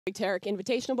Tarik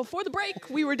Invitational. Before the break,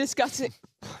 we were discussing.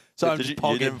 So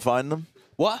you didn't find them?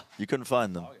 What? You couldn't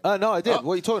find them? No, I did.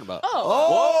 What are you talking about?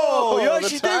 Oh. You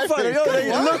actually did find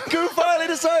them. Look who finally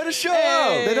decided to show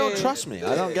up. They don't trust me.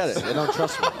 I don't get it. They don't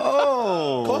trust me.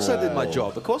 Oh. Of course I did my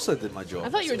job. Of course I did my job. I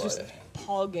thought you were just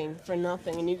pogging for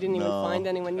nothing, and you didn't even find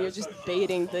anyone. You were just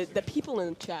baiting the people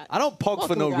in the chat. I don't pog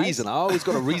for no reason. I always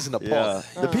got a reason to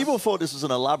pog. The people thought this was an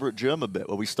elaborate German bit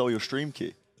where we stole your stream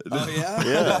key. Oh, yeah?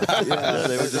 Yeah.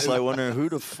 They were just like wondering, who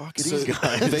the fuck are these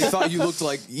guys? They thought you looked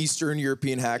like Eastern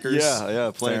European hackers.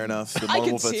 Yeah. Fair enough. The I Modern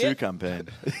could see Warfare 2 it. campaign.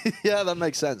 Yeah, that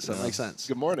makes sense. That makes sense.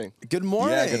 Good morning. Good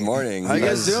morning. Yeah, good morning. How you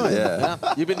guys doing? Yeah.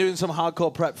 You've been doing some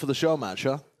hardcore prep for the show match,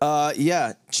 huh?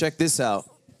 Yeah, check this out.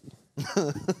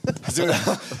 Dude,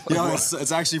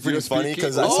 it's actually pretty funny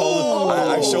because I told him,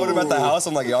 I showed him at the house.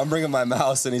 I'm like, yo, I'm bringing my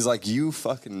mouse, and he's like, you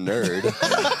fucking nerd.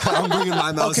 I'm bringing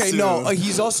my mouse. Okay, too. no,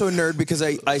 he's also a nerd because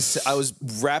I was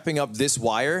wrapping up this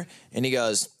wire, and he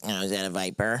goes, "Oh, is that a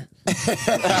Viper?"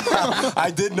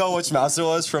 I did know which mouse it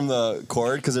was from the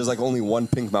cord because there's like only one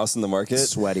pink mouse in the market.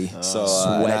 Sweaty. So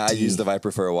and I used the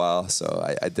Viper for a while, so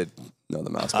I did know the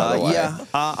mouse by the wire. Yeah,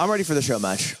 I'm ready for the show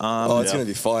match. It's gonna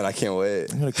be fun. I can't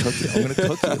wait. I'm gonna cook you. I'm gonna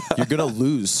cook you. You're gonna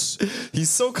lose. He's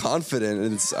so confident,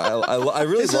 and I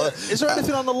really love. Is there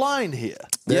anything on the line here?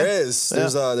 There is.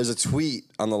 There's a tweet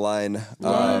on the line.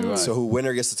 So who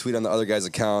winner gets to tweet on the other guy's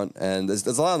account, and there's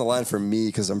a lot on the line for me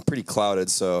because I'm pretty clouded.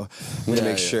 So I'm gonna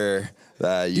make sure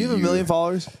that Do you have 1 million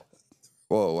followers?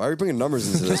 Whoa, why are you bringing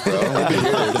numbers into this, bro? You're being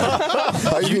weird.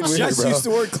 Why are you being weird, Just bro? used the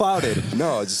word clouded.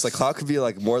 No, just like cloud could be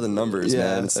like more than numbers,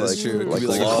 man. It's that's like true. It could like be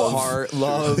like love. heart,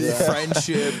 love,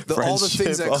 friendship, all the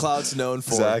things that Cloud's known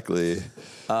for. Exactly.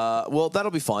 Well,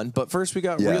 that'll be fun. But first, we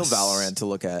got real Valorant to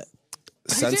look at.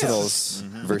 Sentinels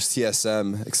versus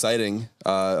TSM. Exciting.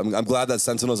 I'm glad that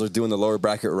Sentinels are doing the lower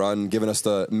bracket run, giving us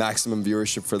the maximum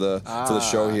viewership for the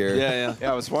show here. Yeah,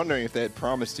 I was wondering if they had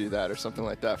promised you that or something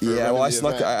like that. For Yeah, well,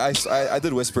 I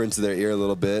did whisper into their ear a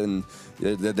little bit, and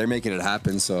they're making it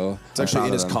happen. So It's actually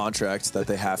in his contract that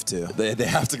they have to. They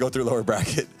have to go through lower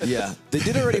bracket. Yeah, they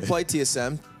did already play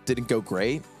TSM. Didn't go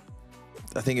great.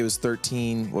 I think it was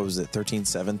 13. What was it?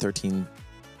 13-7, 13.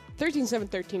 13-7,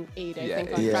 13-8, I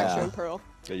think, on yeah. Fracture and Pearl.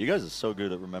 Yeah, you guys are so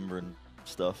good at remembering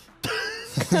stuff.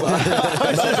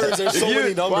 Numbers, there's so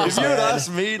many numbers. If you had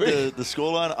asked me the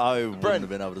scoreline, I wouldn't have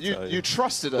been able to tell you. You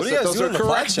trusted us What are you that guys those are doing in the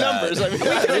correct chat? numbers. I mean,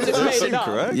 Just made it up.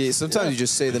 Correct? Yeah, sometimes you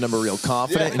just say the number real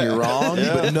confident and you're wrong,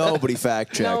 but nobody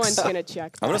fact checks. No one's gonna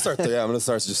check. I'm gonna start. Yeah, I'm gonna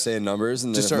start just saying numbers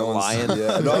and Just then if start lying.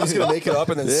 Yeah, no, I'm just gonna make it up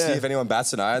and then see if anyone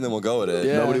bats an eye, and then we'll go with it.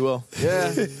 Yeah. Nobody will. Yeah,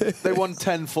 they won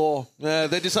 10-4. Yeah,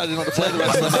 they decided not to play the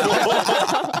rest of the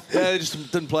night. Yeah, they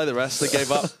just didn't play the rest. They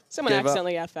gave up. Someone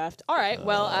accidentally FF'd. All right,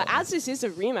 well, as this is a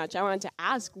rematch, I wanted to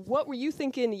ask, what were you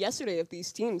thinking yesterday of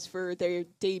these teams for their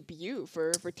debut?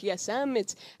 For TSM,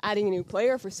 it's adding a new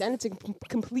player. For Sen, it's a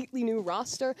completely new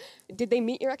roster. Did they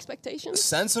meet your expectations?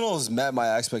 Sentinels met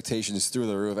my expectations through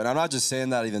the roof, and I'm not just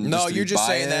saying that even. No, to you're be just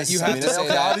saying that. biased. You have to say okay,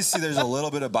 that. Obviously, there's a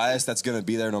little bit of bias that's going to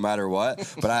be there no matter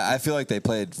what, but I feel like they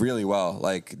played really well.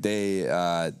 Like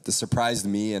they surprised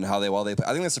me and how well they played.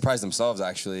 I think they surprised themselves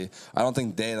actually. I don't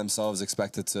think they themselves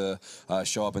expected to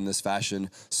show up in this fashion.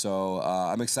 So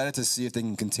I'm excited to see if they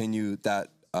can continue that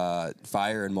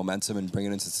fire and momentum and bring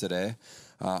it into today.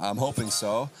 I'm hoping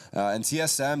so. And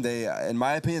TSM, in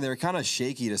my opinion, they were kind of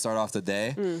shaky to start off the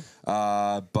day.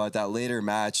 But that later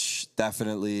match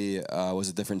definitely was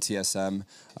a different TSM.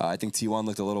 I think T1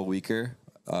 looked a little weaker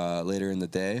later in the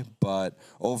day. But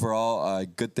overall,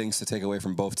 good things to take away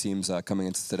from both teams coming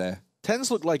into today. Tens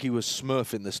looked like he was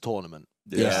smurfing this tournament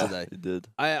yesterday. He did.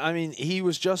 I mean, he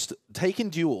was just taking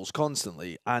duels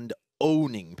constantly and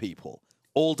owning people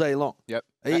all day long. Yep.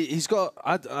 He's got,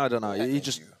 I don't know, he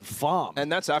just farmed.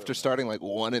 And that's after starting like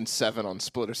 1-7 on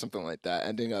split or something like that,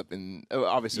 ending up in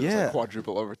obviously it was like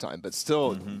quadruple overtime, but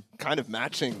still kind of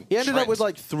matching. He ended up with trends.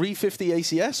 like 350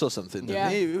 ACS or something.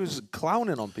 Yeah. He was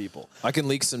clowning on people. I can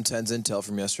leak some Tens intel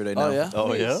from yesterday now. Oh, yeah?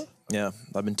 Oh, yeah? Yeah,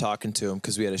 I've been talking to him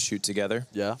because we had a shoot together.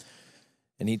 Yeah.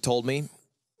 And he told me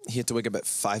he had to wake up at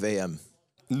 5 a.m.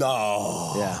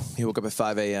 No. Yeah, he woke up at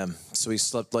 5 a.m. So he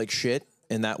slept like shit,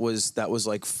 and that was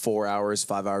like 4 hours,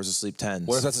 5 hours of sleep, Tens.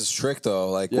 What if that's his trick though?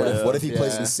 Like, what if he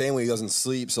plays insanely, he doesn't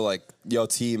sleep? So like, yo,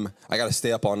 team, I gotta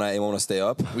stay up all night. You want to stay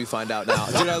up? We find out now.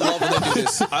 Dude, I love when they do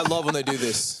this. I love when they do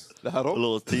this. The huddle? A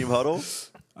little team huddle.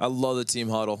 I love the team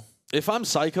huddle. If I'm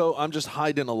psycho, I'm just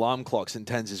hiding alarm clocks in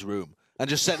Tens' room and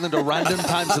just setting them to random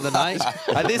times of the night.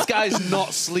 And this guy's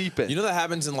not sleeping. You know that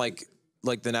happens in like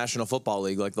the National Football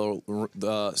League, like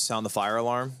the sound the fire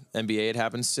alarm. NBA it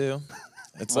happens to.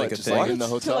 It's like a just thing. like in the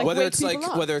hotel? like whether wake it's like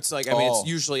people up. I mean, it's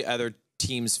usually other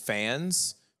teams'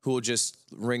 fans, who will just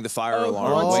ring the fire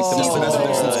alarm, oh, wake them mess with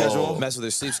their sleep schedule. mess with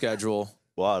their sleep schedule.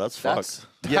 Wow, that's fucked.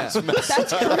 Yeah.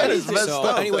 That's crazy.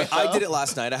 So anyway, I did it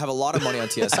last night. I have a lot of money on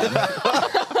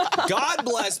TSM. God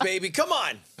bless, baby. Come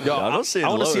on. Yo, I don't see I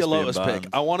want to see a Lotus Lotus being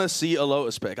pick. banned. I want to see a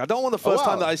Lotus pick. I don't want the first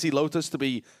time that I see Lotus to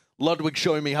be Ludwig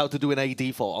showing me how to do an A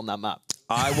default on that map.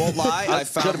 I won't lie. I Gotta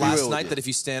found be last real night with that if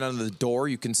you stand under the door,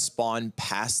 you can spawn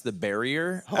past the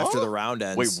barrier after the round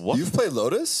ends. Wait, what? You've played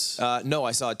Lotus? No,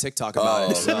 I saw a TikTok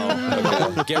about it. So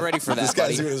get ready for that, This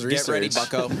guy's buddy. doing his Get ready,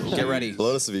 research. Bucko. Get ready.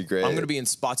 Lotus would be great. I'm going to be in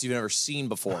spots you've never seen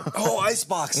before. Oh,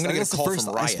 Icebox. I'm gonna get a call from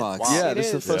Riot. Icebox. Wow. Yeah, It this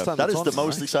is the is. first time That it's is on the it,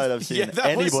 most right? excited I've seen Yeah,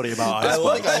 that was- anybody about I Icebox.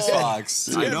 like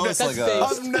Icebox. I know it's That's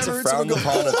like big. it's a frowned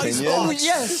upon opinion. Oh,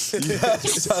 yes.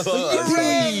 Yes, I love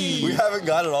Icebox. We haven't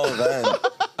got it all event.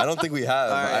 I don't think we have.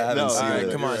 I haven't seen All right,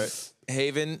 it. come on.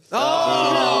 Haven.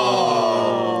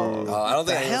 I don't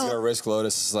think anyone's gonna risk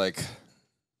Lotus. It's like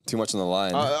too much on the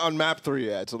line. On map 3,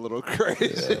 yeah, it's a little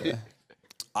crazy.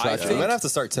 I we think might have to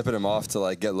start tipping him off to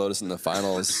like get Lotus in the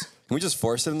finals. Can we just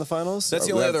force it in the finals? that's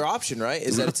the Or we only have- other option, right?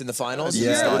 Is that it's in the finals?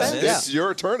 Yeah. It's not Yeah. in this? It's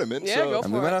your tournament. Yeah, so. go I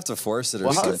mean, we for might it. have to force it or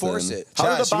Well, how- something. force it. How do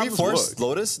Chat, the should we bans force work?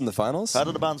 Lotus in the finals? How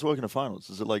do the bans work in the finals?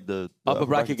 Is it like the Upper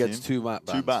bracket team? gets 2 map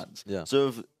bans. 2 bans. Yeah.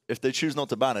 So if they choose not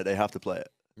to ban it, they have to play it.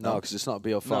 No, because it's not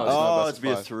BO5. No, it's not Oh, best it's of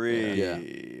 5. BO3.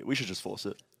 Yeah. We should just force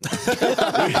it.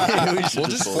 We'll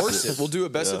just force it. We'll do a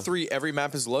best of 3. Every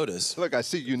map is Lotus. Look, I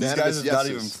see These unanimous guys have not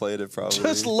yeses. even played it probably.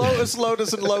 Just Lotus,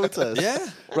 Lotus, and Lotus. Yeah.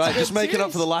 Right, just good making up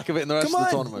series. for the lack of it in the rest Come of on.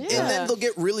 the tournament. Yeah. And then they'll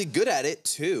get really good at it,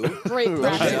 too. Great Get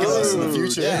practice. us in the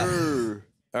future. Yeah.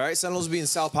 All right, Sentinels will be in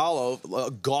Sao Paulo,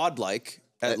 godlike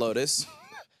at Lotus.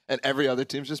 And every other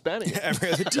team's just banning it.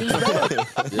 Every other team.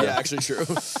 Yeah, actually true.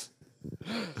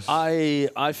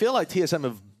 I feel like TSM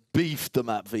have beefed the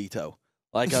map veto.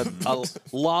 Like a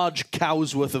large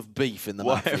cow's worth of beef in the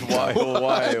map veto.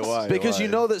 Why? Because why? you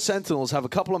know that Sentinels have a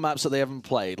couple of maps that they haven't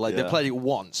played. Like, they Yeah. played it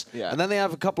once. Yeah. And then they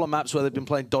have a couple of maps where they've been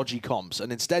playing dodgy comps.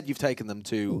 And instead, you've taken them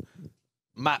to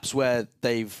maps where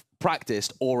they've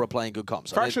practiced or are playing good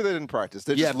comps. And Fracture, they didn't practice.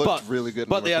 They just looked really good.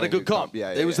 But and they were had a playing good comp.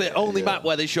 Yeah, It was the only yeah. map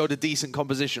where they showed a decent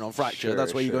composition on Fracture. Sure,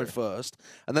 That's where you go sure. first.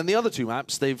 And then the other 2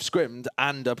 maps, they've scrimmed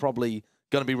and are probably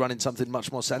going to be running something much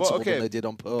more sensible okay, than they did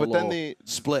on Pearl but then or the-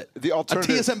 Split. the And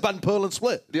alternative- TSM banned Pearl and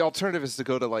Split. The alternative is to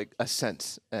go to like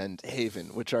Ascent and Haven,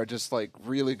 which are just like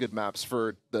really good maps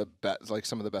for the like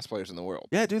some of the best players in the world.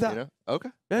 Yeah, do that. You know? Okay.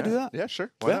 Yeah, do that. Yeah,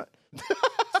 sure. Why Yeah. not?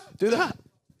 Do that.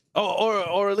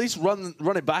 Or at least run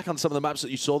it back on some of the maps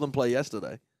that you saw them play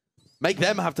yesterday. Make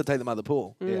them have to take them out of the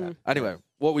pool. Yeah. Anyway,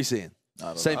 what are we seeing?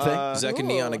 Same thing? Zek and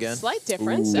Neon again. Slight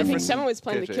difference. I think Different Seven was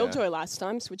playing the KJ, Killjoy last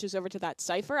time, switches over to that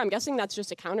Cypher. I'm guessing that's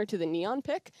just a counter to the Neon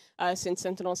pick, since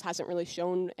Sentinels hasn't really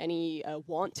shown any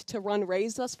want to run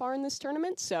Raze thus far in this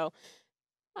tournament. So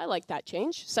I like that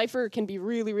change. Cypher can be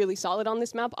really, really solid on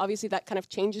this map. Obviously, that kind of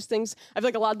changes things. I feel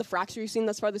like a lot of the Fracture you've seen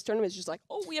thus far this tournament is just like,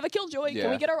 oh, we have a Killjoy. Can Yeah.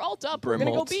 we get our ult up? Brim We're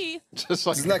going to go ult. B. Just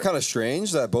like Isn't that kind of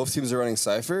strange that both teams are running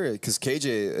Cypher? Because KJ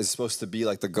is supposed to be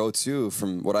like the go-to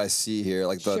from what I see here.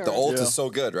 Like the Sure. ult Yeah. is so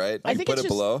good, right? I You think put it's it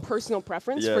just below. personal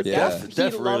preference Yeah, for yeah. Def. He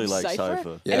Def really loves likes Cypher. Cypher.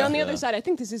 And Yeah. on the Yeah. other side, I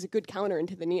think this is a good counter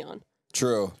into the Neon.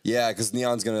 True. Yeah, because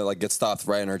Neon's gonna like get stopped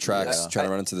right in her tracks, trying to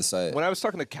run into the site. when I was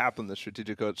talking to Kaplan, the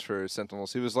strategic coach for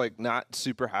Sentinels, he was like not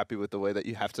super happy with the way that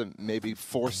you have to maybe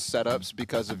force setups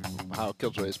because of how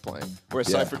Killjoy is playing, whereas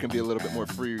Yeah. Cypher can be a little bit more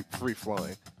free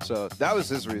flowing. So that was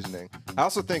his reasoning. I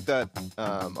also think that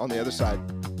on the other side,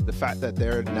 the fact that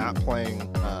they're not playing.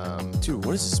 Dude,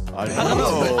 what is this? I I don't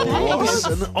know. know. It's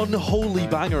an unholy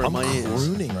banger in I'm my ears.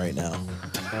 crooning right now.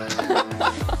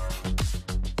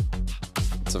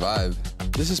 It's a vibe.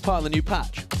 This is part of the new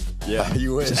patch. Yeah.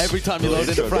 You wish. Every time you load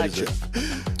into Fracture.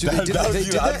 Dude, they did I'd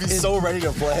that be in- so ready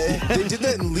to play. They did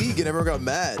that in League and everyone got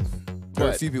mad. Or a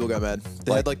What? few people got mad.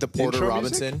 They Like had like the Porter intro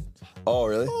Robinson. Oh,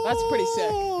 really? That's pretty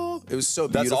sick. It was so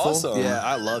That's beautiful. awesome. Yeah,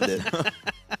 I loved it.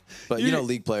 But you know,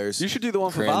 League players. You should do the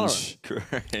one for Cringe.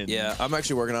 Valorant. Yeah, I'm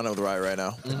actually working on it with Riot right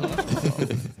now.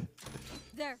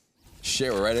 There.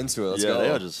 Shit, we're right into it. Let's Yeah, go. they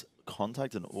are just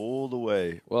contacting all the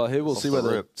way. Well, here we'll Off see the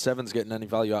whether rip. Seven's getting any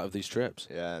value out of these trips.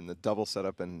 Yeah, and the double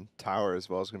setup in tower as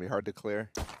well is going to be hard to clear.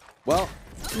 Well,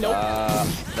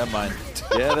 Never mind.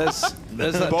 yeah, there's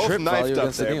that Both trip knifed value up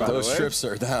against the there, Neon. by the Those way. strips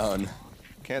are down.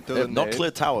 Can't do Yeah, the not nade.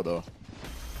 clear tower though.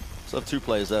 So have 2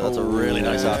 players there. That's a really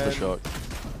nice aftershock.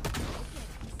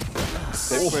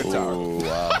 They clear tower. Oh,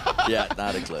 wow. Yeah,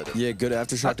 now they cleared it. Yeah, good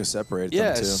aftershock to separate Yeah,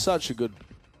 them too. it's such a good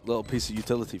little piece of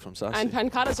utility from Sassy. And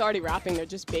Pancata's already rapping. They're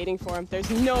just baiting for him. There's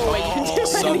no way you can do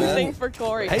Sup, man? anything for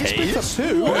Corey. Ace picked up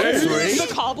 2. The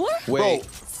cobbler? Wait,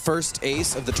 first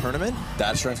ace of the tournament?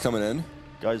 That strength coming in.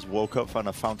 Guys woke up, found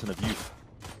a fountain of youth.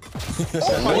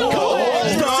 Oh,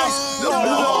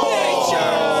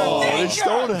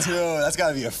 Dude, that's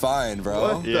gotta be a fine,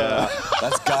 bro. Yeah.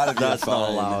 That's gotta be That's a fine. not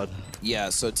allowed. Yeah,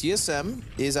 so TSM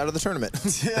is out of the tournament.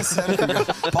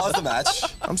 TSM, pause the match.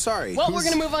 I'm sorry. Well, we're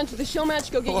going to move on to the show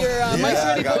match. Go get your mics I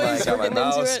ready, got boys. got We're my getting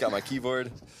into mouse, it. got my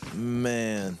keyboard.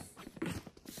 Man.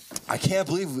 I can't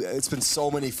believe it's been so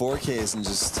many 4Ks and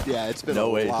just It's been No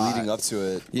a way. lot. leading up to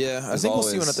it. Yeah, I As think we'll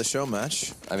see always. one at the show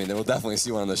match. I mean, they will definitely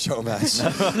see one on the show match. Wait.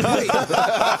 No,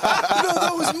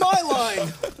 that was my line.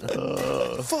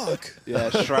 Fuck. Yeah,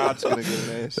 Shroud's gonna get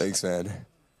an ace. Thanks, man.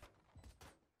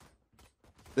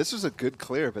 This was a good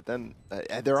clear, but then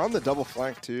they're on the double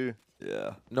flank too.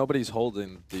 Yeah. Nobody's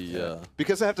holding the.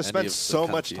 Because they have to Any spend of the so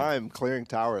much country. time clearing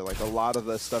tower. Like a lot of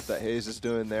the stuff that Hayes is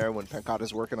doing there when Pencott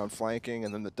is working on flanking,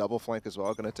 and then the double flank as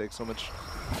well, going to take so much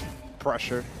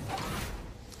pressure.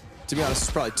 To be honest,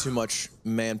 it's probably too much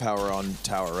manpower on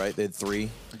tower, right? They had 3.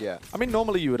 Yeah. I mean,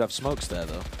 normally you would have smokes there,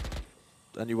 though.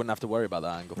 And you wouldn't have to worry about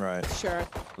that angle. Right. Sure. And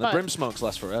the But brim smokes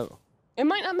last forever. it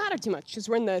might not matter too much because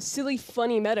we're in the silly,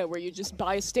 funny meta where you just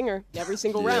buy a stinger every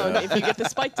single round if you get the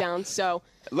spike down. So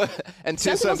And Sentinels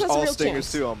TSM's has a all real stingers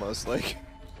chance. too, almost. Like,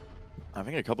 I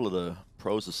think a couple of the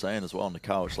pros are saying as well on the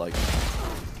couch, like,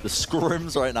 the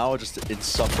scrims right now are just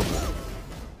insufferable.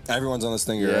 Everyone's on this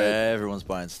thing, right? Everyone's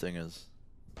buying stingers.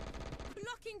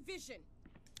 Blocking vision.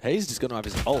 Hayes is going to have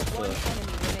his ult for Enemy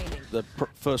remaining. the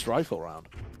first rifle round.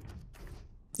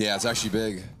 Yeah, it's actually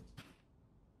big.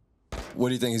 What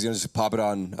do you think? He's going to just pop it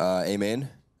on A main?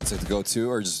 It's like the go-to?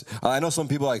 Or just... I know some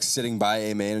people like sitting by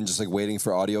A main and just like waiting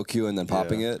for audio cue and then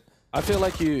popping it. I feel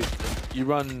like you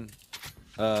run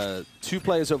 2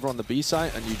 players over on the B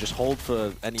site and you just hold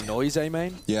for any noise A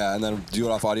main. Yeah, and then do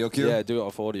it off audio cue? Yeah, do it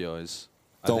off audio is.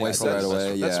 I Don't think waste it that's- right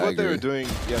away. that's Yeah, I what they were agree. doing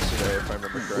yesterday, if I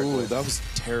remember correctly. Ooh, that was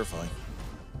terrifying.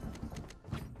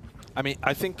 I mean,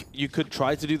 I think you could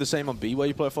try to do the same on B where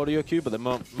you play off audio cue, but they're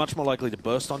much more likely to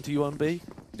burst onto you on B.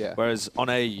 Yeah. Whereas on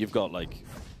A, you've got like,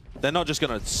 they're not just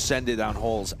going to send it down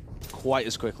halls quite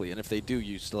as quickly. And if they do,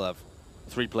 you still have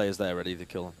 3 players there ready to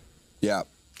kill them. Yeah.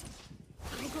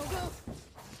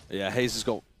 Yeah, Hayes has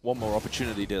got one more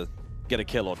opportunity to get a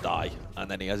kill or die,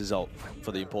 and then he has his ult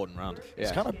for the important round.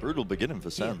 It's kind of brutal beginning for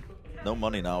Sen. No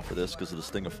money now for this because of the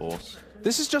Stinger Force.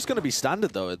 This is just going to be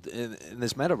standard, though, in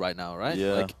this meta right now, right?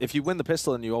 Yeah. Like, if you win the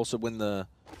pistol and you also win the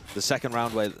second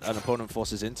round where an opponent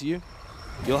forces into you,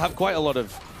 you'll have quite a lot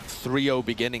of 3-0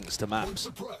 beginnings to maps.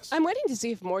 I'm waiting to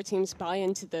see if more teams buy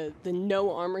into the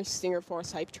no armor Stinger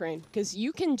Force hype train because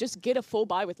you can just get a full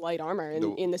buy with light armor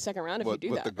in the second round if you what- do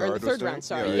what that. the Or guard the was third doing? round,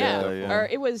 sorry. Yeah, yeah. Or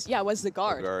it was the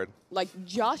guard. guard. Like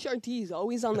Josh RT is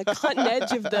always on the cutting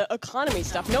edge of the economy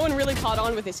stuff. No one really caught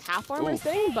on with his half armor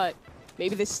thing, but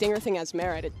maybe this Stinger thing has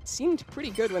merit. It seemed pretty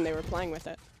good when they were playing with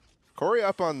it. Corey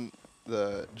up on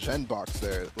the gen box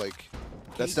there, like,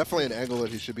 that's definitely an angle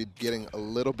that he should be getting a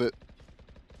little bit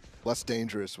less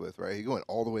dangerous with, right? He going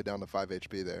all the way down to 5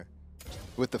 HP there.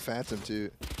 With the Phantom, too.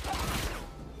 I'll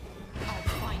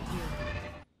find you.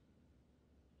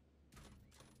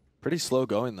 Pretty slow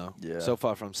going, though, Yeah. so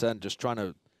far from Sen. Just trying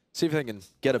to see if they can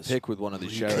get a pick with one of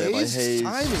these sheriffs. Hayes' Hayes.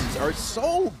 timings are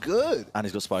so good. And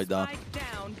he's got spike down. Spike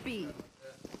down B.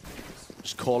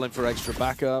 Just calling for extra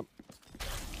backup.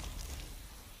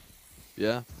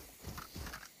 Yeah.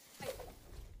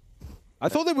 I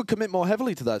thought they would commit more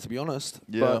heavily to that, to be honest.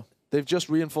 Yeah. But they've just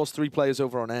reinforced 3 players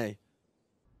over on A.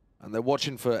 And they're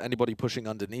watching for anybody pushing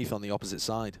underneath on the opposite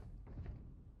side.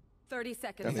 30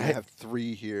 seconds. And they have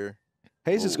 3 here.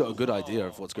 Hayes has got a good idea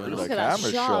of what's going Look on. at Look that at that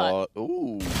camera shot. shot.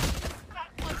 Ooh.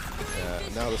 Yeah,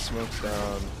 now the smoke's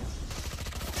down.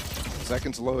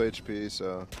 Second's low HP,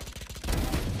 so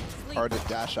hard to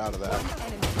dash out of that.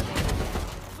 Enemy remaining.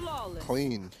 Flawless.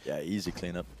 Clean. Yeah, easy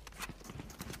cleanup.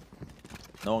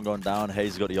 No one going down.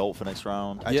 Hayes got the ult for next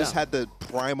round. I just had the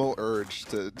primal urge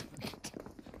to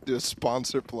do a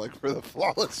sponsor plug for the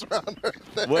flawless round right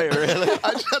there. Wait, really?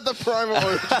 I just had the primal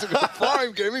urge to go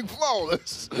Prime Gaming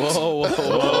Flawless. Whoa, whoa,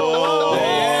 whoa.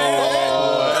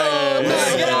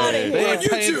 They ain't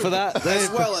paying for that. They As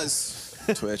ain't well as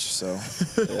Twitch, so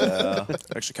Yeah. it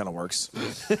actually kind of works.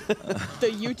 The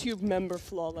YouTube member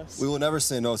Flawless. We will never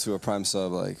say no to a Prime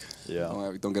sub. Like, Yeah.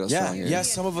 don't get us Yeah, wrong here. yeah,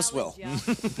 some of us will. Yeah.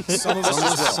 Some of us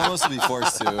will. Some of us will be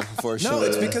forced to, unfortunately. No,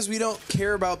 it's because we don't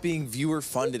care about being viewer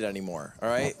funded anymore, all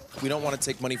right? We don't want to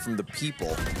take money from the people.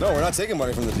 No, we're not taking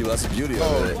money from the people. That's the beauty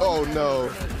of it. Oh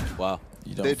no. Wow.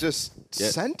 You don't. They just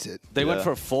sent it. They went Yeah.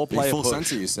 for a 4-player full push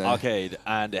center, you say? arcade,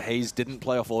 and Hayes didn't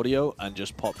play off audio and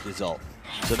just popped his ult.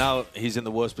 So now he's in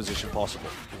the worst position possible.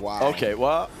 Wow. Okay,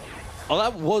 well. Oh,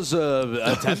 that was an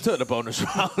attempt at a bonus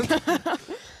round.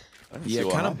 Yeah,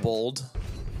 what kind of happened. bold.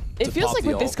 It feels pop like the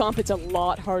with this ult. comp, it's a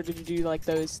lot harder to do like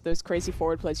those crazy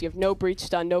forward plays. You have no breach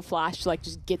stun, no flash to like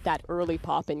just get that early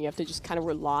pop, and you have to just kind of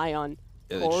rely on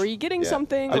Corey getting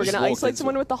something. I We're just gonna walked isolate into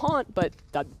someone it. with the haunt, but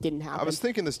that didn't happen. I was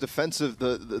thinking this defensive,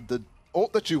 the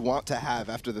ult that you want to have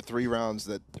after the 3 rounds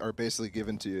that are basically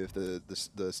given to you if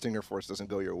the Stinger Force doesn't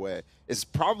go your way is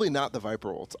probably not the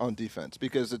Viper ult on defense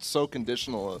because it's so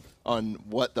conditional on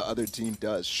what the other team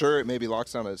does. Sure, it maybe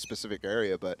locks down a specific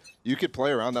area, but you could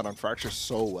play around that on Fracture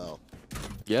so well.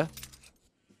 Yeah.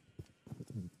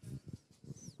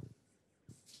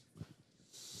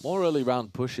 More early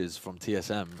round pushes from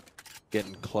TSM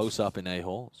getting close up in A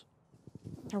halls.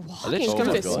 They're they walking just through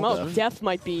gonna this go smoke. there? Death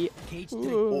might be.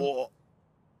 Ooh.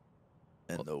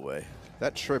 And no way.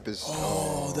 That trip is.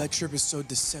 Oh, that trip is so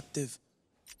deceptive.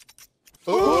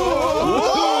 Oh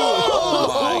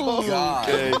my god.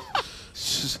 Okay.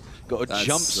 Got a That's,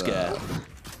 jump scare.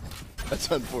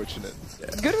 That's unfortunate.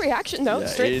 Good reaction though. Yeah,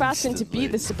 Straight fast into B. instantly.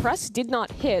 The suppress did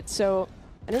not hit, so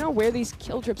I don't know where these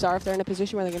kill trips are if they're in a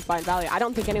position where they can find value. I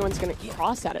don't think anyone's gonna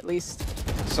cross that at least.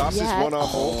 Saucy's Yeah. one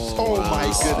off ult. Oh my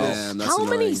goodness. Damn, that's How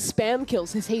many annoying. spam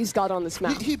kills has Hayes got on this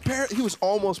map? He was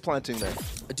almost planting there.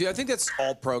 Dude, I think that's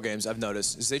all pro games I've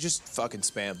noticed. Is they just fucking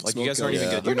spam. Like you guys Smoke aren't even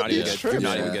kill, good. You're yeah. not even These good. You're trips,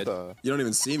 not even yeah. good. You don't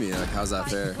even see me. Like, how's that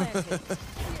fair?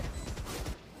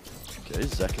 Okay,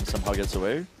 Zekin somehow gets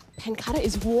away. Pankata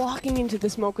is walking into the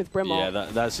smoke with Brimall. Yeah,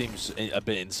 that seems a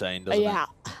bit insane, doesn't Yeah.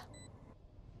 it?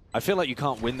 I feel like you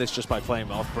can't win this just by playing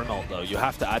off Brimalt, though. You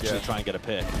have to actually try and get a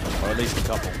pick, or at least a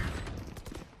couple.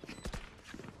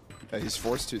 Yeah, he's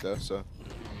forced to though, so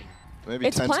maybe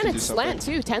It's Tens can do Planet Slant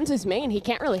something. too. Tens is main. He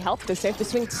can't really help this. They have to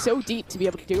swing so deep to be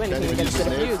able to do Can't anything even use against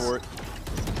his the nade defuse. for it.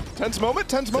 Tense moment.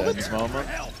 Tense moment. Tense moment.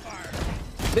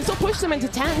 This will push them into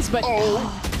tens, but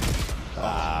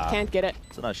can't get it.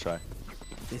 It's a nice try.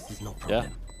 Yeah.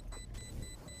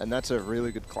 And that's a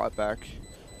really good clap back.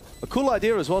 A cool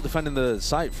idea as well, defending the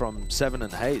site from Seven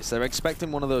and Hayes. They're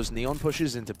expecting one of those neon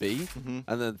pushes into B,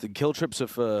 and then the kill trips are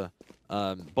for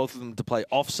both of them to play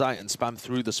off-site and spam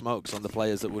through the smokes on the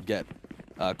players that would get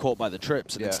caught by the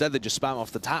trips. And instead, they just spam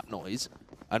off the tap noise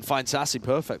and find Sassy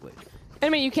perfectly. I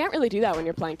mean, you can't really do that when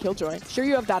you're playing Killjoy. Sure,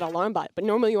 you have that alarm bot, but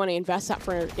normally you want to invest that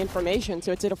for information,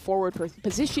 so it's at a forward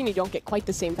position. You don't get quite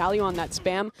the same value on that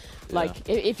spam. Like,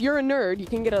 if you're a nerd, you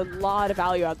can get a lot of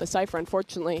value out of the Cypher.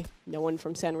 Unfortunately, no one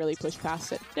from Sen really pushed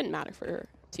past it. Didn't matter for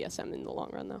TSM in the long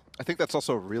run, though. I think that's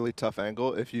also a really tough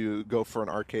angle if you go for an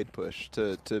arcade push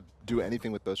to do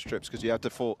anything with those trips, because you have to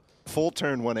full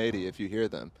turn 180 if you hear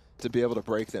them to be able to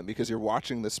break them, because you're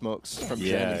watching the smokes from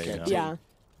Jen and Canteen. Yeah.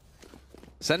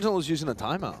 Sentinel's using a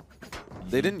timeout.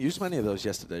 They didn't use many of those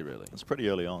yesterday, really. It's pretty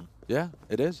early on. Yeah,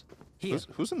 it is.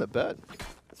 Who's in the bed?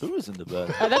 Who is in the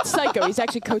bed? That's Psycho. He's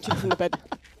actually coaching from the bed.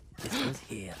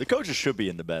 The coaches should be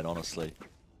in the bed, honestly.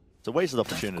 It's a wasted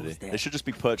opportunity. They should just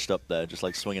be perched up there, just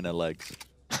like swinging their legs.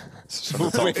 From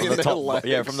the top, Swinging their legs.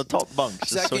 Yeah, from the top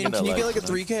bunks. Just swinging Second, their can you get legs,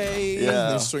 like a 3K?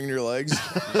 Yeah. And swinging your legs.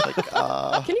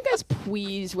 Can you guys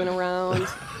please win a round?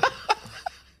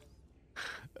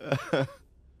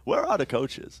 Where are the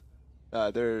coaches?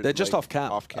 They're just like, off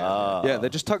cam. Off cam. Yeah, they're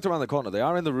just tucked around the corner. They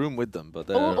are in the room with them, but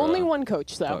they're Only one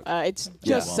coach, though. It's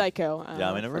just Yeah. Psycho.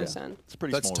 Yeah, I mean, for yeah. Sen. It's a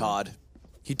pretty That's small Todd.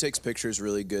 He takes pictures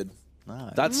really good. room.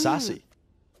 Nice. That's Sassy.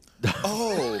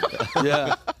 Oh,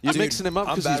 Yeah, you're dude, mixing him up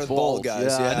I'm because bad he's with bald bald.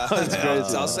 guys. Yeah, I know, it's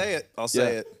crazy. I'll say it. I'll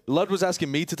say it. Lud was asking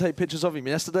me to take pictures of him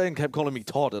yesterday and kept calling me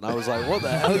Todd, and I was like, "What the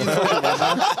hell are you talking about,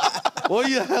 man? What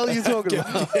the hell are you talking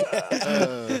about?"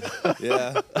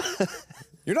 Yeah.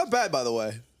 You're not bad, by the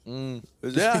way.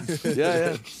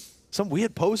 Yeah. Some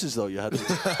weird poses though you had.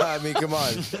 I mean, come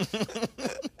on.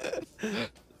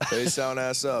 Face down,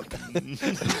 ass up.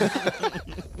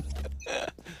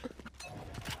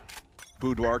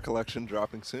 Boudoir collection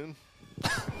dropping soon.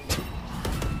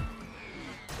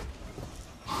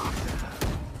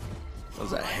 That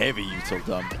was a heavy util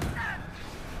dump.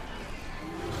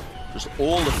 Just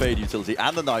all the fade utility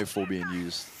and the Nightfall being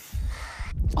used.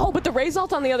 Oh, but the Raze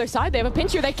ult on the other side, they have a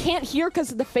pinch here they can't hear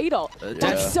because of the fade ult.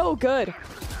 That's so good.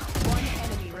 One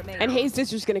enemy remaining. And Hayes is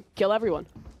just going to kill everyone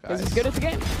because he's good at the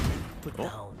game.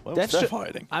 Where was That's Steph ju-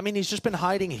 hiding? I mean, he's just been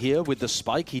hiding here with the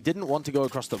spike. He didn't want to go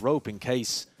across the rope in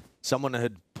case someone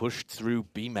had pushed through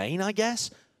B main, I guess.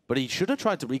 But he should have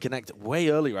tried to reconnect way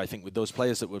earlier, I think, with those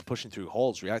players that were pushing through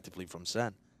halls reactively from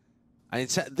Sen. And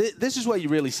this is where you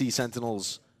really see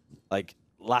Sentinels' like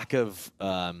lack of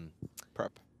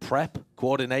prep,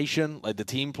 coordination, like the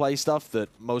team play stuff that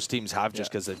most teams have just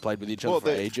because they've played with each other for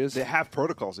ages. They have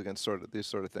protocols against these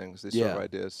sort of things, these sort of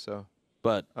ideas. So,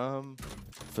 but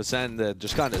for Sen, they're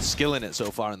just kind of skilling it so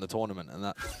far in the tournament, and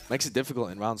that makes it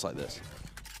difficult in rounds like this.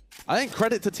 I think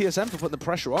credit to TSM for putting the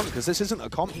pressure on, because this isn't a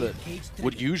comp that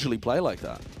would usually play like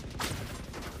that.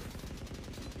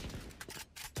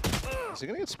 Is he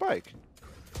gonna get Spike?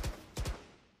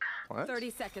 Plant?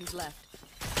 30 seconds left.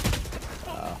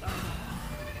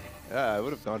 Yeah, I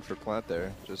would have gone for plant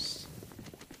there. Just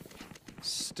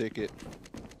stick it.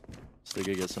 Stick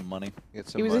it, get some money. Get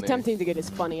some He was money. attempting to get his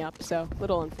funny up, so a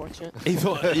little unfortunate. He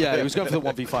thought, yeah, he was going for the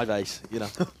 1v5 ace. You know,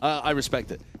 I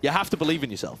respect it. You have to believe in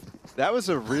yourself. That was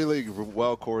a really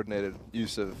well-coordinated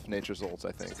use of Nature's ults,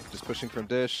 I think. Just pushing from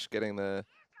dish, getting the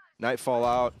Nightfall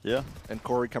out, Yeah. and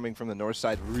Corey coming from the north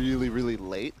side really, really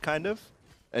late, kind of.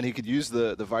 And he could use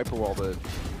the Viper Wall to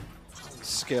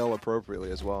scale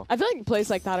appropriately as well. I feel like plays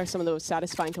like that are some of the most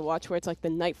satisfying to watch, where it's like the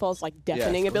Nightfall's like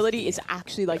deafening ability is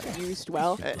actually like used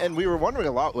well. And we were wondering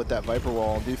a lot what that Viper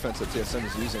Wall on defense that TSM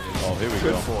is using. Oh, here we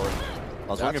good go. for. I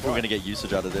was wondering if we were going to get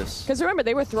usage out of this. Because remember,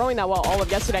 they were throwing that wall all of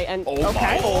yesterday, and Oh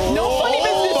okay, my. no funny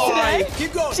business today.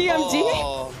 Keep going. GMD.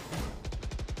 Oh.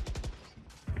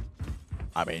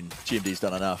 I mean, GMD's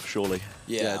done enough, surely.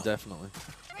 Yeah, definitely.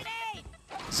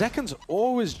 Zekken's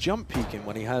always jump peeking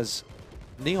when he has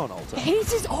Neon Altar.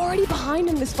 Hayes is already behind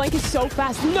him. This flank is so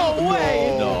fast. No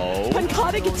way. No.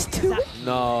 Pancata gets two.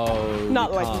 No.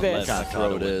 Not you like can't this. let Can't throw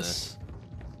Pancata win this.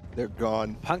 They're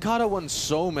gone. Pancata won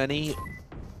so many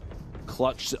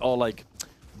clutch or like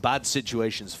bad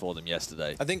situations for them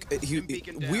yesterday. I think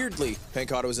weirdly,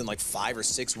 Pancata was in like 5 or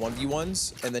 6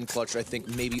 1v1s, and then Clutch, I think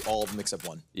maybe all of them except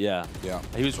one. Yeah. Yeah.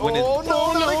 He was winning. Oh,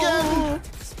 no, not again!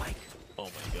 Oh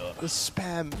my god. The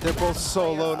spam. They're both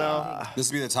so low now.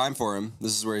 This would be the time for him.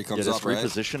 This is where he Yeah, comes this up, right?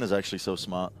 reposition is actually so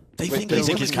smart. They Wait, think they he's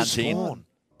think he's going to canteen. spawn.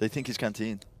 They think he's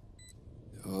canteen.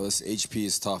 Oh, this HP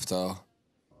is tough, though.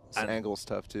 This angle's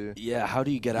tough, too. Yeah, how do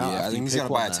you get out? Yeah, I after think you he's pick got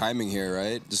to buy one a there? timing here,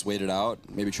 right? Just wait it out.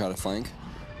 Maybe try to flank.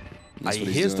 That's He what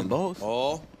he's hears doing. them both.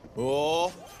 Oh.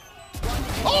 Oh.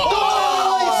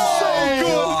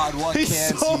 God, what can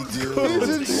he do? He's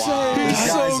insane. Wow. This He's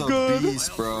guy's so a good.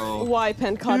 beast, bro. Why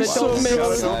Pancata He's so don't good.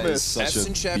 miss? Don't miss. Such F's a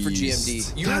in chat for beast.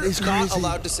 GMD. You're not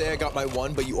allowed to say I got my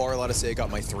 1, but you are allowed to say I got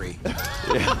my 3.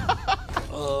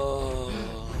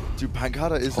 Dude,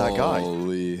 Pancata is that guy.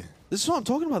 Holy. This is what I'm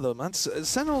talking about, though, man.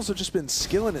 Sentinels have just been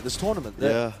skilling it this tournament.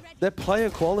 Yeah. Their player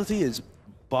quality is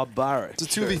barbaric. It's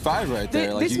a 2v5 right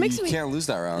there. Like, This you makes me- can't lose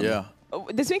that round. Yeah. Oh,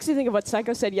 this makes me think of what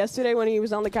Psycho said yesterday when he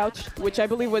was on the couch, which I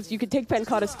believe was you could take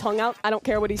Pancata's tongue out. I don't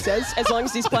care what he says. As long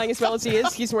as he's playing as well as he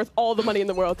is, he's worth all the money in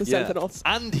the world to Sentinels.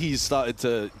 And he's started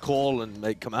to call and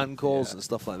make command calls and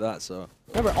stuff like that, so...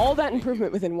 Remember, all that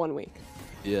improvement within 1 week.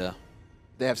 Yeah.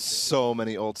 They have so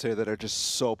many ults here that are just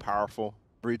so powerful.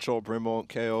 Breach ult, Brim ult,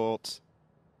 KO ult.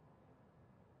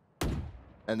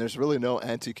 And there's really no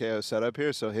anti-KO setup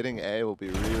here, so hitting A will be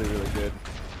really, really good.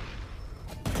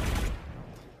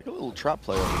 A little trap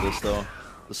play over this, though.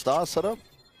 The star setup?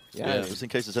 Yeah. Just in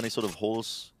case there's any sort of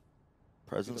horse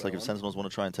presence, like if Sentinels want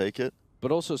to try and take it.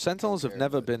 But also, Sentinels have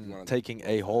never been taking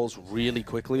A-holes really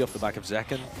quickly off the back of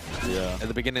Zekken Yeah. at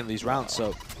the beginning of these rounds.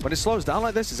 So when it slows down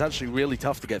like this, it's actually really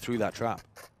tough to get through that trap.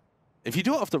 If you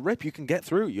do it off the rip, you can get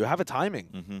through. You have a timing.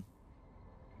 Mm-hmm.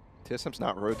 TSM's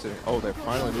not rotating. Oh, they're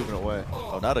finally moving away.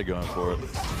 Oh, now they're going for it.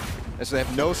 And so they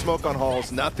have no smoke on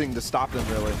halls, nothing to stop them,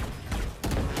 really.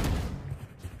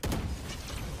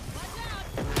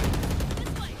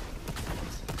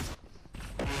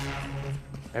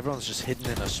 Everyone's just hidden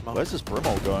in a smoke. Where's this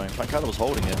Brimol going? Pancata was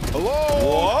holding it. Hello?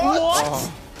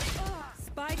 What?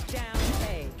 Spike down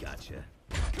A.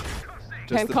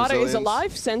 Pancata is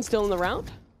alive. Sen's still in the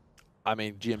round. I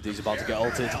mean, GMD's about to get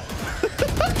ulted.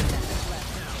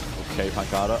 Okay,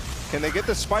 Pancata. Can they get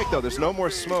the spike, though? There's no more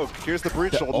smoke. Here's the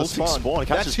breach ult, the Ulting spawn. It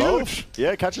catches That's both. huge.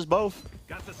 Yeah, it catches both.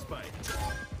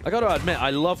 I got to admit,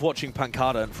 I love watching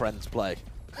Pancata and friends play.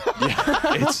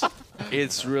 Yeah,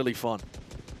 it's really fun.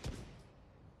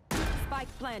 Spike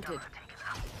planted.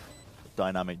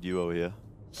 Dynamic duo here.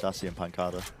 Sassy and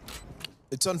Pancata.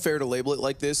 It's unfair to label it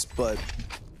like this, but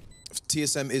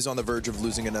TSM is on the verge of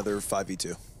losing another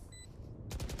 5v2.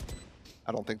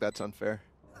 I don't think that's unfair.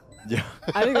 Yeah.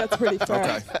 I think that's pretty fair.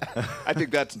 Okay. I think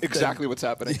that's exactly what's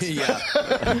happening. Yeah.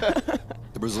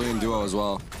 The Brazilian duo as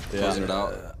well. Closing it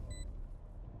out.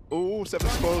 Ooh,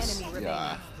 7's close. Enemy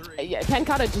Yeah. Yeah,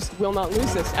 Pancata just will not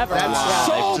lose this ever. That's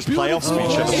Yeah. Just playoff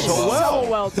speech. It's so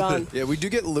well done. Yeah, we do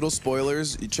get little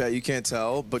spoilers, chat, you can't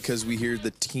tell, because we hear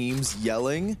the teams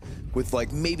yelling with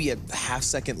like maybe a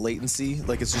half-second latency,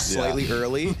 like it's just slightly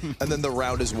early, and then the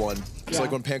round is won. It's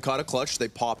like when Pancata clutched, they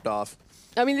popped off.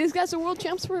 I mean, these guys are world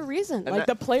champs for a reason. And Like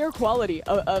the player quality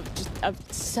of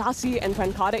Sassy and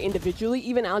Francata individually,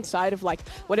 even outside of like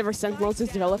whatever Sentinels is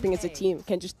developing as a team,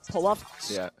 can just pull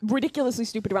off ridiculously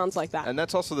stupid rounds like that. And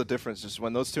that's also the difference. Just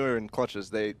when those two are in clutches,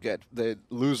 they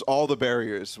lose all the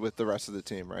barriers with the rest of the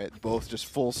team, right? Both just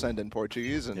full send in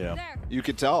Portuguese, and you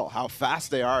could tell how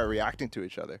fast they are reacting to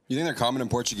each other. You think they're common in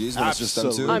Portuguese when it's just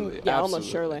them two? Yeah, almost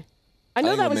surely. I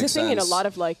know that was a thing in a lot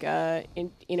of like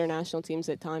international teams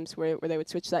at times where they would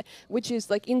switch that, which is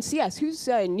like in CS. Who's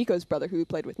Nico's brother who we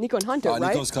played with? Nico and Hunter,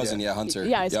 right? Nico's cousin, Hunter.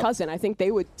 Yeah, his cousin. I think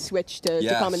they would switch to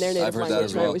come in their native I've heard language. that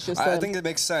as well. It was just, I think it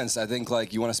makes sense. I think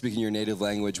like you want to speak in your native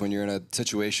language when you're in a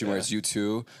situation where it's you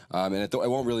two, and it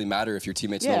won't really matter if your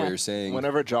teammates know what you're saying.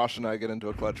 Whenever Josh and I get into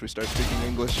a clutch, we start speaking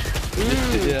English.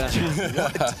 What?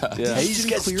 Yeah. He just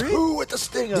gets two with the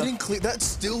stinger. Didn't clear. That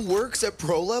still works at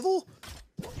pro level?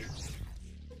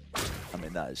 I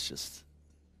mean, that is just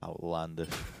outlandish.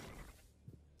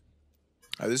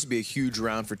 This would be a huge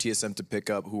round for TSM to pick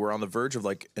up, who are on the verge of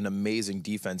like an amazing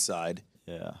defense side.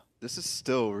 Yeah. This is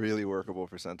still really workable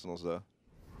for Sentinels, though.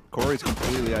 Corey's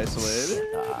completely isolated.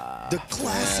 The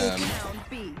classic.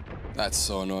 That's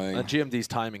so annoying. And GMD's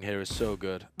timing here is so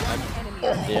good.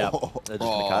 Yeah, they're just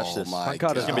gonna catch this. My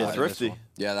Francata's gonna be a thrifty.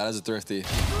 Yeah, that is a thrifty.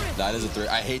 That is a thrifty.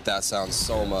 I hate that sound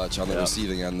so much on the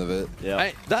receiving end of it. Yeah.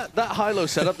 Hey, that high-low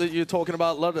setup that you're talking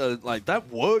about, like that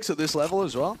works at this level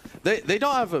as well. They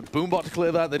don't have a boombot to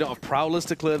clear that. They don't have prowlers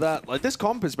to clear that. Like this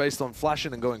comp is based on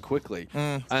flashing and going quickly,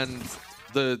 and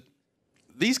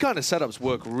these kind of setups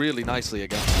work really nicely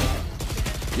against them.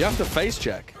 You have to face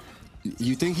check.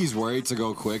 You think he's worried to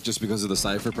go quick just because of the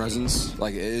Cypher presence?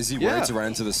 Like, is he worried to run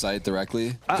into the site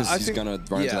directly? Because he's going to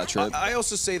run into that trip? I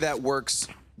also say that works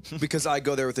because I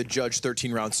go there with a judge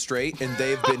 13 rounds straight, and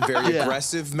they've been very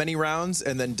aggressive many rounds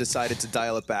and then decided to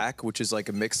dial it back, which is like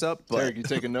a mix-up. But Tarik, you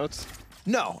taking notes?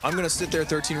 No, I'm going to sit there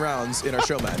 13 rounds in our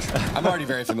show match. I'm already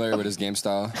very familiar with his game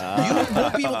style. You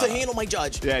won't be able to handle my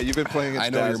judge. Yeah, you've been playing against I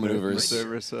know your Jasmine maneuvers.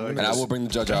 server, so And I will bring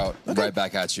the judge out right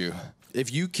back at you.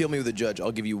 If you kill me with a judge,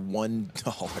 I'll give you one.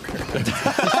 Oh my god.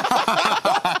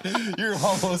 You're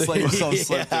almost like so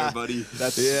slick there, buddy.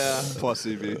 That's plus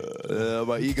EV.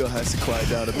 My ego has to quiet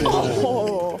down a bit.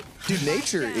 Dude,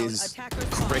 nature is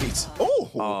great.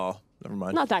 Oh, never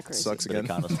mind. Not that crazy. Sucks again.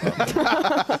 Kind of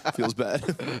Feels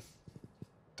bad.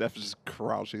 Def is just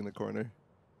crouching in the corner.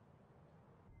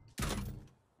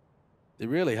 They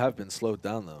really have been slowed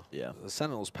down though. Yeah. The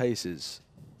Sentinel's pace is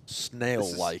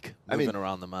snail-like moving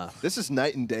around the map. This is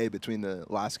night and day between the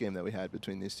last game that we had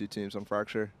between these two teams on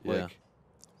Fracture. Yeah. Like,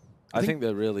 I think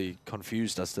they're really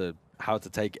confused as to how to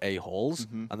take A halls,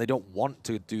 and they don't want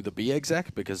to do the B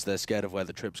exec because they're scared of where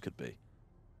the trips could be.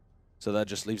 So that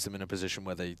just leaves them in a position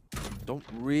where they don't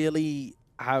really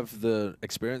have the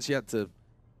experience yet to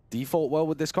default well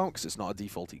with this comp, because it's not a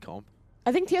defaulty comp.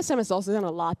 I think TSM has also done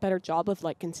a lot better job of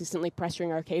like consistently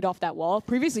pressuring Arcade off that wall.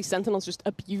 Previously, Sentinels just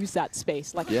abused that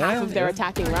space, like half of their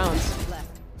attacking rounds.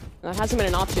 And that hasn't been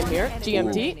an option here.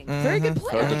 GMT, very good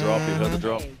play. Heard the drop, he heard the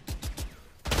drop.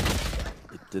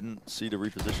 It didn't see the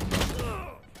reposition though.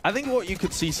 I think what you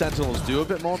could see Sentinels do a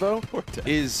bit more, though,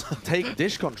 is take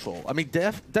dish control. I mean,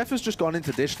 Def has just gone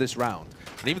into dish this round,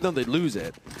 and even though they lose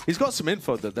it, he's got some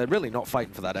info that they're really not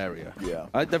fighting for that area.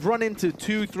 Yeah. They've run into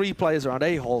 2-3 players around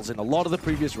A halls in a lot of the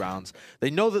previous rounds.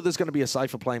 They know that there's going to be a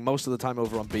Cypher playing most of the time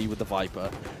over on B with the Viper.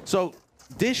 So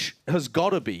dish has got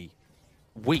to be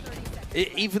weak.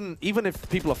 Even if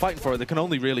people are fighting for it, there can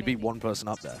only really be one person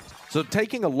up there. So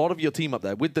taking a lot of your team up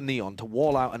there with the Neon to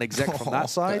wall out and exec from that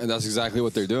side, And that's exactly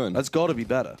what they're doing. that's got to be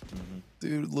better.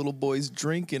 Dude, little boy's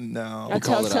drinking now. That's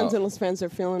how Sentinels fans are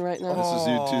feeling right now. This is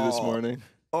you two this morning.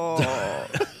 Oh.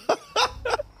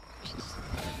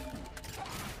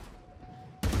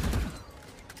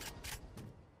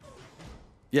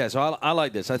 Yeah, so I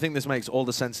like this. I think this makes all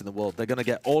the sense in the world. They're going to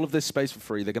get all of this space for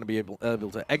free. They're going to be able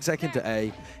to exec into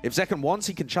A. If Zekken wants,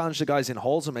 he can challenge the guys in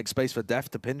halls and make space for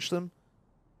Def to pinch them.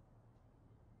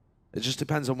 It just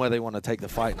depends on where they want to take the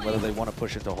fight and whether they want to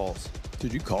push into halls.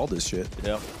 Dude, you called this shit.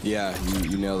 Yeah. Yeah,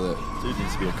 you nailed it. Dude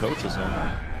needs to be a coach or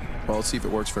something. Well, let's see if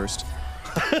it works first.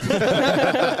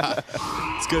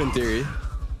 It's good in theory.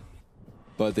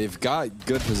 But they've got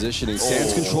good positioning.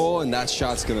 Stance control, and that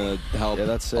shot's going to help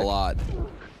a lot.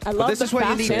 I love this the is where you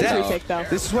fast need entry Def. pick, though.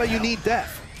 This is where you need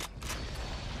Def.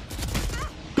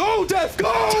 Go, Def,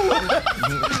 go!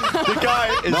 The guy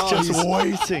is just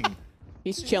waiting.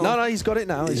 He's chilling. No, he's got it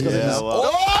now. He's got it now. Well.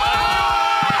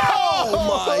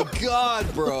 Oh my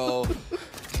god, bro.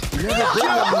 You never bring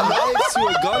a knife to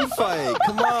a gunfight.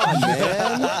 Come on,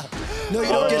 man. No, you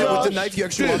don't get it with the knife. You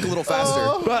actually walk a little faster.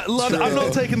 Right, Lud, I'm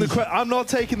not taking the I'm not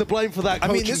taking the blame for that. I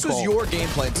mean, this was call. your game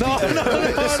plan. No.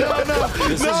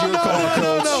 This is your call,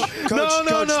 Coach.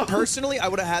 Coach, personally, I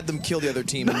would have had them kill the other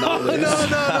team and not lose. You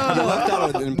left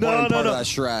out an important part of that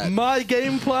strat. My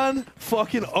game plan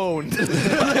fucking owned.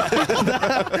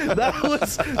 that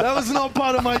was not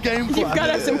part of my game plan. You've got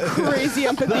to have some crazy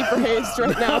empathy for Haste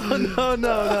right now.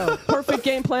 No. Perfect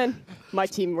game plan. My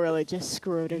team really just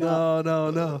screwed it up.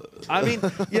 No. I mean,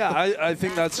 yeah, I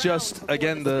think that's just,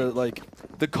 again, the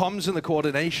comms and the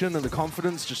coordination and the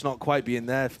confidence just not quite being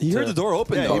there. He heard the door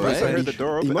open, though, right? I heard the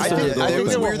door open. I think it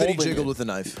was weird that he holding jiggled with the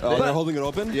knife. Oh, they're holding it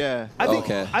open? Yeah.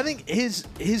 I think his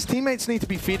teammates need to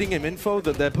be feeding him info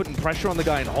that they're putting pressure on the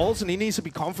guy in halls, and he needs to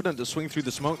be confident to swing through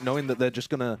the smoke, knowing that they're just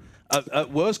gonna,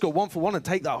 at worst, go 1-for-1 and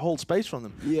take that whole space from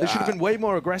them. Yeah. They should have been way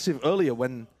more aggressive earlier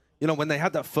when they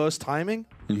had that first timing.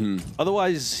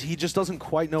 Otherwise, he just doesn't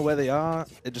quite know where they are.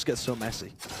 It just gets so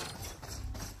messy.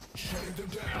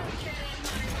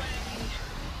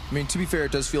 I mean, to be fair,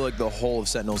 it does feel like the whole of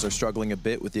Sentinels are struggling a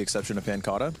bit, with the exception of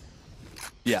Pancata.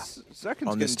 Yeah.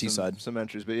 Second's On this getting T side. some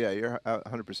entries, but yeah, you're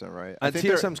 100% right. And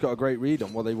TSM's got a great read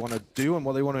on what they want to do and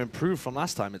what they want to improve from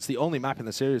last time. It's the only map in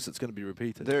the series that's going to be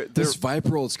repeated. This Viper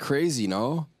roll is crazy,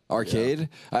 no? Arcade.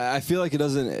 Yeah. I feel like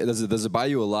does it buy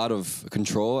you a lot of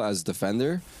control as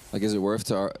defender? Like, is it worth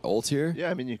to ult here? Yeah,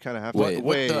 I mean, you kind of have to. Wait,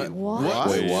 wait, What?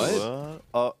 Wait,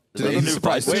 what? Did He was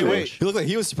surprised too. wait. He looked like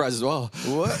he was surprised as well.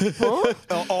 What?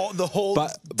 The whole By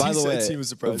the way, he was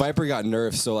surprised. Viper got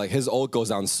nerfed, so like his ult goes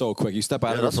down so quick. You step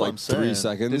out of it that's for what like I'm saying. 3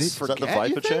 seconds. Did he Is that the forget, Viper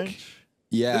you think? change?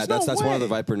 Yeah, There's that's no one of the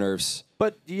way. Viper nerfs.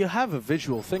 But you have a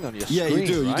visual thing on your Yeah, screen, you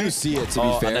do. right? You do see it, to be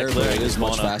Oh, and fair, they're but clearing it is his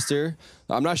much mana. faster.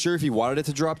 I'm not sure if he wanted it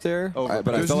to drop there, but I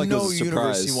There's felt like it no was a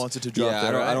universe surprise. he wants it to drop yeah,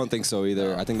 there, I right? don't think so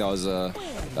either. I think that was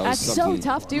That's so something.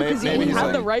 tough, too, because Maybe you he's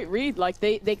have the like- right read. Like,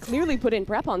 they clearly put in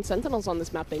prep on Sentinels on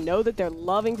this map. They know that they're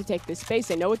loving to take this space.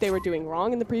 They know what they were doing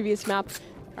wrong in the previous map.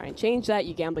 Try and change that.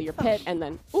 You gamble your pit, and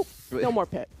then, oop, no more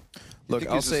pit. Look,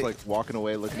 I'll he's say, just like walking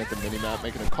away, looking at the mini map,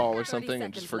 making a call or something,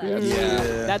 and just seconds forgets. left.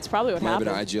 Yeah. That's probably what Might have been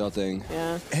happened. an IGL thing.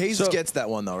 Yeah. Hayes gets that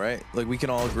one though, right? Like, we can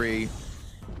all agree,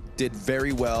 did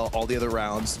very well all the other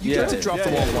rounds. You Yeah. get to drop Yeah,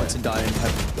 the wall yeah, once and die and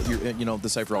have your, the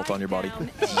Cypher ult on your body.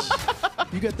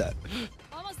 You get that.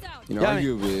 Almost out. You know, Yeah, I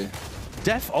mean- arguably.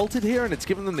 Def ulted here, and it's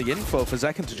given them the info for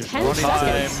Zekken to just 10 run into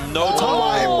seconds. it. No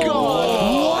time.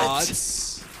 What?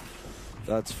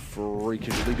 That's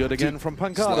freakishly good again from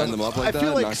Just Pancada. line them up like I that,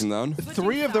 feel like knock them down.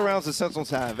 3 of the rounds the Sentinels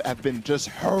have been just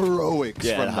heroics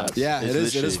Yeah, from it has. them. Yeah, It's it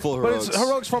is literally- full But heroics. it's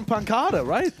heroics from Pancada,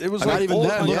 right? It was Not like even all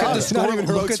them. Look Yeah, at the it's score. not even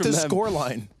Look heroics at the from them. score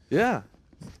line. Yeah.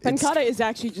 Pancata is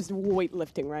actually just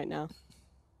weightlifting right now.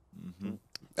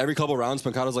 Every couple rounds,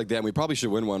 Pancada's like, damn, we probably should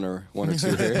win one or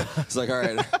two here. It's like, all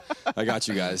right, I got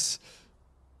you guys.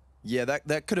 Yeah,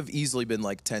 that could have easily been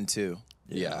like 10-2.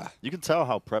 Yeah. You can tell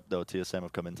how prepped though TSM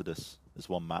have come into this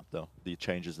one map though. The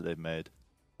changes that they've made.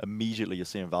 Immediately you're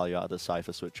seeing value out of the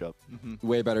Cypher switch up.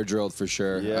 Way better drilled for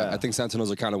sure. Yeah. I think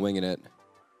Sentinels are kind of winging it.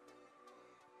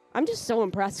 I'm just so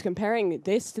impressed comparing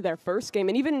this to their first game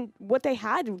and even what they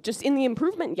had just in the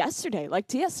improvement yesterday. Like,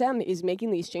 TSM is making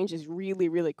these changes really,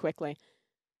 really quickly,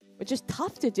 which is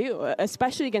tough to do,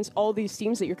 especially against all these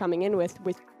teams that you're coming in with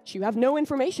which you have no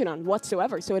information on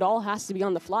whatsoever. So it all has to be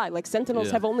on the fly. Like,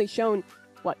 Sentinels have only shown,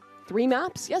 what, 3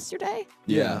 maps yesterday?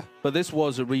 Yeah. But this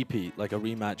was a repeat, like a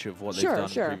rematch of what they've done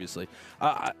previously.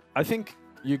 I think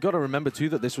you got to remember too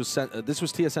that this was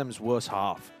TSM's worst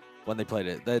half when they played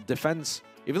it. Their defense,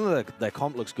 even though their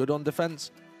comp looks good on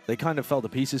defense, they kind of fell to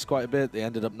pieces quite a bit. They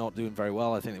ended up not doing very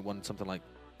well. I think they won something like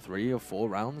 3 or 4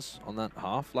 rounds on that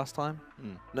half last time.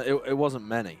 No, it wasn't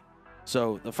many.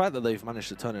 So the fact that they've managed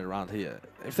to turn it around here,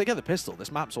 if they get the pistol,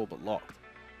 this map's all but locked.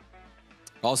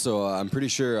 Also, I'm pretty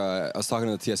sure I was talking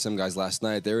to the TSM guys last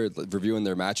night. They were reviewing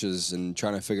their matches and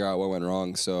trying to figure out what went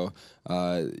wrong. So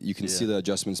you can see the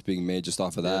adjustments being made just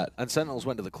off of that. And Sentinels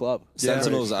went to the club.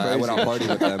 Sentinels, I went out partying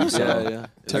with them. So Yeah.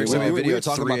 Tarik we, sent me a we video were at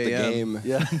talking about 3 the a.m.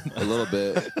 game a little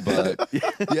bit, but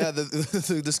Yeah,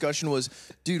 the discussion was,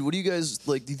 dude, what do you guys,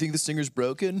 like, do you think the Stinger's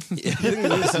broken? you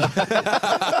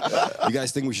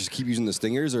guys think we should keep using the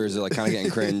stingers, or is it like kind of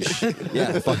getting cringe?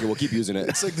 Yeah, fuck it, we'll keep using it.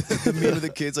 It's like the meme of the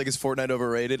kids, like, is Fortnite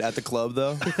overrated at the club,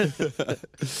 though?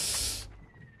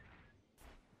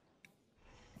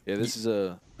 Yeah, this is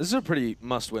a pretty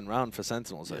must-win round for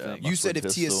Sentinels, I think. You said if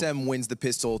pistol. TSM wins the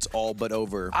pistol, it's all but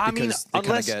over. I mean, because they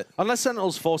kind of get... unless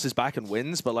Sentinels forces back and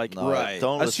wins, but like, Right.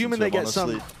 Don't assuming listen they to him, get some.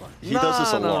 honestly. He does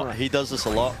this a lot. No. He does this a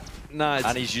lot, Nah,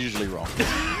 and he's usually wrong.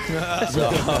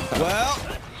 Well,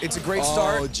 it's a great Oh,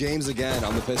 start. James again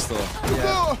on the pistol.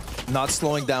 Yeah. Not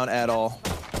slowing down at all.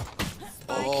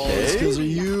 Oh, these kills are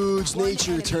huge.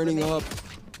 Nature turning up.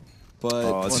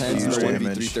 But it's 10's huge going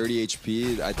damage. 330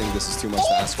 HP. I think this is too much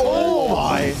to ask for. Oh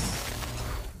my!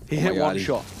 He hit God, one he-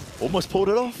 shot. Almost pulled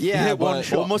it off. Yeah, He hit one but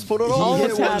shot. Almost pulled it he off.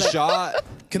 hit Almost one had it. shot.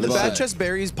 Can the But- bad chest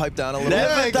berries pipe down a little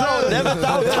Never bit?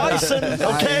 doubt Tyson. I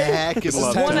Okay. heckin' is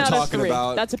love That's what 1 I'm out of talking 3.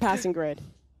 about. That's a passing grade.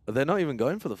 But they're not even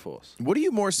going for the force. What are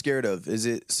you more scared of? Is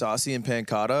it Saucy and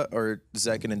Pancata or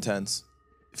Zekin and Tense?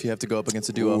 If you have to go up against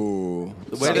a duo. Ooh.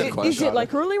 way that- Is it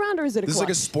like early round or is it a This is like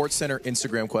a clutch? Sports Center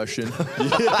Instagram question.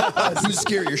 Who's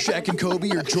scarier, Shaq and Kobe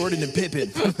or Jordan and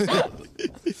Pippen?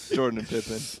 Jordan and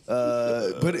Pippen.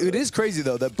 But it is crazy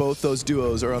though that both those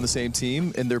duos are on the same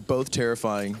team and they're both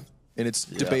terrifying. And it's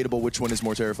debatable which one is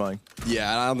more terrifying.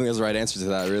 Yeah, I don't think there's a right answer to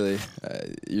that, really.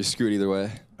 You're screwed either way.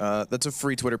 That's a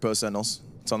free Twitter post, Sentinels.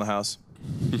 It's on the house.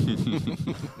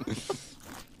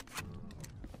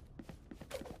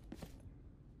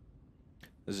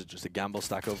 This is just a gamble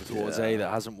stack over towards A that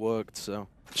hasn't worked, so.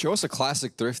 Show us a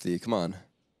classic Thrifty. Come on.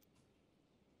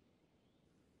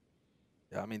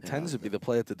 Yeah, I mean, Tens would be the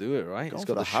player to do it, right? Gone He's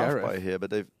for got the the half sheriff. by here, but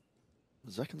they've.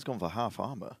 Zekin's gone for half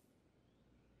armor.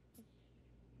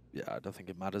 Yeah, I don't think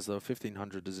it matters though.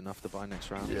 1500 is enough to buy next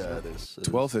round. Yeah, it is.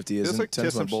 1250 It's isn't like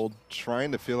Tense went TSM's bold.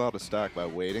 trying to feel out a stack by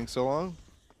waiting so long.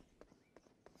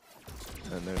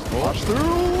 And there's a watch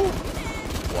through.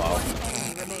 Wow.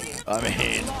 I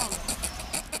mean,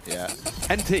 Yeah.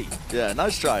 NT. yeah,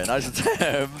 nice try, nice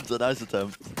attempt, a nice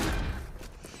attempt.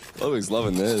 Ludwig's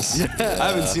loving this. I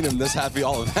haven't seen him this happy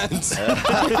all events.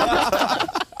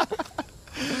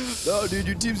 No, dude,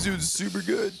 your team's doing super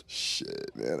good. Shit,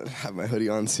 man. I have my hoodie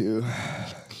on too.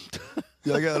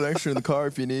 Yeah, I got an extra in the car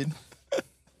if you need.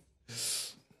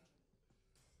 It's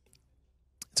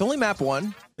only map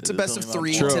 1. It's a is best of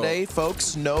only 3 map one. today,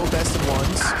 folks. No best of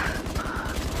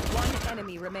 1s. One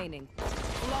enemy remaining.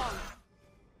 Long.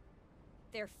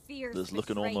 Their fears This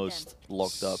looking betray almost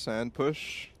locked up. Sand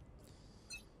push.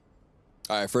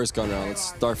 All right, first gun round. Let's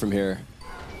start from here.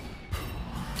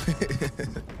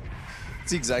 It's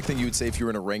the exact thing you would say if you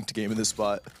were in a ranked game in this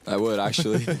spot. I would,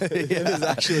 actually.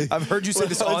 I've heard you say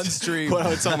this on stream. What I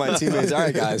would tell my teammates, all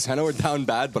right, guys, I know we're down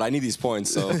bad, but I need these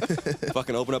points, so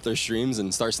fucking open up their streams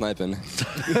and start sniping.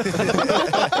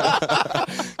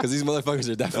 Because these motherfuckers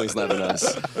are definitely sniping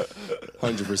us.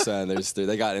 100%.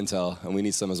 They got intel, and we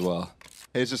need some as well.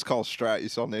 Hey, it's just called Strat. You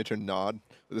saw Nature nod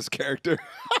with this character.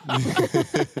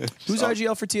 Who's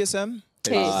RGL for TSM?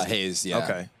 Hayes. Hayes, yeah.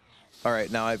 Okay. All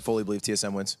right, now I fully believe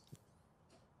TSM wins.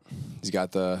 He's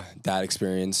got the dad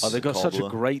experience. Oh, they've got such a Cobbler.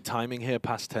 great timing here.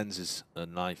 Past Tens is a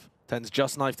knife. Tens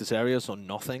just knifed this area, so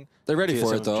nothing. They're ready for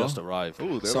TSM it, though. Just arrived.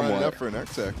 Ooh, they're Somewhat. lining up for an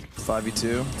X-Tech.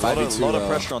 5v2. A 5v2, lot of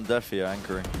pressure on Def here,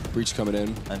 anchoring. Breach coming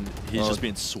in. And he's just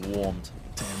being swarmed.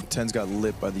 Damn, 10's got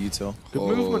lit by the util. Good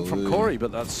movement from Holy. Corey,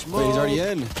 but that's smoke. Wait, he's already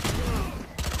in.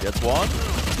 Gets one.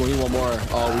 We need one more.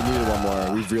 Oh, we needed one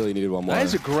more. We really needed one more. That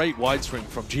is a great wide swing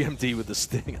from GMD with the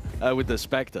Sting, with the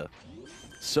Spectre.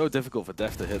 So difficult for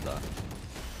Def to hit that.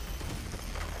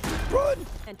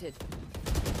 Planted.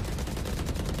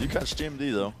 You catch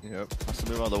GMD though. Yep. Has to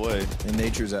move out of the way. And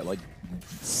Nature's at like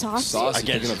Saucy. Saucy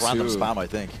Again, picking just up random two. spam, I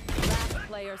think. Last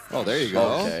player Oh, there you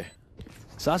go. Okay.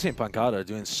 Sassy and Pancada are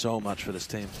doing so much for this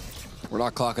team. We're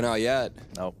not clocking out yet.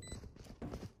 No.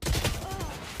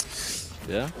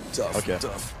 Yeah? tough. Okay.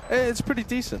 Tough. It's pretty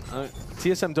decent.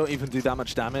 TSM don't even do that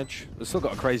much damage. They've still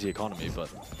got a crazy economy, but...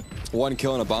 One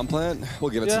kill in a bomb plant.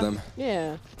 We'll give it Yeah. to them.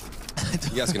 Yeah.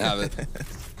 You guys can have it.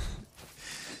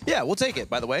 Yeah, we'll take it,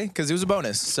 by the way, because it was a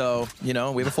bonus. So, you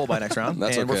know, we have a full buy next round.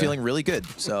 That's and we're okay. feeling really good.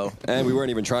 So, And we weren't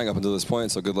even trying up until this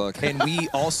point, so good luck. and we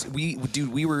also,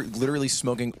 dude, we were literally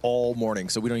smoking all morning,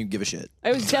 so we don't even give a shit.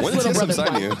 I was just When did little TSM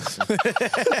brother. sign you?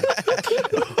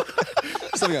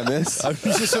 Something I missed. I'm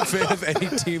just a fan of any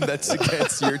team that's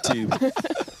against your team.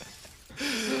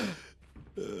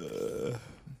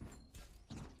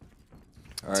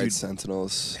 All right, Dude.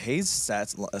 Sentinels. Hayes'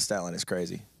 stat line is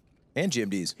crazy. And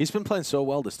GMD's. He's been playing so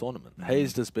well this tournament.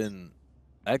 Hayes has been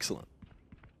excellent.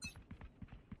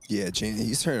 Yeah, Jane,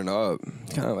 he's turning up.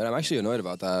 Kind of, I'm actually annoyed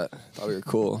about that. Thought we were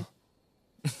cool.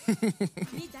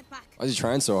 Need that back. Why is he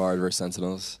trying so hard versus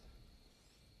Sentinels?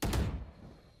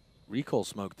 Recall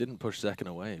smoke didn't push Zekin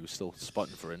away. He was still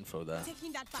spotting for info there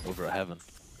Taking that back. over at Heaven.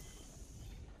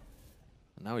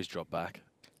 And now he's dropped back.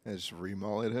 I just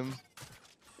remollied him.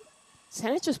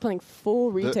 Senna's just playing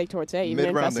full retake towards A, even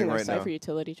mid-rounding investing in right now. Cypher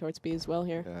utility towards B as well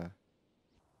here. Yeah.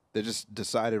 They just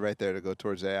decided right there to go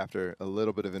towards A after a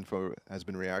little bit of info has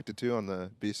been reacted to on the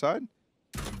B side.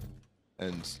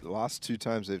 And the last 2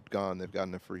 times they've gotten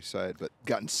a free side, but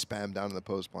gotten spammed down in the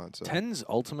post plant. So. Ten's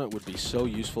ultimate would be so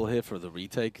useful here for the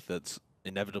retake that's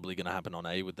inevitably going to happen on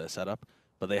A with their setup.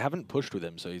 But they haven't pushed with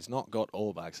him, so he's not got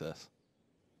orb access.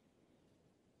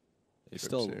 He's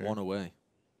still one away.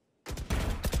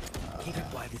 Good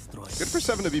for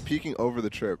 7 to be peeking over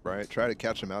the trip, right? Try to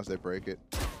catch him as they break it.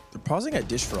 They're pausing at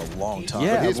dish for a long time.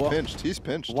 Yeah, But he's pinched. He's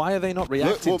pinched. Why are they not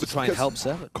reacting to try and help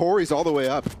 7? Corey's all the way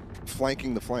up,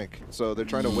 flanking the flank. So they're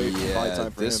trying to wait and buy time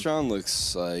for this him. round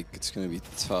looks like it's going to be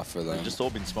tough for them. They've just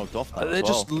all been smoked off now They're as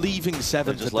well. just leaving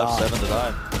 7 They to just left die. 7 to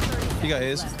die. You got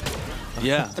his.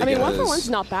 Yeah. I mean, it 1-for-1's is.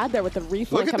 not bad there with the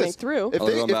reflank Look at coming this. through. If Oh,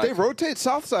 they, going if they back. rotate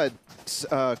south side,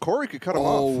 Corey could cut him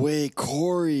Oh, off. wait,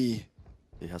 Corey.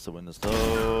 He has to win this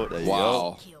though. There you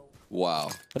Wow. go. Wow.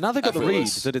 But now they've got the read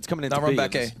Effortless. that it's coming into Now run B,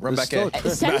 back and A, there's- run there's back A. still a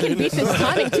trip. Sen can beat this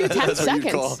timing too, 10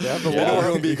 seconds.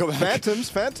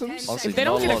 Phantoms. Honestly, If they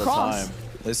don't not a get lot of across. time.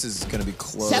 This is going to be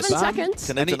close. 7 seconds.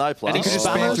 Can they deny plan? Any just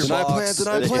spam spam or through Deny box.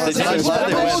 plan, deny plan, They deny deny plan. plan,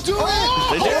 they Oh, win. do it!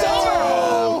 They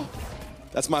did.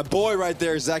 That's my boy right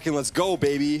there, Zach, and let's go,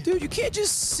 baby. Dude, you can't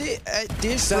just sit at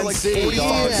dish for Sun like City, 45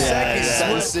 dog. seconds.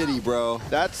 Sun City, bro.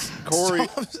 That's Corey.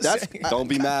 That's Don't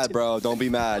be mad, bro. Don't be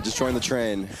mad. Just join the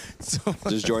train.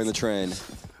 Just join the train.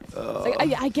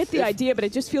 Like, I get the idea, but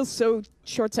it just feels so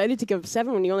short-sighted to give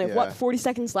 7 when you only have, what, 40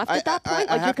 seconds left at that point? I Like,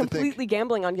 you're have to think- completely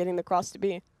gambling on getting the cross to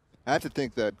B. I have to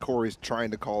think that Corey's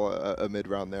trying to call a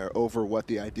mid-round there over what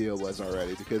the idea was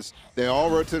already, because they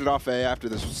all rotated off A after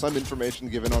there's some information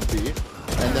given on B,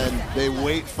 and then they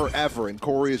wait forever, and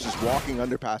Corey is just walking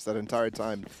underpass that entire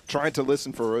time, trying to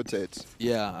listen for rotates.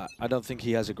 Yeah, I don't think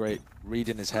he has a great read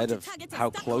in his head of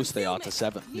how close they are to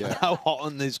 7. Yeah. How hot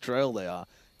on this trail they are.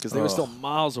 Because they were still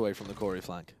miles away from the Corey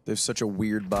flank. They have such a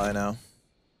weird buy now.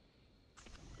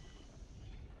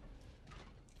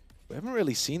 We haven't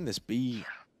really seen this B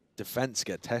defense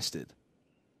get tested.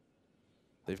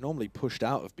 They've normally pushed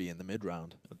out of B in the mid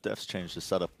round. Def's changed the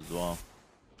setup as well.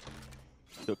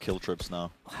 Still kill trips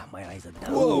now.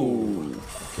 Whoa.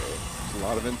 A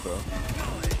lot of info.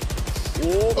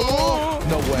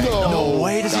 No way. No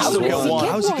way does he How still does get he one.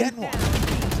 get How's he one? getting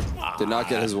one? Did not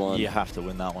get his one. You have to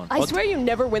win that one. I swear you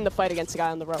never win the fight against a guy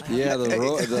on the rope. Yeah,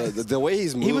 the way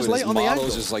he's moving, was late his on the model's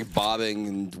angle. just like bobbing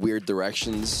in weird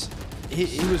directions. He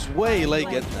was way late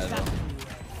getting there, though.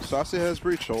 Saucy has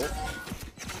breach ult.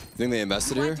 Think they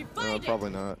invested here? Probably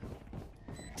not.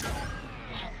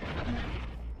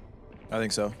 I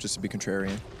think so, just to be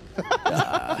contrarian.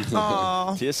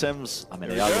 TSM's, I mean,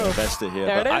 they are going to invest it here.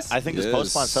 There But it is. I think this It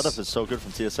post-plan is. setup is so good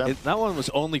from TSM. That one was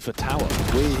only for tower.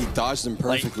 Wait, he dodged him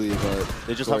perfectly, but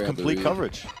They just Corey have had the complete read.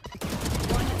 coverage.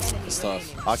 It's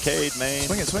tough. Arcade, main.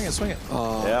 Swing it, swing it, swing it.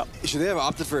 Yeah. Should they have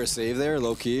opted for a save there,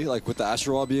 low key, like with the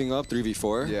Astro Wall being up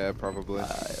 3v4? Yeah, probably.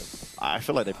 I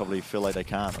feel like they probably feel like they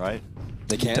can't, right?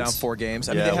 They can't. Down 4 games.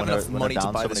 I mean, Yeah, they have when enough they're money to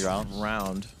down buy so this many rounds.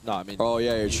 round. No, I mean, Oh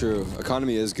yeah, you're true.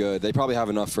 Economy is good. They probably have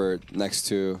enough for next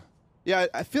 2. Yeah,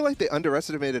 I feel like they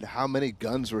underestimated how many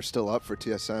guns were still up for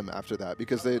TSM after that,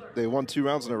 because they won 2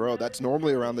 rounds in a row. That's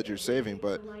normally a round that you're saving,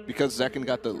 but because Zekin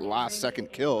got the last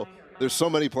second kill, there's so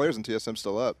many players in TSM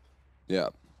still up. Yeah.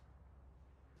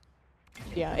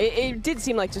 Yeah, it did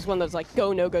seem like just one of those like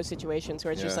go no go situations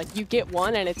where it's just Yeah. like you get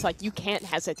one and it's like you can't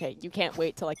hesitate, you can't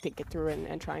wait to like think it through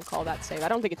and try and call that save. I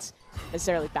don't think it's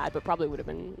necessarily bad, but probably would have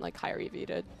been like higher EV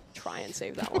to try and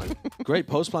save that one. great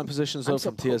post-plan positions, though, I'm so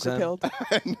from TSM.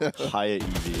 poker-pilled. Higher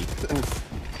EV.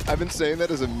 I've been saying that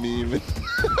as a meme.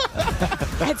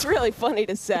 It's really funny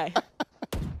to say.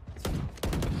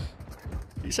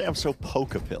 You say I'm so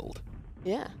poker-pilled.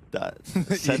 Yeah. That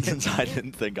sentence I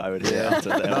didn't think I would hear after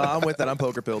that. No, I'm with that. I'm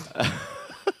poker pilled.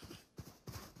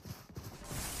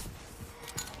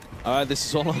 All right, this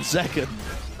is all on second.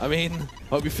 I mean,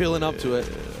 hope you're feeling up to it.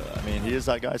 I mean, he is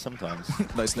that guy sometimes.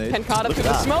 Nice nade. Pencata Look for at the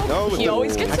that. smoke. No, He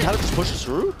always gets I it. kind of just pushes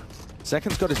through.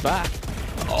 Second's got his back.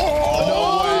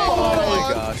 Oh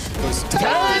my gosh. Good support.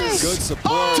 Good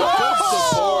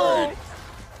support.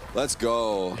 Let's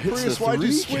go. Prius, why'd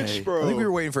you switch, bro? I think we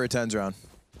were waiting for a 10s round.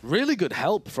 Really good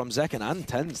help from Zekin and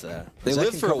Tens there. They Zekin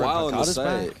lived for a covering while in the Pencata's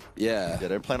site. back. Yeah. Yeah,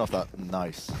 they're playing off that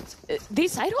nice.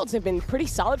 These side holds have been pretty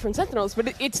solid from Sentinels,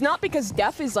 but it's not because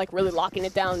Def is like really locking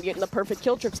it down, getting the perfect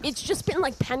kill trips. It's just been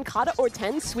like Pencata or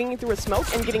 10 swinging through a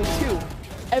smoke and getting 2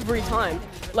 every time.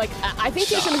 Like, I think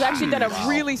TSM has actually done a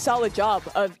really solid job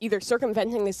of either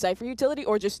circumventing this Cypher utility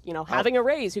or just, you know, having a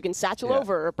Raze who can satchel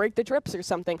over or break the trips or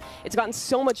something. It's gotten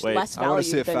so much Wait, less I want to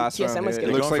see value a than fast TSM round was here. It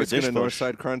getting. looks going like for it's going to dish push. north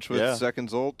side crunch with Yeah.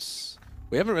 seconds ults.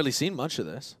 We haven't really seen much of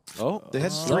this. Oh, They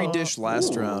had 3 dish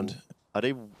last round. Are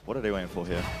they? What are they waiting for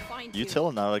here? Util,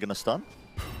 and now they're gonna stun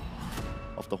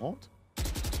off the haunt.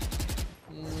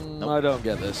 I don't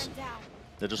get this.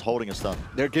 They're just holding a stun.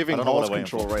 They're I giving don't know what Hall's they're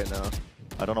waiting control for. right now.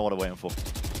 I don't know what they're waiting for.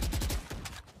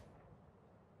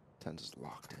 10's is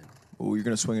locked in. Ooh, you're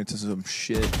gonna swing into some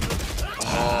shit.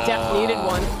 Def needed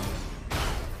one.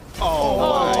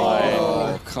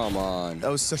 Oh, come on. That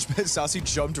was such bad. Saucy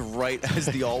jumped right as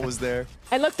the all was there.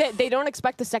 And look, they don't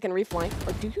expect the second reflank.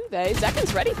 Or do they?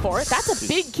 Zekin's ready for it. That's a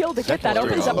big kill to get. That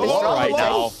opens up this draw right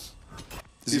now.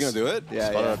 Is he gonna do it? Yeah,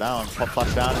 Spot her down. Pop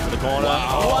flash down into the corner.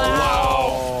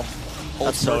 Wow.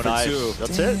 That's so nice. Too.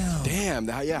 That's it. Damn.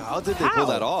 How did they pull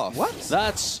that off? What?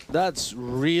 That's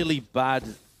really bad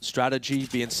strategy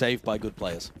being saved by good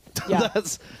players. Yeah.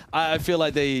 I feel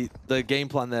like the game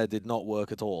plan there did not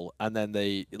work at all, and then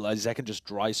Zekin just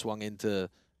dry swung into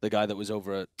the guy that was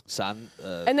over at San.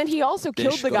 And then he also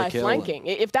killed the guy kill flanking.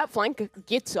 If that flank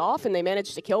gets off and they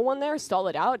manage to kill one there, stall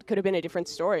it out, it could have been a different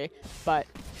story. But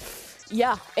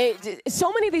yeah,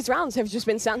 so many of these rounds have just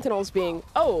been Sentinels being,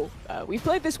 we've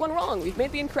played this one wrong. We've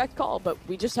made the incorrect call, but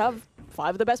we just have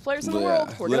 5 of the best players in the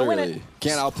world. We're going to win it.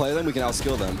 Can't outplay them, we can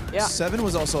outskill them. Yeah. 7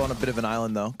 was also on a bit of an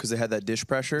island, though, because they had that dish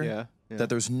pressure. Yeah. That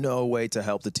there's no way to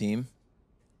help the team.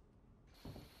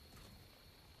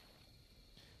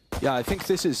 Yeah, I think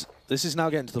this is now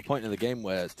getting to the point in the game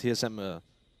where TSM are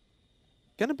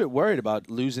getting a bit worried about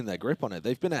losing their grip on it.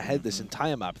 They've been ahead this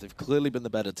entire map. They've clearly been the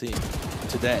better team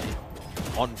today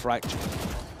on Fracture.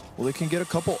 Well, they can get a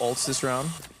couple ults this round.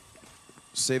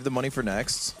 Save the money for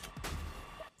next.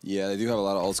 Yeah, they do have a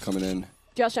lot of ults coming in.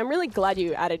 Josh, I'm really glad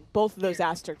you added both of those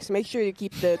asterisks. Make sure you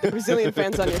keep the Brazilian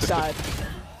fans on your side.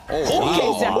 Oh,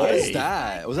 wow. Zach. What is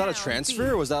that? Was that a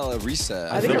transfer or was that a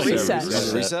reset? I think a reset. Was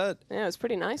that a reset? Yeah, it was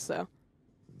pretty nice, though.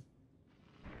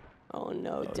 Oh,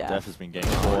 no, Def. Def has been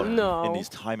getting caught no. in these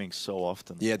timings so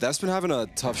often. Yeah, Def's been having a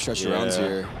tough stretch of rounds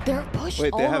here. They're pushed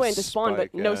Wait, they all the have way into spawn,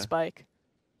 spike, but no yeah. spike.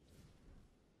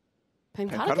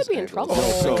 Pankata Pankata's could be in angled. trouble.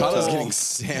 So Pincata's tough. getting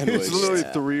sandwiched. It's literally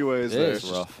 3 ways there. It's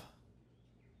rough.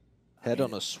 Head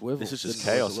on a swivel. This is just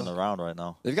Didn't chaos look. in the round right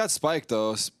now. They've got Spike,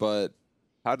 though, but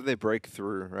How do they break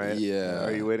through, right? Yeah.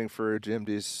 Are you waiting for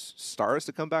GMD's stars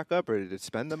to come back up, or did it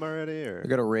spend them already? Or I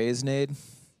got a raise nade.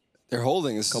 they're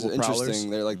holding. This is Couple interesting. prowlers.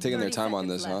 They're like taking their 30 time on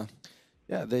seconds this, huh? left.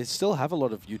 Yeah, they still have a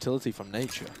lot of utility from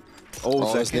nature.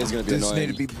 Oh, this nade's going to be This annoying.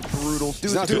 need to be brutal.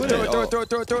 He's not doing it.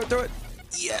 Throw it.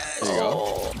 Yes. There you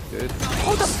go. good.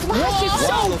 Oh, the flash is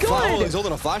Wow, so the flash, good! he's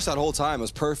holding a flash that whole time. It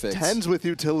was perfect. 10s with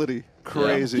utility.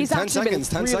 Crazy. He's 10 actually been seconds,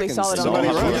 10 really seconds. solid on Somebody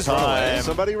that. run. Just run away.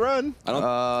 Somebody run. I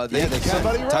don't. They They can.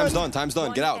 somebody run. Time's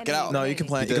done. Get out. No, you can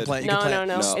plant. He You can did. plant. You No, can plant.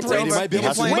 no. No, It's Brady over. might be able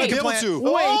He to. He might be able Wait. to.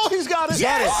 Wait, he's got it.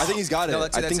 I think he's got it. No,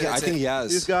 that's it, I think that's it. he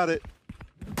has. He's got it.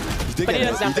 He did But he get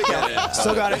it. doesn't have to get it.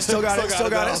 Still got it. Still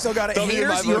got it. W in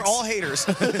my Haters, you're books. all haters.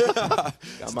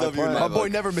 W in My boy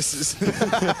book. never misses.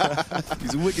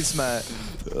 He's wicked smart.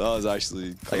 That was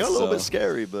actually. I got a little bit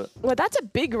scary, but Well, that's a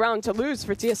big round to lose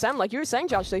for TSM. Like you were saying,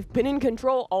 Josh, they've been in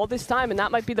control all this time, and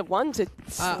that might be the one to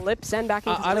slip Sen back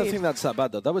into the I don't lead. think that's that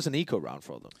bad, though. That was an eco round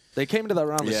for them. They came into that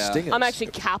round with Yeah. stingers. I'm actually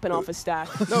capping off a stack.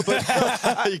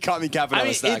 You caught me capping on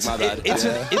a stack. My bad. It's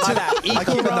an I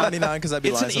eco keep it round. 99 because I'd be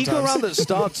It's lying an eco sometimes. round that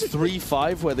starts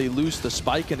 3-5 where they lose the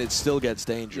spike and it still gets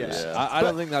dangerous. Yeah. I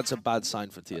don't think that's a bad sign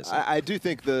for TSM. I do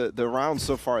think the rounds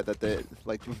so far that they,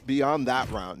 like, beyond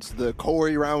that round, the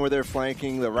Corey round where they're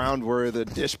flanking, the round where the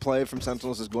dish play from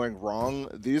Sentinels is going wrong,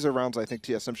 these are rounds I think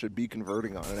TSM should be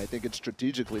converting on, and I think it's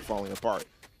strategically falling apart.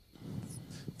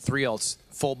 3 ults,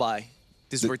 full buy.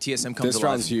 This is where TSM comes This alive.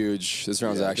 round's huge. This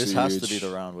round's actually this has huge. to be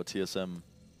the round where TSM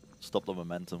stop the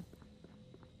momentum.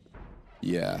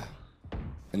 Yeah.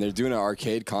 And they're doing an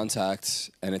arcade contact,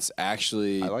 and it's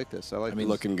actually I like this. I like this.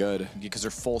 looking good. Because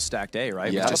they're full stacked A,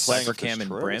 right? Yeah. With just Playing Cypher with the Cam and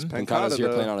strips. Brim. Pincata's here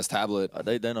though. playing on his tablet.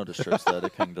 They know the strips there. They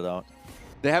pinged it out.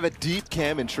 They have a deep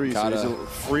cam and tree, so Gotta. he's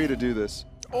free to do this.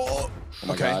 Oh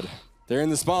my Okay. God. They're in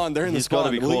the spawn. They're in the He's spawn.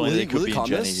 got to be Will he- calling. will They he- could will he be in calm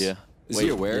Jenny this? here. Is he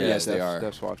aware? Yeah, Yes, they are.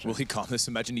 Def's watching. Will he calm this?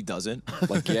 Imagine he doesn't.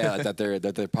 Like, yeah, that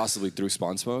they're possibly through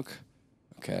spawn smoke.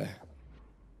 Okay.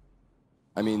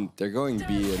 I mean, they're going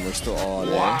B, and we're still all on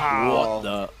A. What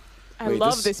the? I Wait,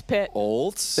 love this- this pit.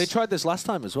 Ults? They tried this last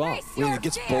time as well. Wait, it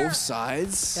gets both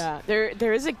sides? Yeah,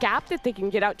 there is a gap that they can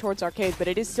get out towards arcade, but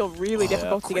it is still really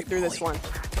difficult to get through this one.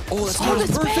 Oh, that's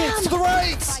the perfect. spam! To the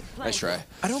right. Nice try.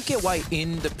 I don't get why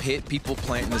in the pit people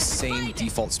plant in the same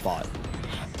default spot.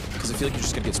 Because I feel like you're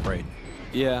just going to get sprayed.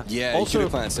 Yeah. Yeah, you Also, should have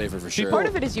planned safer for sure. Part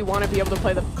of it is you want to be able to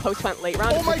play the post plant late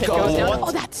round if the pit God. goes down. What?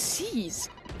 Oh, that sees.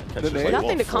 Catches nade? like, Nothing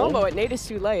to what, four? combo it. Nate is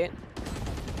too late.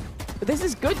 But this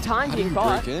is good time How do being you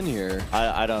caught. break in here?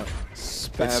 I don't.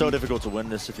 It's so difficult to win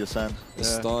this if you're Sen. The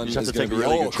stun You just have is to going take to be...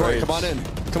 really Oh, good Corey, trades. come on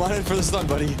in. Come on in for the stun,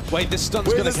 buddy. wait, this stun's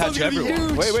Wait, going to this stun's catch gonna be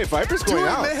everyone. huge. Wait, Viper's going it,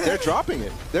 out. man. They're dropping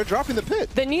it. They're dropping the pit.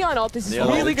 The neon ult is Neon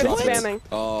really ult good at dropped it. spamming.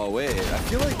 Oh, wait. I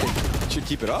feel like they should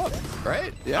keep it up,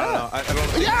 right? I don't know. I don't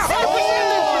know. Yeah!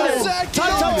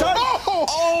 Time.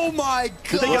 Oh my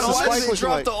god. Did they get on Why spike? did they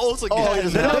drop the ult No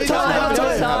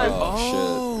time.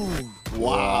 Oh, shit.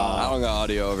 Wow. I don't got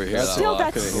audio over here. Still,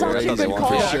 that's such a good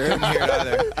call. I couldn't hear it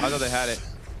either. I thought they had it.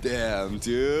 Damn,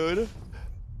 dude.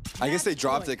 I guess they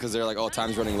dropped it because they're like, oh,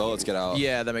 time's running low, let's get out.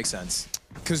 Yeah, that makes sense.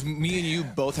 Because me and you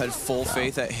both had full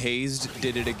faith that Hazed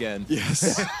did it again.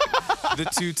 Yes. The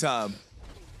 2-time.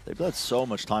 They've had so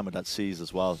much time with that C's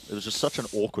as well. It was just such an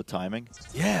awkward timing.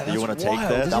 Yeah, that that's you want to take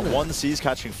wild, there. isn't That it? one C's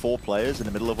catching 4 players in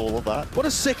the middle of all of that. What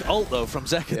a sick ult, though, from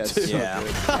Zekka, too. Yeah.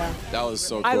 That was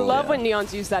so cool. I love when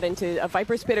Neons use that into a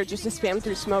Viper's Pit or just to spam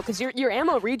through smoke, because your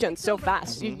ammo regens so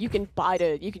fast. You can buy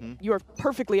to, you are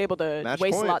perfectly able to Match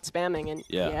waste point. a lot spamming. And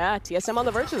Yeah. yeah, TSM on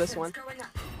the verge of this one.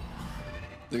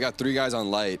 They got 3 guys on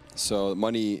light, so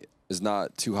money is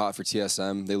not too hot for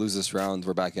TSM. They lose this round,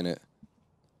 we're back in it.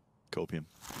 Copium.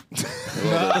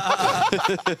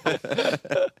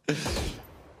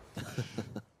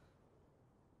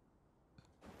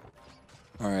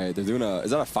 All right, they're doing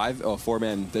is that a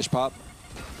 4-man dish pop?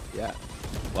 Yeah.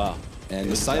 Wow. And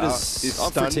the It's site out. is It's up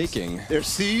for stunned. taking. They're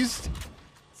seized.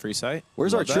 Free sight.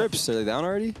 Where's our Love that. trips? Are they down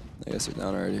already? I guess they're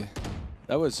down already.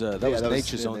 That was that was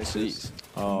Nature's in own Nature's. seas.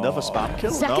 Another spam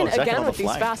kill? Second no, again on with the these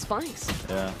flank. fast flanks.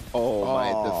 Yeah. Oh my,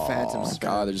 the Phantom Oh Spam.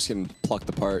 god, they're just getting plucked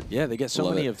apart. Yeah, they get so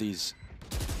Love many it. of these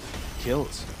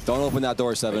kills. Don't open that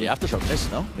door, 7. You have to show this,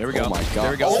 no? There we go. Oh my god.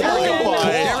 There we go. Oh There we go.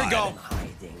 my There we go.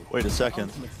 Wait a second.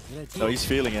 No, he's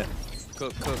feeling it.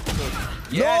 Cook.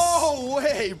 Yes. No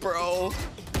way, bro.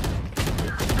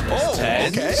 Oh,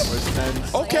 Tens? okay.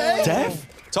 Okay. Death?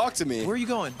 Talk to me. Where are you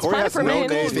going? Corey Time has for no main.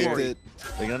 name. Picked it.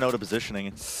 They're going to know the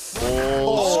positioning.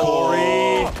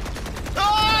 Oh,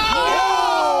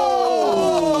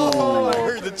 I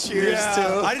heard the cheers too.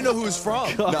 I didn't know who it was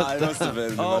from. Nah, it must have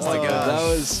been. Oh my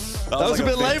god. That was a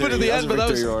bit late at the end, but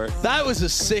that was a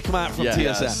sick map from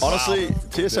TSM. Honestly,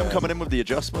 TSM coming in with the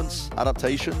adjustments,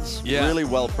 adaptations, Yeah. really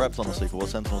well prepped, honestly, for what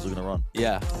Sentinels are going to run.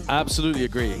 Yeah, absolutely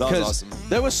agree. That was 'Cause awesome.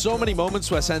 there were so many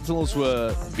moments where Sentinels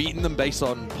were beating them based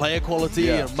on player quality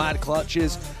Yeah. and mad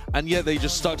clutches, and yet they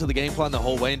just stuck to the game plan the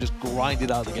whole way and just grinded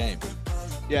out the game.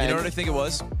 Yeah. You know what I think it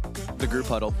was? The group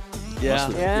huddle. Yeah.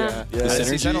 Yeah. The I didn't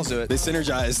see Sentinels do it. They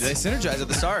synergized. They synergized at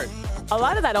the start. A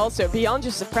lot of that also, beyond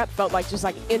just the prep, felt like just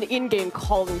like an in-game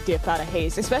calling diff out of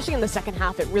Haze. Especially in the second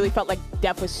half, it really felt like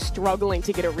Def was struggling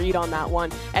to get a read on that one,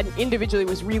 and individually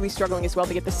was really struggling as well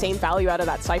to get the same value out of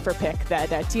that Cypher pick that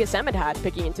TSM had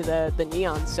picking into the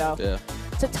Neon. So Yeah.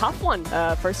 it's a tough one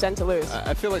for Sen to lose.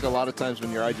 I feel like a lot of times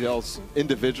when your IGL's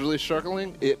individually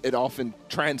struggling, it often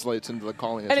translates into the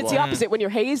calling as And it's well. the opposite. When you're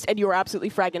hazed and you're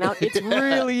absolutely fragging out, it's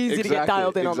really easy to get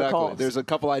dialed in on the calls. There's a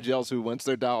couple IGLs who, once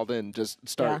they're dialed in, just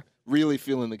start really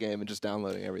feeling the game and just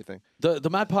downloading everything. The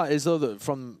mad part is, though, that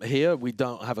from here, we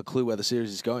don't have a clue where the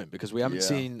series is going because we haven't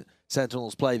seen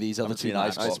Sentinels play these other two seen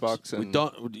maps. Icebox. We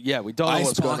don't know what's going on.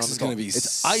 Icebox is going to be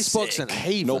It's Icebox and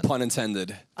Haven. No pun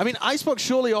intended. I mean, Icebox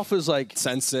surely offers, like...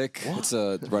 Sensick. It's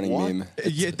a running meme.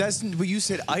 Yeah, that's what you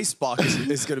said. Icebox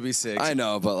is going to be sick. I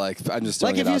know, but like, I'm just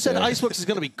throwing Like, if it you out said there. Icebox is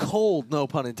going to be cold, no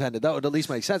pun intended, that would at least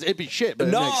make sense. It'd be shit, but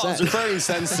it No, makes I was sense.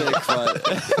 referring Sensick, but...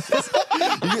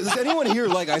 Does anyone here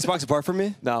like Icebox apart from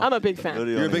me? No. I'm a big fan.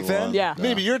 You're a big fan? Yeah.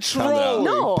 Maybe you're Pound it out. trolling.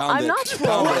 No, Pound I'm it. not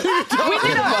Pound trolling. it.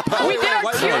 We did our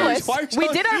Why- tier why- list. why- We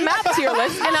did our map tier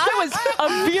list, and I was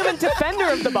a vehement defender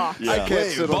of the box. Yeah. I can't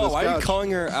Wait, sit Bo, on this why are you couch.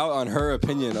 calling her out on her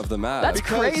opinion of the map? That's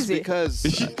crazy. Because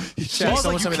Shaq,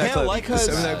 someone send me that clip. like us.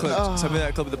 Send me that clip. Send me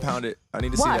that clip of the pound it. I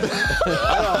need to Why? see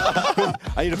that.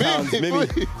 I need a pound,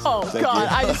 maybe. Oh, God,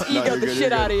 I just egoed the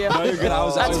shit out of you. No, you're good. I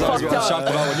was That's fucked up. shocked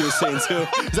about what he was saying too.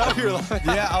 Is that what you were laughing?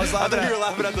 Yeah, I was laughing I thought you at. were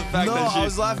laughing at the fact No, that she. I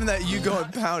was laughing at you going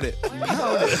pound it.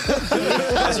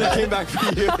 That's what came back for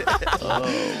you.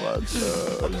 This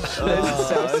is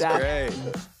so sad. Great.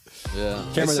 Yeah.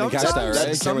 Camera didn't catch that,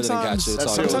 right? Camera didn't catch it. It's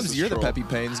all good. Sometimes you're the Peppy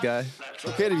Pains guy. It's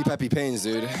okay to be Peppy Pains,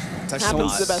 dude. It's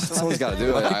Happens to the best of us. Someone's got to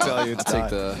do it. I tell you, it's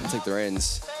I'll take the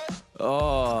reins.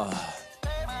 Oh.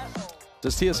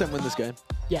 Does TSM win this game?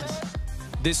 Yes.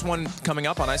 This one coming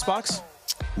up on Icebox?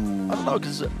 I don't know,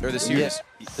 because Or the series?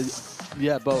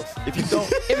 Yeah, both. if you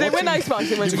don't... If they win Icebox,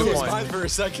 they win the Good series. point. For a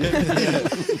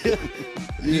second.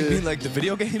 You mean like the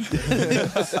video game?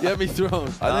 Get me thrown.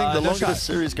 I think the no longer shot. this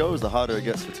series goes, the harder it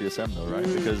gets for TSM, though, right?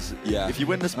 Because if you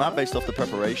win this map based off the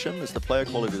preparation, it's the player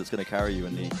quality that's going to carry you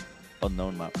in the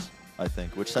unknown maps, I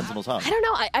think, which Sentinels have. I don't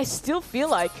know. I still feel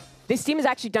like this team has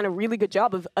actually done a really good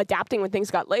job of adapting when things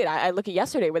got late. I look at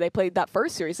yesterday where they played that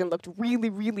first series and looked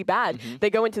really, really bad. They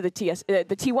go into the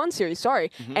T1 series,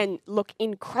 and look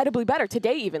incredibly better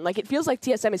today even. Like, it feels like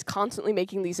TSM is constantly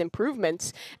making these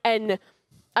improvements, and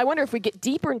I wonder if we get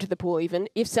deeper into the pool even,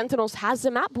 if Sentinels has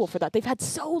the map pool for that. They've had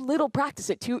so little practice.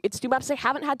 It's two maps they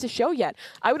haven't had to show yet.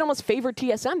 I would almost favor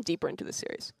TSM deeper into the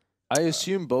series. I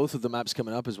assume both of the maps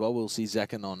coming up as well, we'll see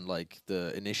Zekken on like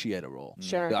the initiator role.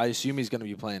 Sure. I assume he's going to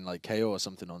be playing like KO or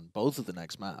something on both of the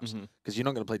next maps. Because you're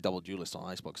not going to play double duelist on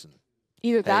Icebox. And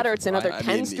Either that or it's another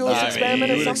Ken's duelist experiment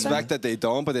you or would something. expect that they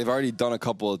don't, but they've already done a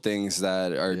couple of things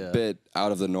that are a bit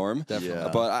out of the norm.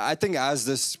 Definitely. But I think as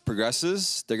this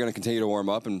progresses, they're going to continue to warm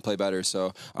up and play better.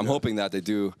 So I'm hoping that they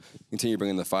do continue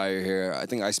bringing the fire here. I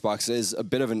think Icebox is a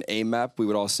bit of an aim map, we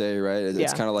would all say, right?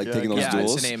 It's kind of like taking those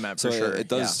duels. It's an aim map so for sure. It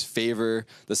does favor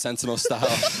the Sentinel style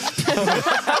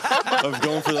of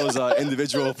going for those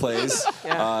individual plays.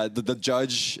 The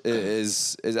judge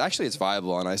is actually, it's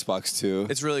viable on Icebox too.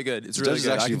 It's really good. It's The really judge is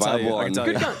good. actually I can tell you. viable I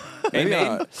can tell you. A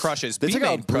main crushes. They B took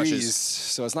main out Breeze, crushes.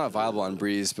 so it's not viable on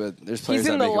Breeze, but there's players He's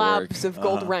in that the make it work. labs of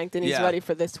gold ranked, and he's Yeah. ready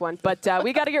for this one. But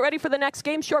we got to get ready for the next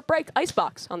game. Short break.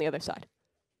 Icebox on the other side.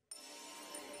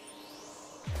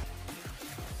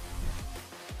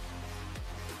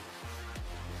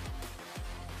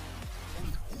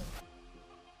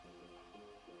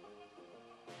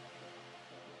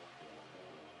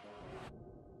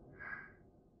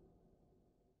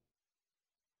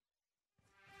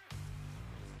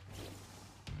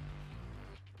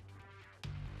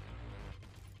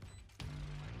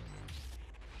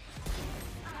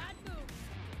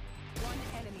 One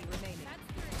enemy remaining.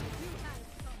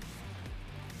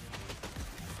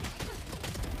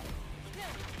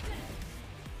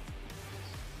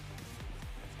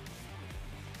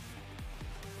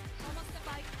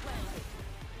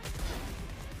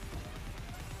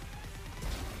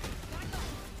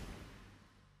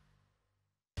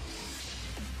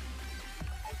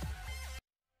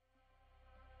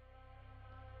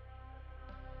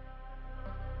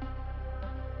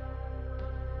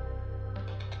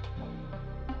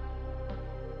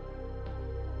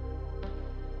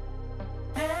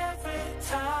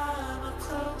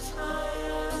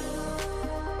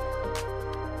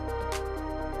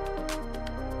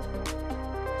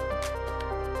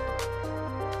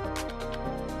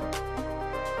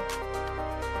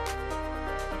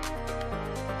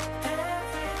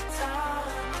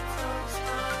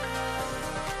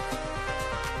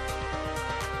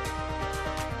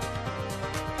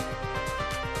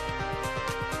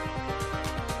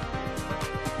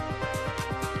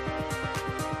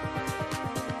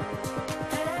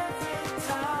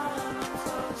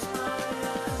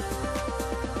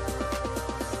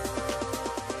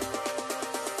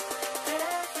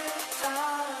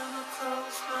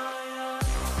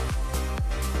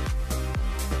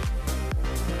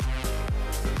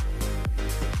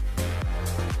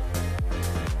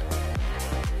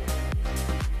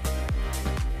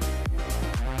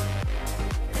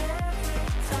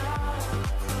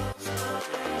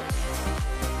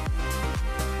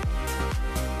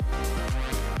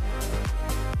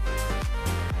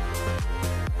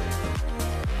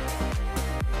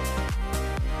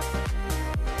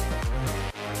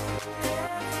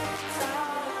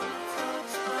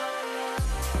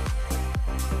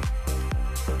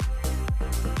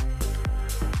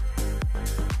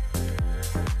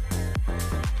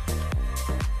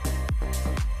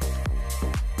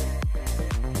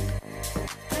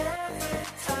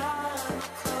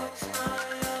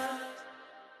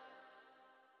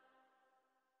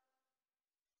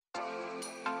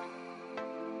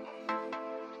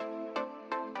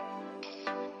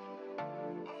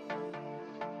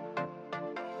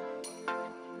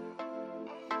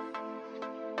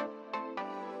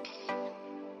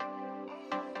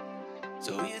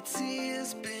 So your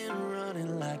tears been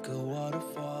running like a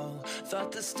waterfall.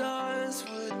 Thought the stars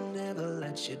would never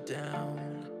let you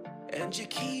down. And you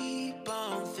keep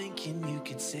on thinking you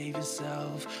could save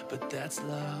yourself. But that's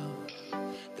love,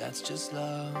 that's just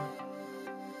love.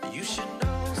 You should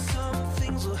know some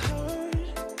things will hurt,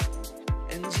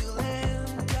 and you'll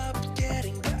end up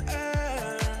getting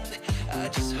burned. I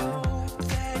just hope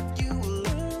that you will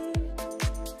learn.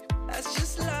 That's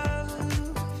just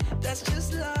love, that's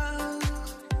just love.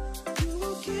 You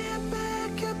will get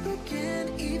back up again,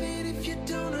 even if you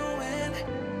don't know when.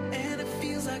 And it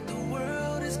feels like the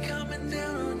world is coming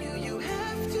down on you. You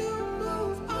have to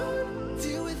move on,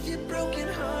 deal with your broken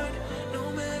heart.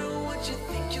 No matter what you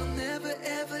think, you'll never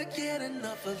ever get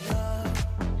enough of love.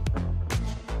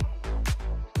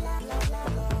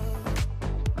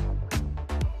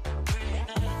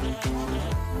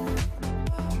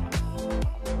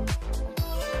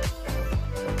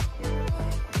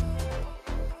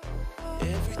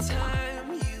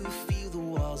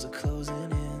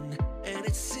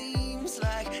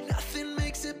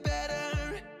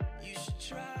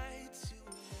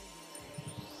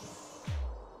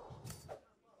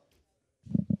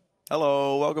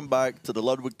 Hello, welcome back to the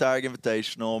Ludwig Tarik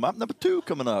Invitational. Map number 2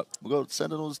 coming up. We'll go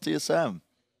Sentinels TSM.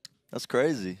 That's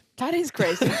crazy. That is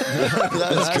crazy.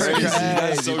 That's crazy.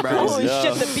 That's so crazy. Holy Yeah.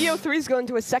 shit, the BO3 is going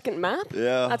to a second map?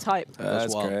 Yeah. That's hype.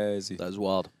 That's wild. crazy. That's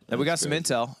wild. And we got some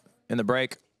intel in the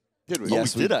break. Did we?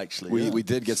 Yes, we did actually. We, yeah. we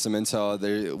did get some intel.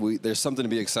 There's something to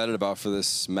be excited about for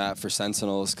this map for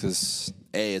Sentinels because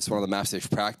A, it's one of the maps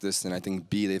they've practiced, and I think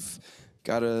B, they've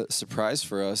got a surprise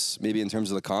for us, maybe in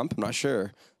terms of the comp. I'm not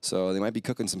sure. So they might be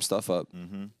cooking some stuff up.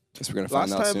 Guess we're going to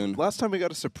find out soon. Last time we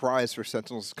got a surprise for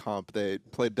Sentinels comp, they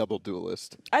played double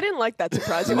duelist. I didn't like that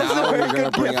surprise. It wasn't a Now very we're going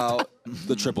good to bring gift. out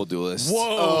the triple duelist.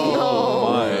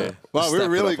 Wow, Step we're it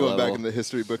really up a going back level. in the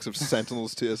history books of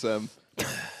Sentinels TSM.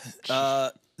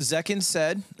 Zekin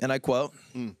said, and I quote,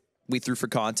 "We threw for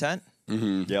content."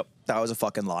 Yep. That was a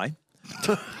fucking lie.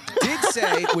 Did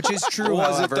say, which is true,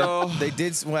 Was it however, though? they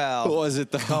did. Well, Was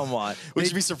it though? come on. Would They-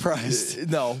 you be surprised?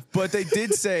 No, but they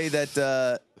did say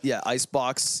that, yeah,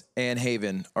 Icebox and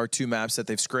Haven are 2 maps that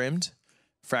they've scrimmed.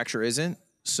 Fracture isn't.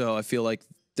 So I feel like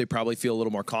they probably feel a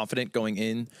little more confident going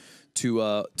in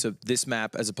to this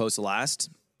map as opposed to last.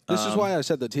 This is why I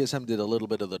said that TSM did a little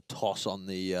bit of the toss on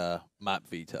the map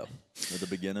veto. At the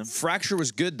beginning. Fracture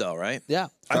was good though, right? Yeah.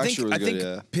 Fracture was I good, think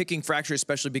yeah. picking Fracture,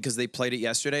 especially because they played it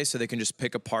yesterday, so they can just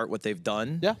pick apart what they've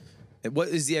done. Yeah. And what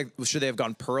is should they have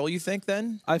gone Pearl, you think,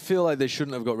 then? I feel like they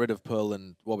shouldn't have got rid of Pearl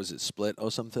and, what was it, Split or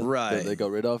something? Right. That they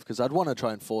got rid of, because I'd want to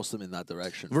try and force them in that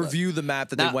direction. but- Review the map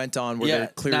that they went on where yeah, they're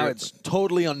clear. now it's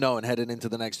totally unknown heading into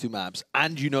the next 2 maps,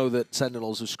 and you know that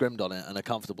Sentinels have scrimmed on it and are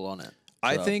comfortable on it.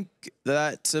 I So- think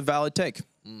that's a valid take.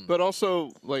 But also,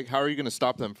 like, how are you going to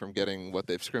stop them from getting what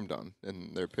they've scrimmed on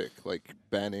in their pick? Like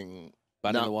banning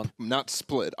Banning the one. not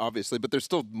Split, obviously, but there's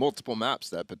still multiple maps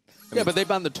that. But I Yeah, mean, but they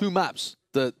banned the 2 maps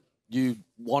that you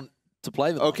want to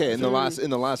play them. okay, on. in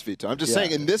the last veto, I'm just saying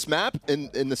in this map,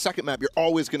 in the second map, you're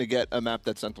always going to get a map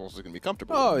that Sentinels is going to be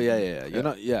comfortable. Oh with. yeah. You're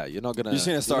not. Yeah, you're not gonna. You're just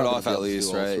gonna start not off be at able to do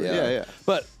least, all right? 3. Yeah.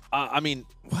 But I mean,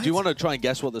 do you want to try and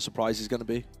guess what the surprise is going to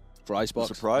be for Icebox?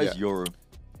 Surprise, Yeah. Yoru.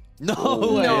 No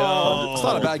way. It's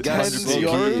not a bad guess. 10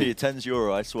 euro? 10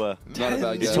 euro, I swear. Not a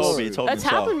bad He guess. told me. He told me That's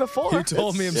himself. happened before. He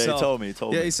told me Yeah, himself. he told me. He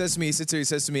told Yeah, me. he says to me, he sits here, he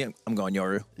says to me, I'm going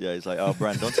Yoru. Yeah, he's like, oh,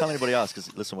 Brent, don't tell anybody else,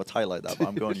 because listen, we're tight like that, but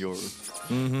I'm going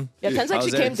Yoru. Yeah, Tens I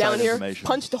actually was came inside down here, information.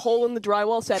 punched a hole in the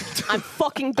drywall, said, I'm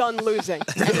fucking done losing,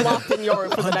 and locked in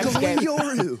Yoru for the next game.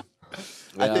 Yoru.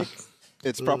 I think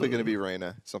it's probably going to be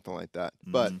Reyna, something like that.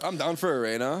 But I'm down for a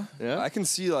Reyna. Yeah? I can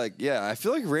see I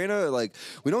feel like Reyna,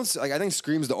 we don't I think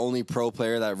Scream's the only pro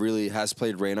player that really has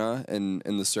played Reyna in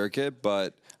the circuit,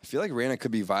 but I feel like Reyna could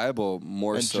be viable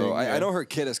more And so. Jing, yeah. I know her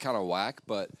kit is kind of whack,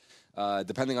 but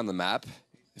depending on the map,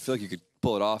 I feel like you could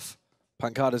pull it off.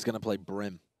 Pancada's going to play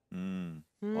Brim on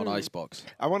Icebox.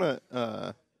 I want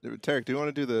to, Tarik, do you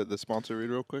want to do the sponsor read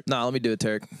real quick? Nah, let me do it,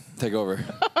 Tarik. Take over.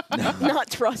 Not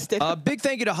trusted. Big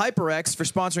thank you to HyperX for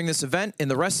sponsoring this event,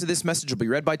 and the rest of this message will be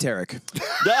read by Tarik.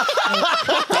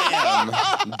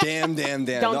 Damn. Don't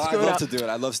No, I'd screw it love up. to do it.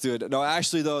 I'd love to do it. No,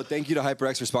 actually, though, thank you to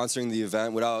HyperX for sponsoring the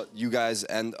event. Without you guys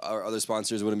and our other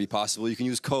sponsors, it wouldn't be possible. You can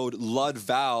use code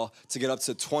LUDVAL to get up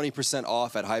to 20%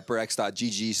 off at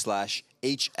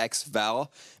hyperx.gg/HXVal.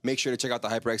 Make sure to check out the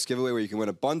HyperX giveaway where you can win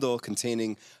a bundle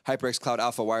containing HyperX Cloud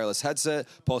Alpha wireless headset,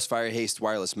 Pulse Fire Haste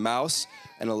wireless mouse,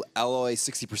 an Alloy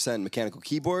 60% mechanical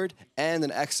keyboard, and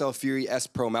an XL Fury S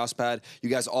Pro mousepad. You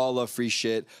guys all love free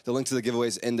shit. The link to the giveaway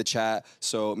is in the chat,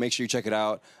 so make sure you check it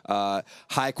out.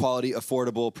 High quality,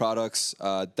 affordable products.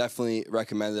 Definitely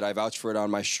recommend it. I vouch for it on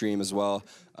my stream as well.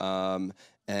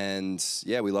 And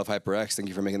yeah, we love HyperX. Thank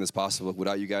you for making this possible.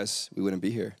 Without you guys, we wouldn't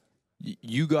be here.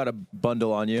 You got a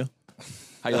bundle on you.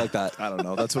 How you like that? I don't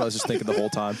know. That's what I was just thinking the whole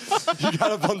time. You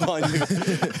got a bundle on you.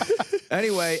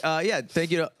 Anyway, yeah,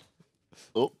 thank you to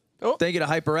thank you to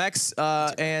HyperX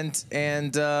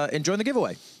and join the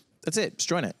giveaway. That's it. Just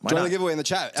join it. Why Join not? the giveaway in the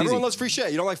chat. Everyone loves free shit.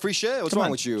 You don't like free shit? What's Come wrong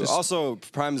on, with you? just- Also,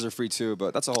 primes are free too,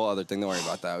 but that's a whole other thing. Don't worry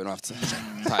about that. We don't have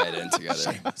to tie it in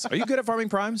together. Are you good at farming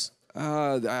primes?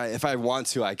 If I want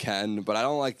to, I can, but I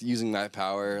don't like using that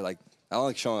power. Like, I don't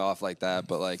like showing off like that.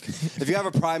 But like, if you have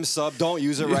a prime sub, don't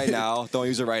use it right now. Don't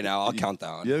use it right now. I'll count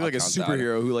down. You look I'll like a count down.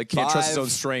 superhero who like can't trust his 5, own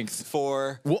strength.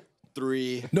 4, What?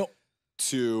 3, No.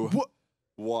 2,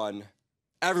 1.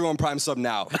 Everyone prime sub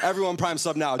now. Everyone prime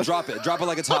sub now. Drop it. Drop it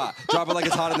like it's hot. Drop it like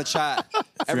it's hot in the chat.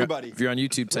 Everybody. If you're on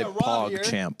YouTube, type Rob Pog here.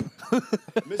 Champ.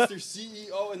 Mr.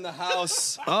 CEO in the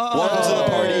house. Welcome to the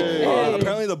party.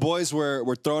 Apparently the boys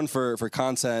were thrown for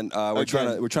content. We're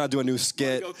trying to do a new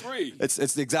skit. Go 3.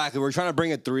 It's exactly. We're trying to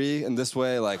bring it 3 in this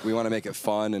way. Like we want to make it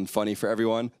fun and funny for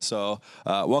everyone. So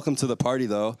welcome to the party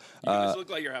though. You guys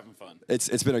look like you're having fun.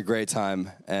 It's been a great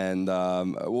time. And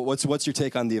what's your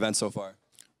take on the event so far?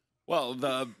 Well,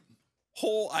 the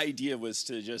whole idea was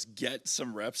to just get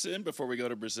some reps in before we go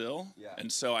to Brazil. Yeah. And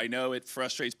so I know it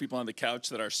frustrates people on the couch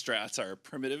that our strats are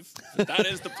primitive. But that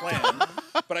is the plan.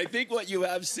 But I think what you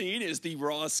have seen is the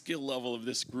raw skill level of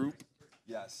this group.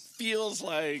 Yes. Feels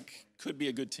like could be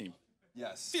a good team.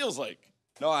 Yes. Feels like.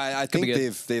 No, I think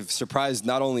they've surprised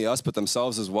not only us but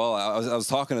themselves as well. I was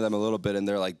talking to them a little bit, and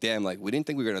they're like, "Damn, like we didn't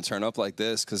think we were gonna turn up like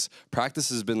this," because practice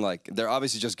has been like they're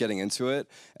obviously just getting into it,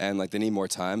 and like they need more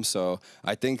time. So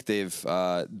I think they've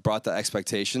brought the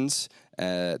expectations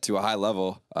to a high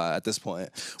level at this point.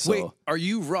 So, Wait, are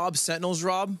you Rob Sentinels,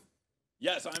 Rob?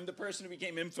 Yes, I'm the person who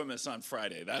became infamous on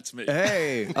Friday. That's me.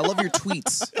 Hey, I love your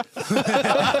tweets.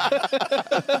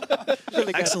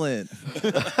 Excellent.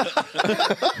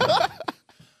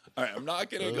 All right, I'm not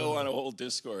going to go on a whole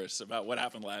discourse about what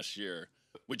happened last year,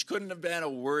 which couldn't have been a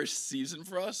worse season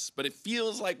for us, but it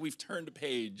feels like we've turned a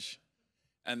page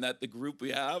and that the group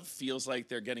we have feels like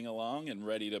they're getting along and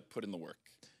ready to put in the work.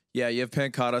 Yeah, you have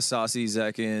Pancata, Saucy,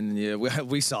 Zekin. Yeah,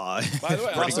 we saw it. By the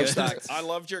way, I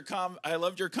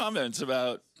loved your comments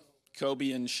about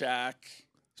Kobe and Shaq.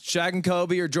 Shaq and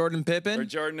Kobe or Jordan Pippen? Or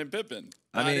Jordan and Pippen.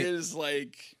 That is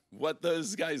like what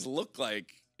those guys look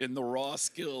like in the raw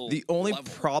skill. The only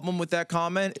level. problem with that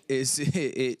comment is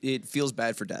it feels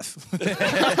bad for Def. But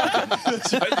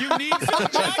you need Phil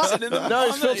Jackson in the No,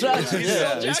 it's Phil Jackson.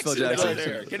 It's Phil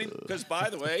Jackson. Because, by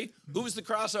the way, who was the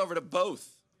crossover to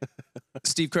both?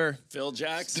 Steve Kerr. Phil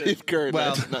Jackson. Steve Kerr,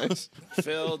 Well, that's nice.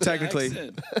 Phil Technically.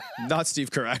 Jackson. Not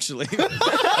Steve Kerr, actually. I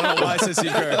don't know why I said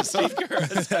Steve Kerr. Steve Kerr.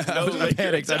 I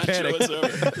panicked.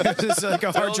 It's like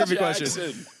a hard trivia question.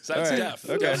 So that's Def.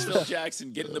 Okay. That's Phil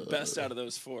Jackson getting the best out of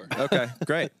those four. Okay,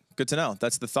 great. Good to know.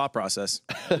 That's the thought process.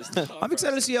 I'm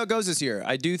excited to see how it goes this year.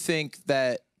 I do think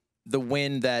that the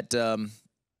win that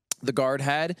the guard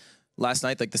had last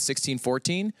night, like the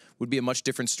 16-14, would be a much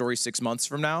different story 6 months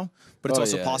from now. But it's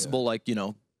also possible, like, you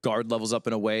know, guard levels up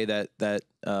in a way that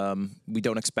we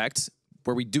don't expect,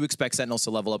 where we do expect Sentinels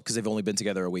to level up because they've only been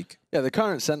together a week. Yeah, the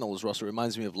current Sentinels roster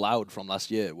reminds me of Loud from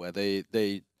last year, where they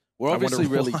were obviously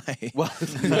really well.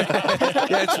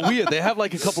 Yeah, it's weird. They have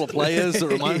like a couple of players that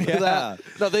remind me of that.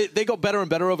 No, they got better and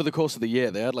better over the course of the year.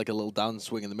 They had like a little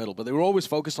downswing in the middle, but they were always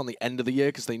focused on the end of the year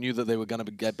because they knew that they were going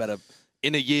to get better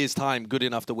in a year's time, good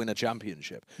enough to win a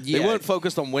championship. Yeah. They weren't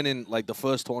focused on winning like the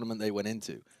first tournament they went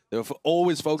into. They were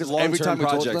always focused every time we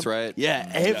talked to them. Right? Yeah,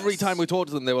 every time we talked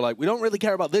to them, they were like, we don't really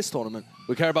care about this tournament.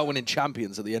 We care about winning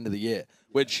champions at the end of the year.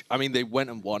 Which, I mean, they went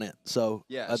and won it. So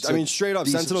yeah, I mean, straight up,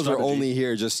 Sentinels are only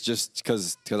here just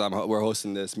because we're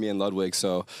hosting this, me and Ludwig.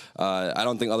 So I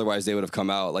don't think otherwise they would have come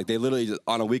out. Like they literally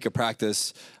on a week of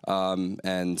practice,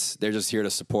 and they're just here to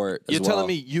support. You're telling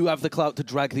me you have the clout to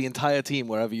drag the entire team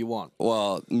wherever you want?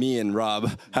 Well, me and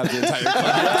Rob have the entire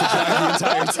clout to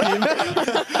drag the entire team.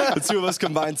 The two of us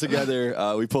combined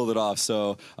together, we pulled it off.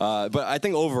 So, but I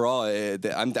think overall, I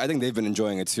think they've been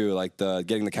enjoying it too. Like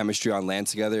getting the chemistry on land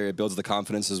together, it builds the confidence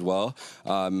as well.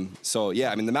 So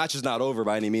yeah, I mean the match is not over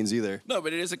by any means either. No,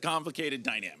 but it is a complicated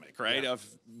dynamic, right? Yeah.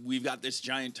 We've got this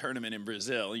giant tournament in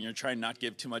Brazil, and you're trying not to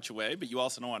give too much away, but you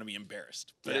also don't want to be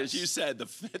embarrassed. But as you said,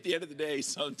 at the end of the day,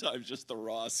 sometimes just the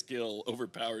raw skill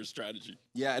overpowers strategy.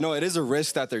 Yeah, no, it is a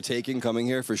risk that they're taking coming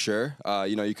here for sure.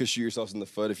 You know, you could shoot yourselves in the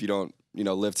foot if you don't, you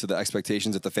know, live to the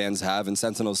expectations that the fans have. And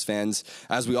Sentinels fans,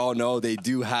 as we all know, they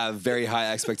do have very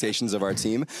high expectations of our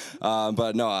team.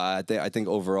 But no, I think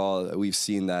overall we've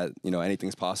seen that, you know,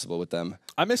 anything's possible with them.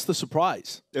 I missed the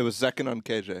surprise. It was Zekin on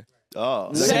KJ. Oh,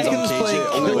 Zekin's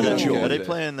playing Are they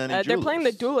playing any They're playing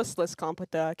the duelist list comp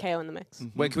with KO in the mix.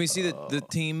 Wait, can we see the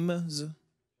teams?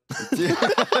 Yeah,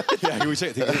 can we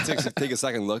take a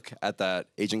second look at that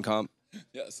agent comp?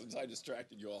 Yeah, since I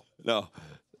distracted you all. No.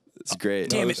 It's great.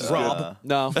 Damn it, Rob.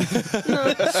 No.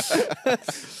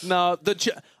 No.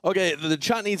 The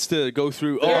chat needs to go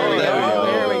through. There we go.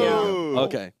 There we go.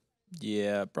 Okay.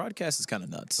 Yeah, broadcast is kind of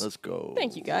nuts. Let's go.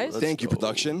 Thank you, guys. Thank you,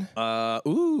 production.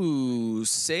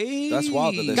 Say that's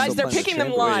wild. That guys, they're picking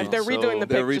them live. They're redoing the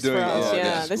pictures for us.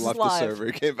 Yeah, this is left live. the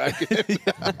server, came back in.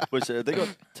 Which they got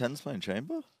Tens playing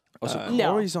Chamber?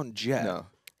 No. Corey's on Jet. No.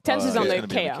 Tens is on it's the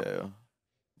gonna be in KO.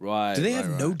 Right. Do they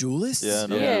have no duelists? Yeah,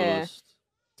 no Yeah. duelist.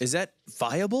 Is that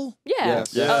viable? Yeah.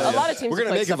 Yeah. A lot of teams We're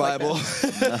gonna play make it stuff like viable.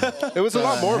 that. It was a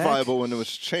lot more heck? viable when it was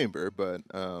Chamber, but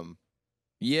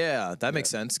Yeah, that makes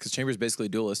sense because Chamber's basically a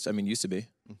duelist. I mean, used to be.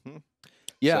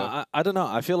 Yeah, I don't know.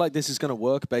 I feel like this is going to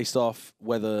work based off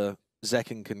whether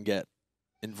Zekin can get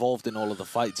involved in all of the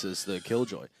fights as the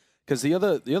Killjoy. Because the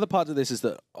other part of this is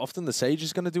that often the Sage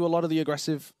is going to do a lot of the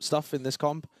aggressive stuff in this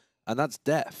comp, and that's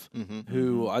Def,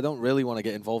 who I don't really want to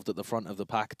get involved at the front of the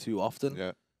pack too often.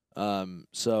 yeah.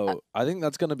 So I think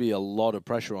that's going to be a lot of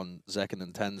pressure on Zekken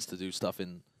and Tens to do stuff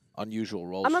in unusual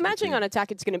roles. I'm for the imagining team. on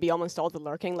attack it's going to be almost all the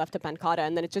lurking left to Pancata,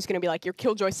 and then it's just going to be like your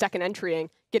Killjoy second entrying,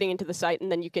 getting into the site,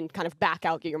 and then you can kind of back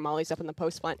out, get your mollies up in the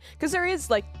post plant. Because there is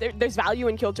like there's value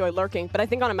in Killjoy lurking, but I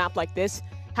think on a map like this,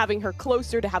 having her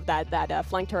closer to have that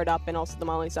flank turret up and also the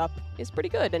mollies up is pretty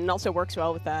good, and it also works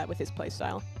well with his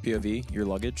playstyle. POV, your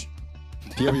luggage.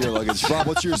 POV your luggage. Rob,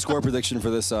 what's your score prediction for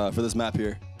this map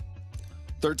here?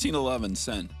 13-11,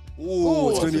 Sen. Ooh,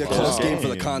 it's going to be a close Wow. game for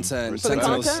the content. For the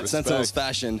content? Sentinels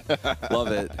fashion. Love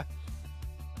it.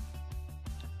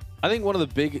 I think one of the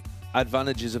big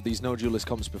advantages of these no duelist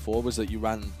comps before was that you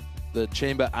ran the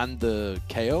chamber and the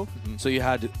KO, so you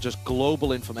had just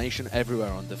global information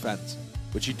everywhere on defense,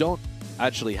 which you don't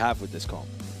actually have with this comp.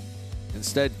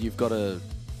 Instead, you've got to,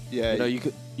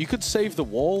 you could save the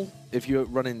wall if you're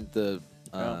running the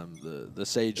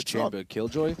Sage chamber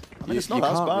Killjoy. I mean, it's not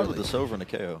as bad with the Sova and the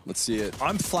KO. Let's see it.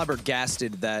 I'm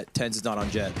flabbergasted that Tens is not on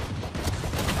Jet.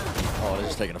 Oh, they're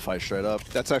just taking a fight straight up.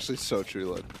 That's actually so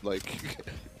true. Like,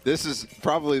 this is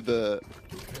probably the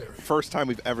first time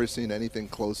we've ever seen anything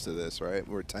close to this, right?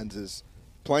 Where Tens is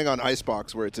playing on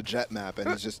Icebox, where it's a Jet map, and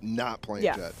he's just not playing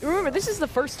Jet. Remember, this is the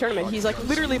first tournament. He's like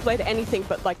literally played anything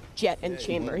but like Jet and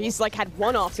Chamber. He's like had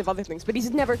one-offs of other things, but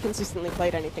he's never consistently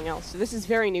played anything else. So this is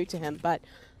very new to him, but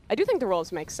I do think the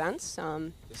roles make sense.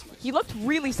 He looked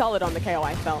really solid on the KO,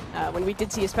 I felt, when we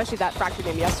did see especially that Fracture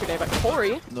game yesterday, but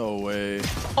Corey. No way.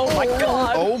 Oh my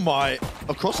god! Oh my.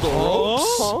 Across the ropes.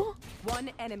 Oh.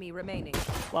 One enemy remaining.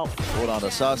 Well, Hold on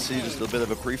to Sassy, just a bit of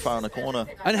a pre-fire in the corner.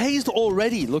 And Hazed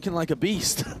already looking like a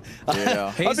beast. Yeah.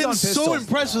 I've Hazed been on so pistol.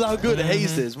 impressed with how good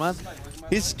Hazed is, man.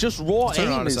 His just raw Turn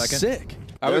it on aim a is second. sick.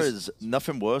 There is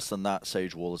nothing worse than that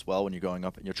Sage wall as well when you're going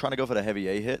up and you're trying to go for the heavy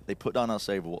A hit. They put down that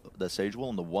Sage wall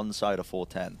on the one side of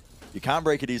 410. You can't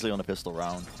break it easily on a pistol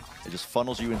round. It just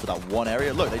funnels you into that one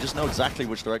area. Look, they just know exactly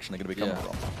which direction they're going to be coming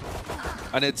from.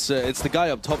 And it's the guy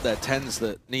up top there, Tens,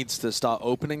 that needs to start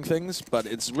opening things, but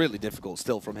it's really difficult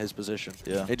still from his position.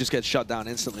 Yeah. It just gets shut down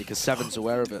instantly because Seven's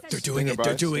aware of it. They're doing it.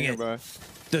 They're doing it.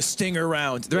 The Stinger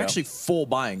round. They're actually full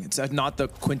buying. It's not the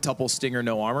quintuple Stinger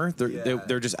no armor.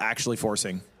 They're just actually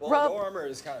forcing. Well, Rob- no armor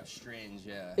is kind of strange,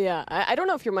 yeah. yeah, I don't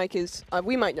know if your mic is.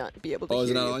 We might not be able to Oh, is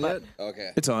hear it not you, on but yet?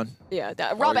 Okay. It's on. yeah,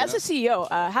 Rob, as a CEO,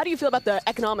 how do you feel about the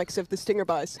economics of the Stinger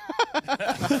buys?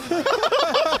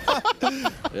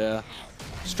 Yeah.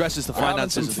 Stresses the We're having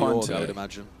finances of some the fun org, I would today.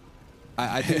 imagine.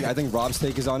 I think Rob's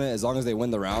take is on it. As long as they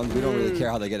win the round, we don't really care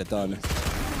how they get it done.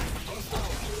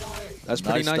 That's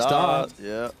pretty nice start.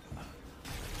 Yeah.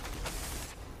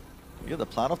 You get the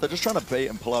plan off. They're just trying to bait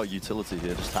and pull out utility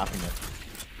here, just tapping it.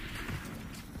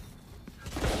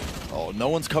 Oh, no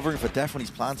one's covering for Def when he's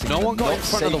planting. No one got Not in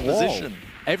front of the safe wall. position.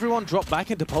 Everyone dropped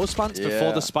back into post plants before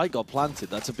Yeah. the spike got planted.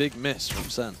 That's a big miss from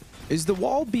Sen. Is the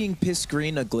wall being piss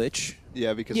green a glitch?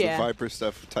 Yeah, because Yeah. the Viper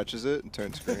stuff touches it and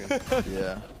turns green.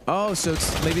 Yeah. Oh, so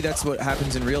maybe that's what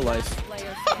happens in real life.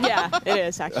 Player Yeah, it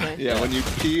is actually. Yeah, when you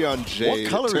pee on Jade,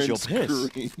 color it is your turns piss?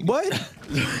 green. What?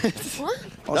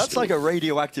 That's like a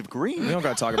radioactive green. We don't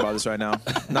gotta talk about this right now.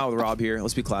 Not with Rob here.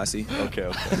 Let's be classy. Okay,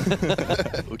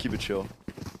 okay. We'll keep it chill.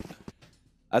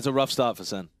 That's a rough start for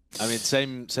Sen. I mean,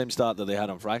 same start that they had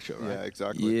on Fracture, right? Yeah,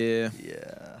 exactly. Yeah.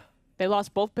 Yeah. They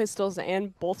lost both pistols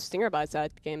and both Stinger buys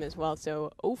that game as well,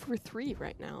 so 0 for 3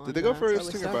 right now. Did they go for a early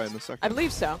Stinger starts. buy in the second? I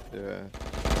believe so. Yeah.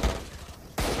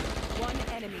 one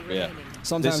enemy Yeah. remaining.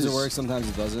 Sometimes This it is- works, sometimes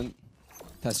it doesn't.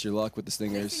 Test your luck with the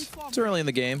Stingers. It's early in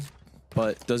the game,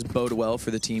 but does bode well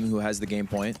for the team who has the game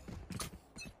point.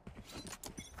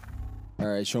 All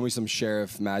right, show me some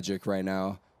Sheriff magic right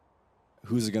now.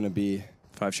 Who's it going to be?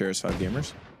 5 shares, 5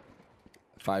 gamers.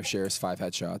 5 shares, 5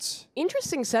 headshots.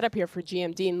 Interesting setup here for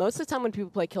GMD. And most of the time when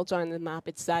people play Killjoy on the map,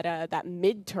 it's that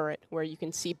mid turret where you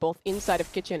can see both inside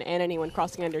of Kitchen and anyone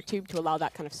crossing under tube to allow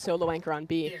that kind of solo anchor on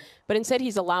B. But instead,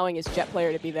 he's allowing his Jet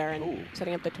player to be there and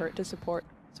setting up the turret to support.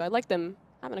 So I like them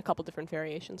having a couple different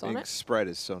variations on Big it. spread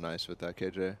is so nice with that,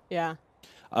 KJ. Yeah.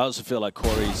 I also feel like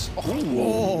Corey's...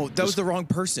 Oh, that was the wrong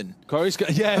person. Corey's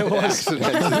yeah, it was.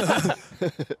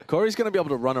 Corey's going to be able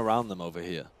to run around them over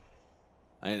here.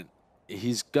 And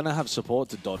he's going to have support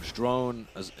to dodge drone.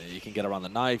 As he can get around the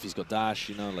knife. He's got dash,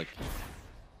 you know, like...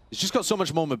 He's just got so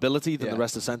much more mobility than the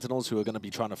rest of Sentinels who are going to be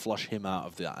trying to flush him out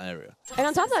of that area. And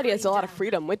on top of that, he has a lot of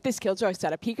freedom. With this Killjoy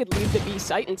setup, he could leave the B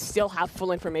site and still have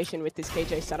full information with this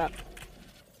KJ setup.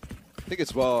 I think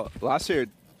it's last year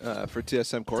for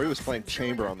TSM, Corey was playing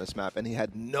Chamber on this map, and he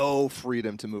had no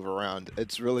freedom to move around.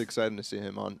 It's really exciting to see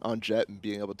him on Jet and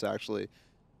being able to actually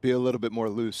be a little bit more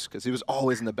loose, because he was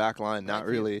always in the back line, not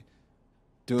really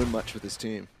doing much with his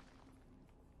team.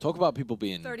 Talk about people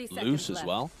being 30 loose seconds as left.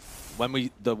 well.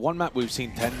 When the one map we've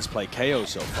seen Tens play KO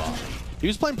so far, he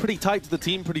was playing pretty tight to the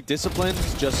team, pretty disciplined.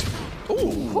 Just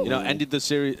ended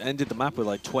the map with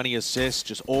like 20 assists,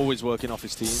 just always working off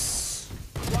his team.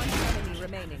 One enemy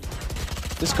remaining.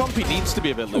 This compy needs to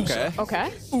be a bit looser.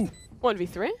 Okay.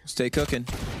 1v3. Stay cooking.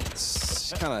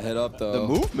 It's kind of hit up though. The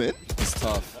movement. It's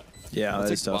tough. Yeah, I'll that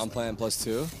take is tough. bomb plan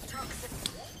 +2.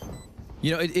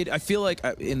 You know, I feel like,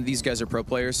 and these guys are pro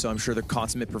players, so I'm sure they're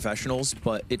consummate professionals,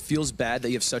 but it feels bad that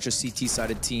you have such a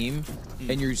CT-sided team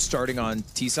and you're starting on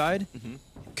T-side,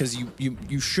 because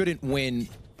you shouldn't win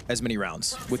as many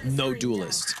rounds with no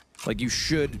duelist. Like, you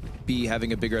should be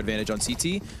having a bigger advantage on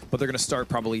CT, but they're going to start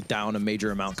probably down a major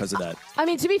amount because of that. I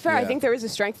mean, to be fair, I think there is a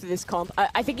strength to this comp.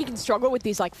 I think you can struggle with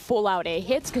these like full-out A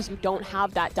hits because you don't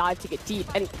have that dive to get deep,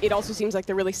 and it also seems like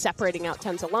they're really separating out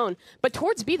Tens alone. But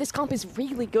towards B, this comp is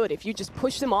really good. If you just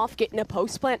push them off, get in a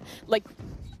post plant, like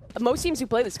most teams who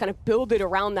play this kind of build it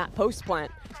around that post plant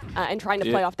and trying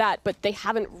to play off that, but they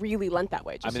haven't really lent that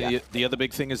way just yet. The other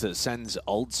big thing is that Sen's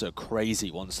ults are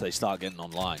crazy once they start getting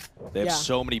online. They have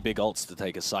so many big ults to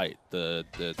take a site. The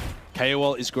KO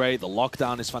ult is great. The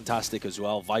lockdown is fantastic as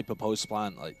well. Viper post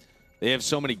plant, like they have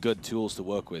so many good tools to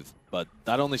work with, but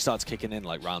that only starts kicking in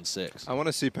like round 6. I want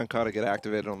to see Pancata get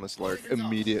activated on this lurk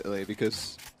immediately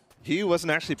because he wasn't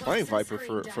actually playing Viper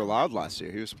for Loud last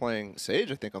year. He was playing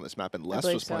Sage, I think, on this map, and Les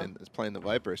was playing the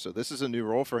Viper. So this is a new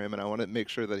role for him, and I want to make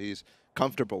sure that he's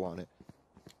comfortable on it.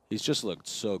 He's just looked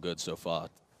so good so far,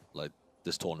 like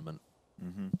this tournament.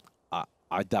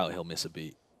 I doubt he'll miss a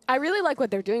beat. I really like what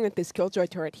they're doing with this Killjoy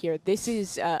turret here. This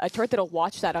is a turret that'll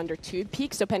watch that under tube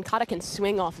peak, so Pancata can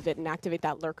swing off of it and activate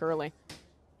that lurk early.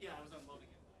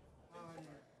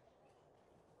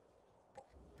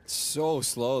 So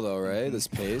slow though, right? This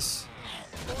pace.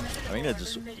 I think they're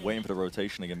just waiting for the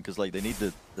rotation again because like they need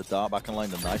the dart back online,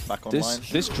 the knife back online.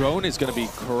 This drone is going to be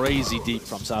crazy deep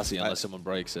from Sassy unless someone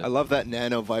breaks it. I love that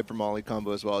Nano Viper Molly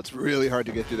combo as well. It's really hard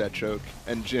to get through that choke,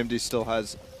 and GMD still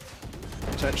has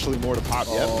potentially more to pop.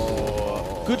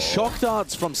 Yep. Good shock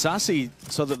darts from Sassy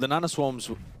so that the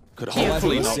nanoswarms could Cute.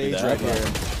 hopefully not be there. Right here.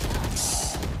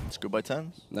 It's good by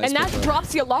 10. Nice And that pick,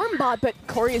 drops the alarm bot, but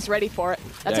Corey is ready for it.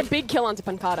 That's a big kill onto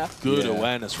Pancata. Good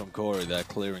awareness from Corey there,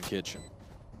 clearing kitchen.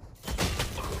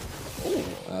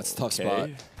 That's a tough spot.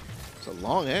 It's a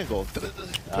long angle.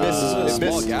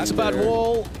 It's a bad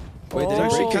wall. Wait, Oh,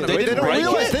 actually kind of they didn't break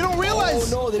it. They don't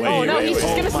realize. Oh no, they Oh no, he's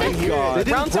just gonna sit here. They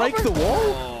didn't Round's break over. the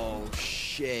wall. Oh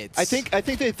shit. I think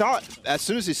they thought as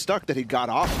soon as he stuck that he got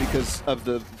off because of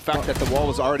the fact that the wall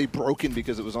was already broken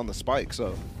because it was on the spike.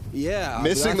 So yeah,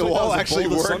 missing the wall actually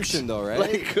worked. Assumption though, right?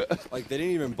 Like they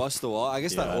didn't even bust the wall. I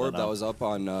guess that orb that was up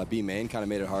on B main kind of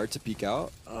made it hard to peek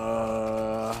out.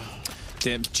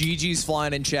 Damn, GG's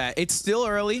flying in chat. It's still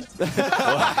early.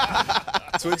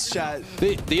 Twitch chat.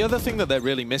 The other thing that they're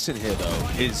really missing here, though,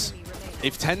 is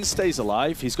if Ten stays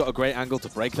alive, he's got a great angle to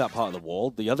break that part of the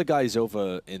wall. The other guys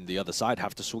over in the other side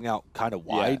have to swing out kind of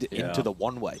wide into the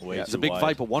one-way. It's a big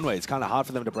Viper one-way. It's kind of hard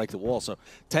for them to break the wall. So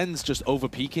Ten's just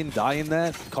over-peeking, dying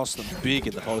there, costs them big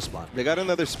in the post plant. they got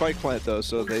another spike plant though,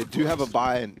 so they do have a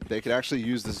buy, and they could actually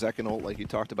use the Zekin ult like you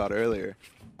talked about earlier.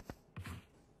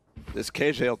 This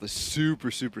KJ ult is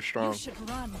super, super strong.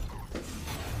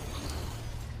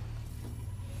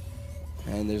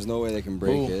 And there's no way they can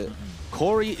break it.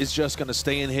 Corey is just going to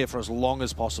stay in here for as long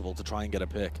as possible to try and get a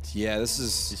pick. Yeah, this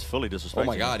is... He's fully disrespecting. Oh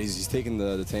my god, he's taking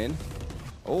the tan.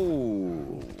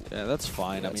 Oh. Yeah, that's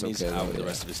fine. That's I mean, he's okay, out with the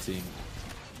rest of his team.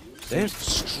 They've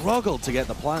struggled to get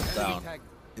the plant down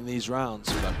in these rounds,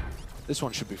 but this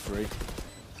one should be free.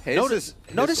 Notice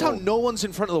how no one's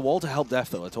in front of the wall to help Def,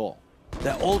 though, at all.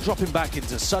 They're all dropping back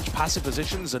into such passive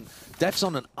positions, and Def's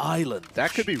on an island.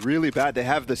 That could be really bad. They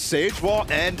have the Sage wall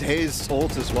and Haze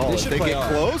ult as well. If they get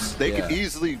close, they could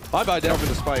easily Bye-bye, Def. cover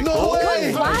the spike. No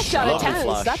way! Flash out of Lovely 10s.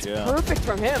 flash, That's yeah. perfect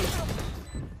from him.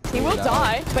 He will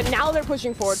die, but now they're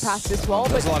pushing forward past this wall.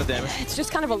 That's But a lot of damage. it's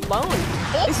just kind of alone.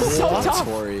 This is so tough.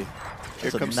 Corey. Here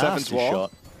It's a comes nasty Seven's wall.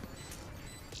 shot.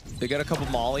 They got a couple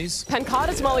mollies.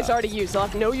 Pancata's molly's already used. They'll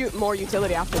have no more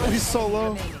utility after this. He's so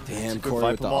low. Damn, Good Corey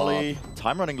with Viper the Molly.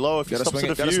 Time running low. If he Gotta stops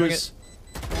swing at it, a gotta swing fuse.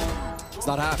 It's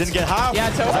not half. Didn't get half. Yeah,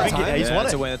 it's over. I think he's won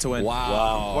That's it. a win. That's a win.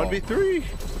 Wow.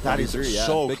 1v3. That is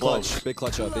so big close. Clutch. Big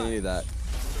clutch up. They needed that.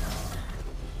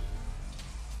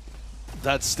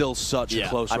 That's still such a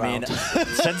close round. I mean,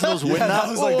 Sentinels win that. That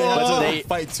was like they had but to they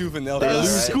fight tooth and nail. they for that,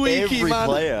 lose right? Squeaky, every man.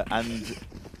 player, and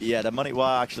yeah, the money. Well,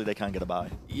 actually, they can get a buy.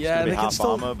 Yeah, it's they gonna be can half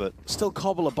still, armor, but still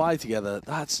cobble a buy together.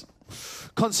 That's...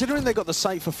 Considering they got the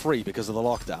site for free because of the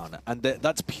lockdown, and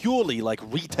that's purely like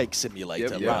retake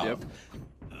simulator round,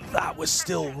 that was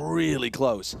still really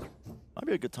close. Might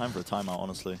be a good time for a timeout,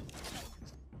 honestly.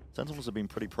 Sentinels have been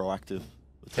pretty proactive.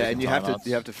 Yeah, and you have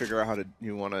timeouts. to figure out how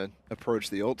you want to approach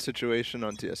the ult situation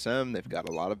on TSM. They've got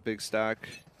a lot of big stack.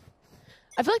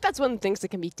 I feel like that's one of the things that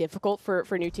can be difficult for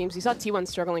new teams. We saw T1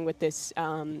 struggling with this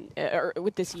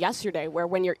yesterday, where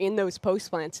when you're in those post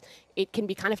plants, it can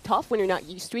be kind of tough when you're not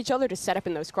used to each other to set up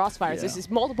in those crossfires. Yeah. This is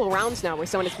multiple rounds now where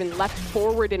someone has been left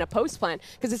forward in a post plant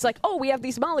because it's like, oh, we have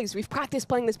these mollies. We've practiced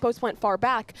playing this post plant far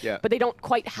back, but they don't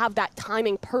quite have that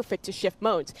timing perfect to shift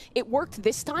modes. It worked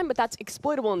this time, but that's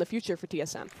exploitable in the future for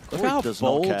TSM. Look how does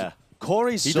bold. not care.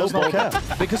 Corey's He so does not bold care.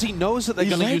 because he knows that they're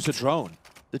going to use a drone.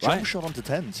 The jump right? shot onto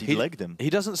 10s, he legged him. He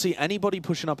doesn't see anybody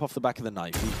pushing up off the back of the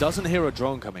knife. He doesn't hear a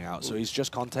drone coming out, so he's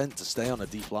just content to stay on a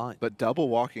deep line. But double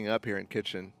walking up here in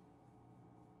kitchen.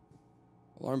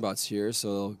 Alarm bot's here,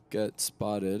 so they'll get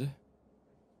spotted.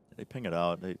 They ping it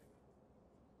out. They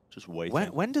just wait.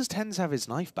 When does Tens have his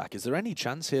knife back? Is there any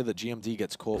chance here that GMD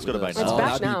gets caught It's with gotta a... be It's now.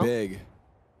 back that'd now. be big.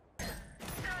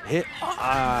 Hit.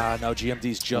 Ah, no,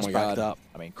 GMD's just my backed God. up.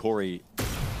 I mean, Corey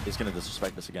is going to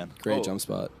disrespect this again. Great jump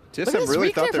spot. TSM Look at this really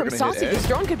weak there thought they were from going to Saucy. hit This A.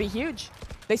 drone could be huge.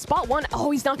 They spot one. Oh,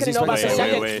 he's not going to He's know about the expecting-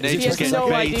 second. wait. He Nate's has getting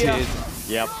no idea. baited.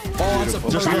 Yep. Oh, that's a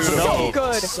Just perfect wants to So know.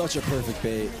 good. Such a perfect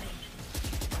bait.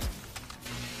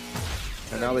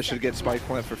 And now they should get spike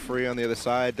plant for free on the other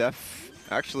side. Def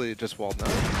actually just walled down.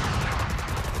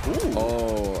 Ooh.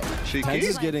 Oh, Cheeky? Tens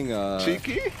is getting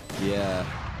Cheeky? Yeah,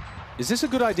 Is this a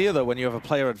good idea, though, when you have a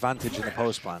player advantage in the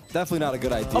post plan? definitely not a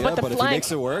good idea. but the but if he flank.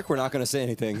 makes it work, we're not going to say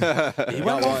anything. He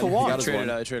went one for He one. got his Trade one.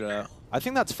 it out, trade it out. I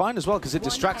think that's fine as well, because it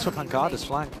distracts for Pancada's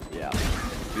flank. Yeah.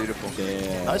 Beautiful.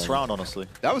 Damn. Nice round, honestly.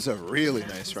 That was a really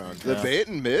nice round. The Yeah. bait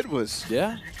in mid was...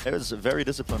 Yeah. It was very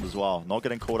disciplined as well. Not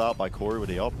getting caught out by Corey with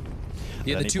the op.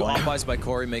 Yeah, At the any two point. op-buys by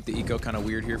Corey make the eco kind of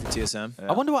weird here for TSM.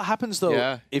 I wonder what happens, though,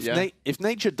 Yeah, if yeah. if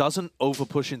Nature doesn't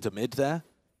over-push into mid there.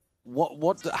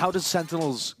 How does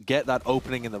Sentinels get that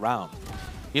opening in the round?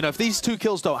 You know, if these two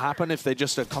kills don't happen, if they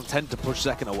just are content to push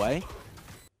second away,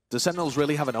 does Sentinels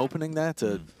really have an opening there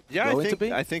to Yeah, go into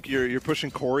B? I think you're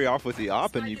pushing Corey off with the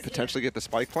op, and you potentially get the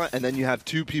spike plant, and then you have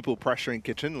two people pressuring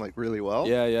kitchen like really well.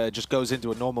 Yeah, yeah, it just goes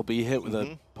into a normal B hit with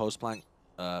a post-plant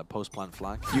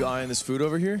flag. You eyeing this food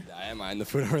over here? I am eyeing the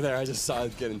foot over there. I just saw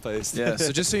it getting placed. Yeah,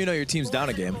 so just so you know, your team's down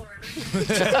a game.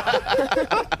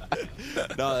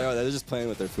 No, they're just playing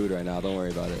with their food right now. Don't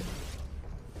worry about it.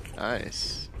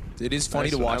 Nice. It is funny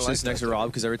Nice to one. I watch like this next that. to Rob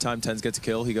because every time Tens gets a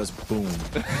kill, he goes boom.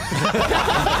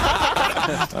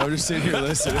 I'm just sitting here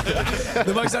listening.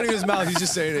 The mic's not even in his mouth. He's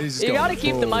just saying it. He's just You going, got to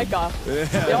keep the boom. mic off.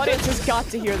 The audience has got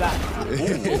to hear that. Ooh,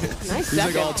 nice He's like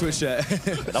second. all Twitch chat.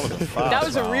 That was a fast That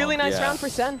was a round. really nice Yeah. round for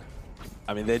Sen.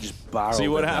 I mean, they just barreled. See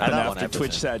what it happened down on after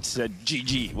Twitch everything. said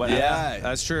GG. What happened? Yeah,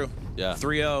 that's true. Yeah.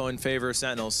 3-0 in favor of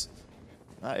Sentinels.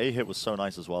 That A hit was so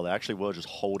nice as well. They actually were just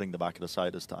holding the back of the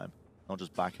side this time, not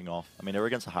just backing off. I mean, they were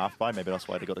against a half buy. Maybe that's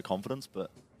why they got the confidence, but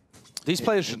These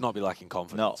players should not be lacking no,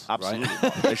 confidence. absolutely Right?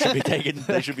 not. They should be taking.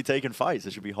 They should be taking fights.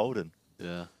 They should be holding.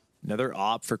 Yeah. Another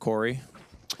op for Corey.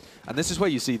 And this is where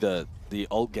you see the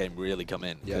ult game really come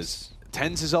in. Yes. Because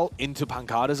Tens' ult into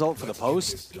Pancada's ult for the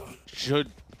post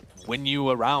should win you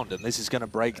a round, and this is going to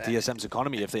break TSM's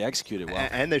economy if they execute it well.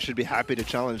 And they should be happy to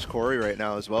challenge Corey right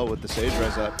now as well with the Sage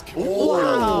res up.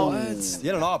 Wow. You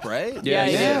had an op, right?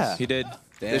 Yeah, he did.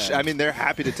 Damn. I mean, they're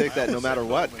happy to take that no matter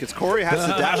what, because Corey has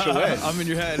to dash away. I'm in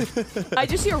your head. I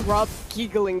just hear Rob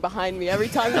giggling behind me every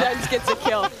time Tens gets a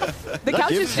kill. The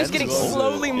couch is just getting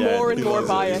slowly Yeah, more and he more loves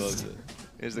it, he biased. loves it.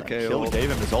 Here's the Kill KO.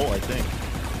 gave him his ult, I think.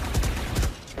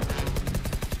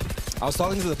 I was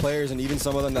talking to the players, and even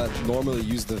some of them that normally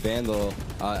use the Vandal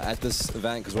at this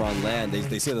event, because we're on land,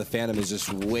 they say the Phantom is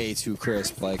just way too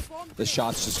crisp. Like, the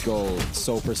shots just go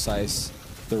so precise,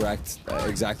 direct,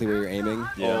 exactly where you're aiming.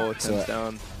 Yeah. Oh, 10's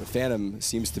down. The Phantom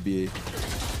seems to be...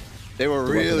 They were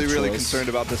The really, weapon of really choice. concerned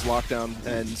about this lockdown,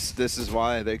 and this is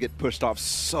why they get pushed off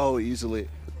so easily.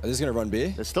 Are they going to run B?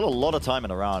 There's still a lot of time in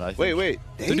the round. I think. Wait.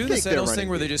 They're doing the think Sentinels running thing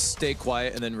where B. they just stay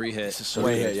quiet and then re-hit.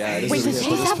 Wait, yeah. Wait, does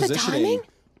he have the timing?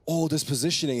 Oh, this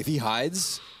positioning. If he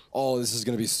hides, oh, this is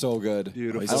going to be so good.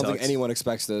 Beautiful. I don't think Sucks. anyone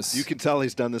expects this. You can tell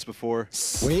he's done this before.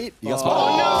 Wait, you got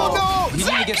spotted. Oh, He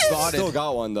didn't even get spotted. Still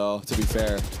got one, though, to be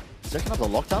fair. Second have the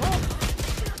lockdown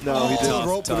on? No, he didn't.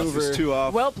 Rope He was maneuver. too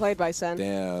off. Well played by Sen.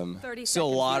 Damn. Still a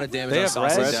lot of damage They on have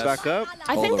Saucy. res. Red's back up.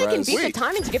 I All think the they can res. beat the Wait.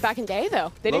 timing to get back in day,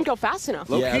 though. They didn't go fast enough.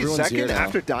 Low-key everyone's here second now.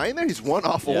 after dying there, he's one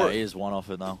off Yeah, orb. he is one off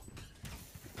it now.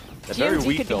 They're GMT very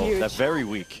weak could be though. huge. They're very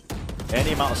weak.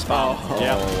 Any amount of spam. Oh,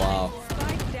 Yeah. wow.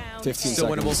 Spike down 15 Still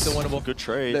winnable, seconds. still winnable. Good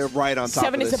trade. They're right on top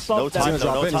 7 of is this. above No time, them.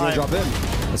 no He's gonna drop in.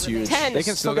 That's huge. 10. They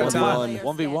can still Still get got one. time.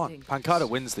 1v1. Pancada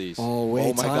wins these. Oh,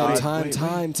 wait, my time, God. time, Wait,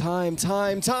 time, time,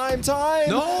 time, time, time.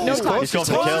 No! No time. He's going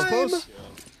for the kill.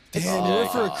 Damn, you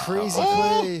went for a crazy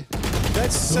play.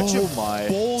 That's such a my.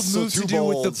 bold So move too to do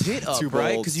with bold. the pit up, Too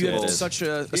right? bold. Because you It have is. such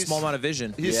a small amount of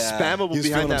vision. He's Yeah. spammable He was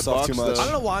feeling behind that himself box, too much. I don't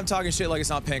though. know why I'm talking shit like it's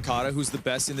not Pancada, who's the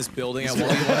best in this building at He's been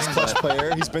the best 1v1. clutch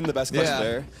player. He's been the best clutch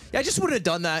player. Yeah, I just wouldn't have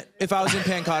done that if I was in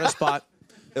Pancada's spot.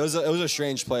 It was a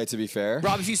strange play, to be fair.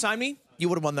 Rob, if you signed me, you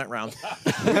would have won that round.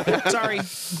 Sorry.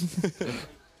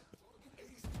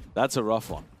 That's a rough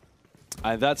one.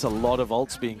 And that's a lot of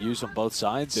ults being used on both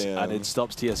sides, Damn. and it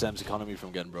stops TSM's economy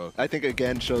from getting broke. I think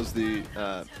again shows the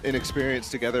inexperience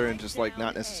together and just like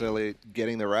not necessarily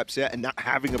getting the reps yet and not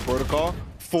having a protocol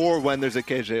for when there's a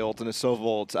KJ ult and a Sova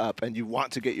ult's up and you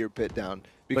want to get your pit down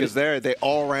because they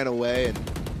all ran away and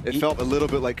it felt a little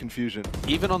bit like confusion.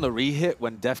 Even on the re-hit,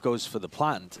 when Def goes for the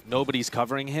plant, nobody's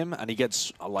covering him, and he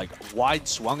gets like wide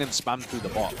swung and spammed through the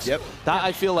box. Yep. That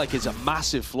I feel like is a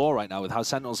massive flaw right now with how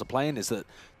Sentinels are playing, is that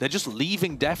they're just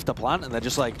leaving Def to plant, and they're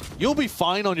just like, you'll be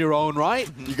fine on your own, right?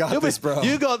 You got this, bro.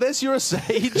 You got this, you're a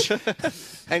sage.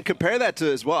 And compare that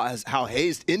to as well as how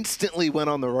Hayes instantly went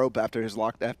on the rope after the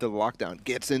lockdown,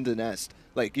 gets into nest.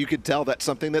 Like you could tell that's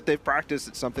something that they've practiced,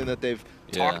 it's something that they've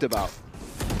talked about.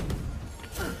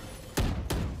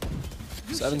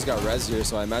 Seven's got res here,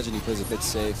 so I imagine he plays a bit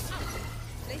safe.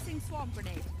 Placing swamp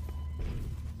grenade.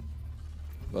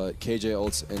 But KJ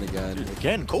ults in again.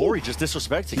 Again, Corey just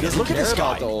disrespecting. He doesn't Look at care this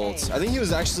about guy. the ults. I think he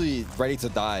was actually ready to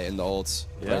die in the ults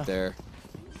right there.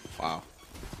 Wow.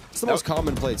 It's the most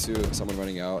common play, too, someone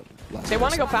running out. They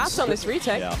want to go fast on this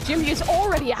retake. Yeah. Jimmy is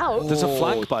already out. There's a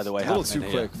flank, by the way, A little happening too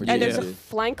here. quick for And there's a GG.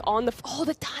 flank on the... Oh,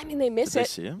 the timing, they miss Did they it.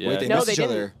 see him? Yeah. Wait, they No, missed they each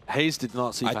didn't. other. Hayes did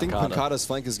not see I think Pancada. Pancada's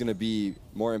flank is going to be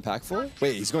more impactful.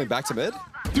 Wait, he's going back to mid?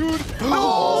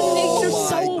 Oh, Nature's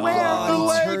so aware. God, The he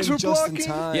legs turned were just in blocking.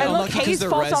 time. Yeah, And look, unlucky 'cause Hayes they're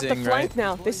falls off the rezzing, flank right?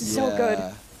 now. This is so good.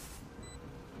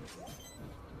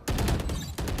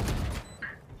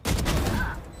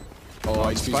 Oh,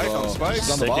 Nice spike on spike.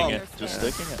 He's on the Sticking bomb. it. Just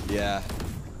sticking it. Yeah.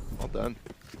 Well done.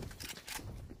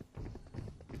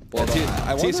 Well,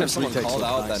 I wonder if TSM's someone retakes called look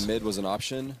out nice. that mid was an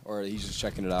option, or he's just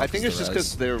checking it out. I think it's just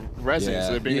because they're rezzing, Yeah.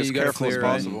 so they're being Yeah, as you gotta careful as clear it.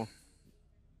 possible.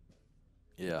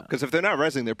 Yeah. Because if they're not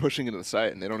rezzing, they're pushing into the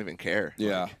site and they don't even care.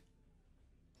 Yeah.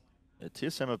 Yeah,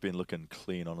 TSM have been looking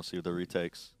clean, honestly, with the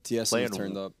retakes. TSM has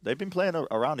turned up. They've been playing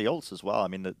around the ults as well. I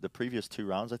mean, the previous 2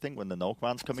 rounds, I think, when the no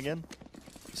command's coming in,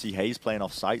 you see Hayes playing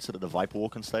off site so that the Viper Wall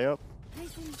can stay up.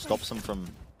 Stops them from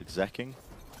execing.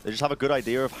 They just have a good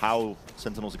idea of how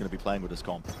Sentinels are going to be playing with this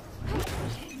comp.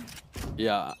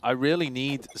 Yeah, I really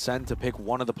need Sen to pick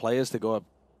one of the players to go up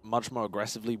much more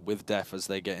aggressively with Def as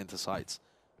they get into sites.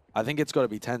 I think it's got to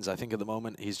be Tens. I think at the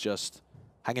moment he's just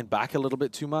hanging back a little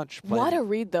bit too much. What a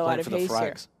read, though, out of for the Hayes here.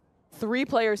 frags. 3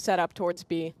 players set up towards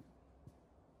B.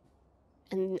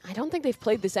 And I don't think they've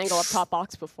played this angle up top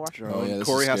box before. Oh, yeah, this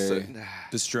Corey is has scary. to.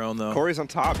 This drone, though. Corey's on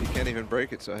top. He can't even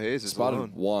break it, so Hayes is Spotted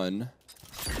alone. one.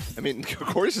 I mean,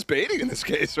 Corey's just baiting in this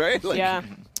case, right? Like, Yeah.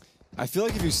 I feel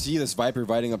like if you see this Viper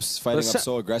fighting up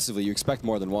so aggressively, you expect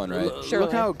more than one, right? Surely.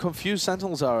 Look how confused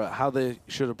Sentinels are at how they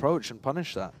should approach and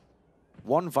punish that.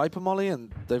 One Viper molly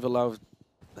and they've allowed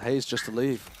Hayes just to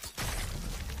leave.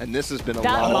 And this has been a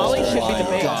That lot. molly of should be my the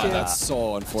bait, God, too. that's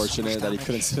so unfortunate that he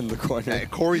couldn't sit in the corner. Hey,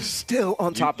 Corey's still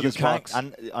on top of You this can't, box.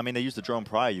 and I mean, they used the drone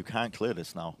prior. You can't clear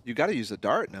this now. You got to use a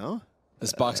dart, no?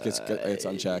 This box gets it's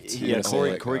unchecked. Yeah, You're gonna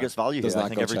Corey, say, Corey gets value does here, I not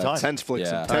think, go every checked. time. Tense flicks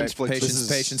Yeah. him. Tense flicks him. Patience,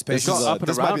 patience, It's got patience. up and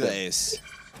This might around be the it. ace.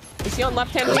 Is he on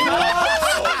left-hand?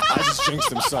 I just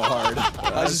jinxed him so hard.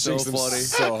 I just so jinxed him funny.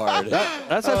 so hard.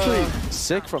 That's actually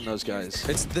sick from those guys.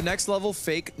 It's the next level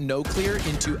fake no clear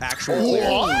into actual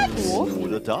clear. Ooh,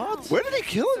 the dart? Where did he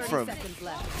kill him from? Seconds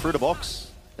left. Through the box.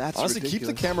 That's Honestly, ridiculous.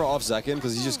 keep the camera off Zekin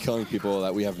because he's just killing people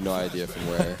that we have no idea from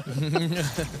where.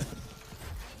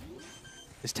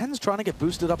 Is Tens trying to get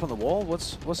boosted up on the wall?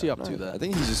 What's he up to there? I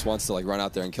think he just wants to like run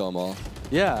out there and kill them all.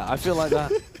 Yeah, I feel like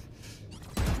that.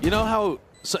 You know how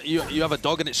you have a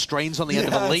dog and it strains on the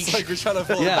end of a leash? It's like we're trying to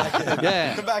pull Yeah, it back in.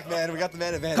 yeah. Come back, man. We got the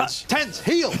man advantage. Tens,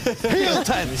 heal! Heal,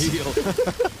 Tens! Heal.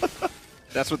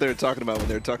 That's what they were talking about when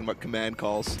they were talking about command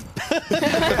calls. There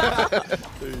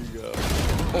you go.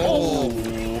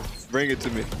 Oh, bring it to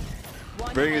me.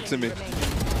 Bring it to me.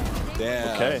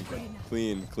 Damn. Okay.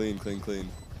 Clean, clean, clean, clean.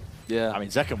 Yeah. I mean,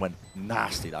 Zekken went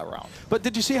nasty that round. But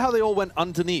did you see how they all went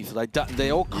underneath? Like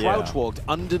they all crouch walked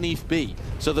underneath B,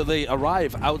 so that they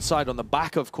arrive outside on the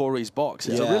back of Corey's box.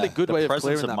 It's a really good way of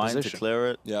clearing that position. To clear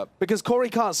it. Yep. Because Corey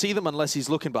can't see them unless he's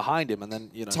looking behind him, and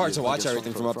then it's hard to watch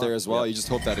everything from up there as well. You just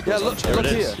hope that it goes look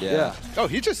here. Yeah. Oh,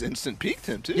 he just instant peeked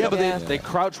him too. Yeah, but they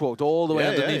crouch walked all the way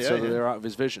underneath, so that they're out of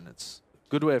his vision. It's a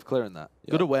good way of clearing that.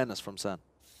 Good awareness from Sen.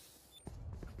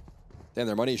 Damn,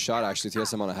 their money shot actually.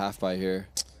 TSM on a half buy here.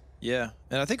 Yeah,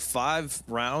 and I think 5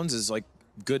 rounds is like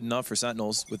good enough for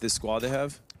Sentinels with this squad they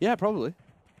have. Yeah, probably.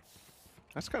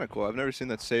 That's kind of cool. I've never seen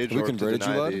that Sage We orb to converted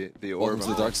deny you, the Welcome orb to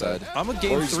the dark side. I'm a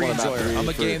game 3 enjoyer. I'm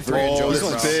a game 3 enjoyer. This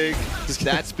one's big.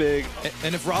 That's big.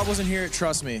 And if Rob wasn't here,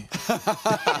 trust me,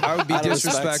 I would be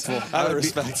disrespectful.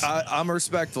 I'm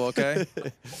respectful, okay?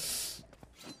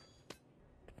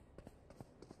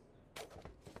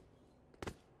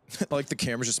 Like the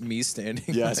camera's just me standing.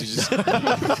 Yes, you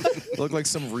just look like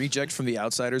some reject from the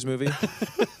Outsiders movie.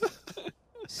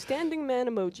 Standing man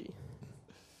emoji.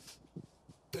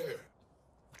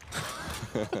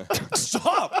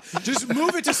 Stop! Just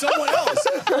move it to someone else.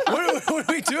 What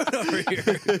are we doing over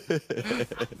here?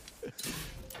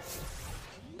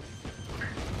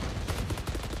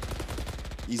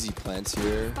 easy plants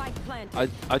here.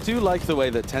 I do like the way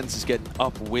that Tense is getting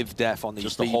up with Def on these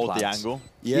just to hold the plants. angle.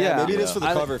 Yeah, maybe it is for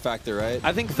the cover factor, right?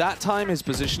 I think that time his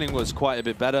positioning was quite a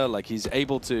bit better. Like he's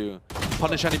able to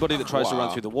punish anybody that tries to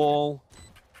run through the wall.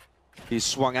 He's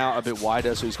swung out a bit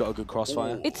wider, so he's got a good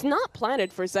crossfire. It's not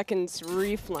planted for Zekken's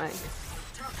reflank.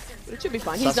 It should be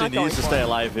fine. He's not going needs to stay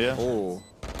alive here. Oh,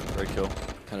 very cool.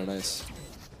 Kind of nice.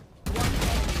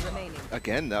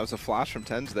 Again, that was a flash from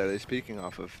Tens there. They're speaking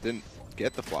off of. Didn't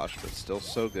get the flash, but still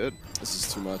so good. This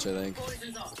is too much, I think.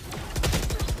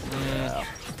 Yeah.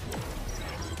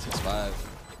 6-5.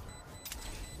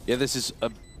 Yeah, this is a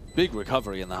big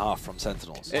recovery in the half from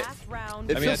Sentinels. I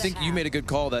mean, I think you made a good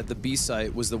call that the B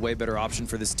site was the way better option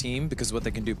for this team because of what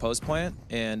they can do post plant,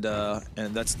 and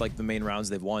that's like the main rounds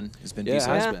they've won has been B site.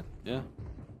 Yeah, it has been. Yeah.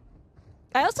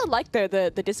 I also like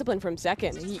the discipline from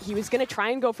Zekken. He was going to try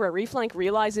and go for a reflank,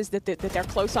 realizes that they're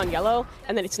close on yellow,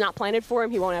 and then it's not planted for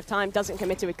him. He won't have time, doesn't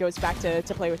commit to it, goes back to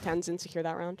play with Tens and secure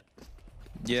that round.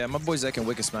 Yeah, my boy Zekken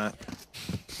Wikismat.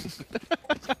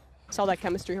 Saw that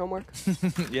chemistry homework.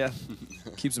 Yeah,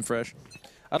 keeps him fresh.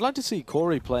 I'd like to see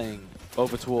Corey playing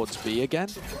over towards B again.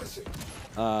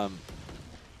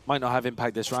 Might not have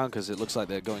impact this round because it looks like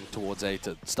they're going towards A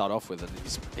to start off with, and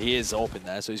he is open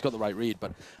there, so he's got the right read.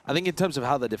 But I think in terms of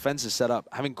how the defense is set up,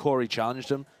 having Corey challenge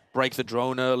him, break the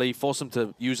drone early, force him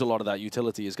to use a lot of that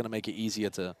utility is going to make it easier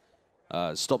to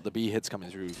stop the B hits coming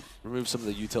through, remove some of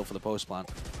the util for the post plant.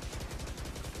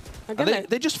 And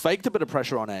they just faked a bit of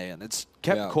pressure on A, and it's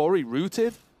kept Corey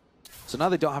rooted. So now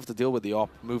they don't have to deal with the op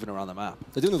moving around the map.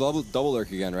 They're doing the double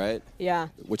lurk again, right? Yeah.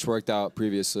 Which worked out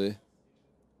previously.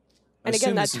 And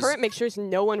again, that turret makes sure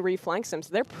no one reflanks them,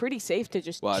 so they're pretty safe to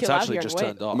just chill out here and wait. Well, it's actually just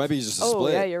turned off. It might be just a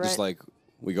split. Yeah, you're right. Just like,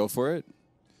 we go for it.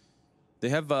 They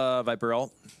have Viper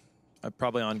ult,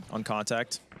 probably on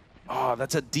contact. Oh,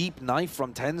 that's a deep knife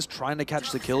from Tens trying to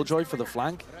catch the Killjoy for the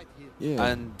flank. Yeah.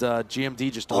 And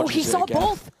GMD just dodges he saw again.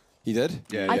 both. He did?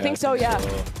 Yeah, I think so, yeah.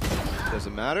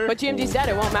 Doesn't matter. But GMD's dead.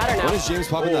 It won't matter now. When is James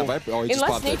popping that Viper? Oh, he just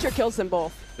Unless popped nature it. kills them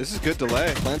both. This is good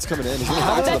delay. Plant's coming in. He's gonna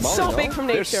have That's the so molly, big no? from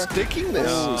They're nature. sticking this.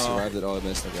 Oh, he survived it. Oh, I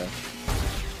missed. Okay.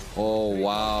 Oh,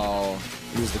 wow.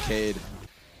 He was the Cade.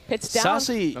 Pit's down.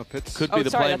 Sassy Pit's. could be the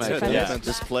sorry, that's playmaker. defensive. Yeah,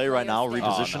 this play right now,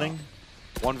 repositioning.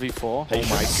 1v4. Oh my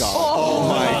god. Oh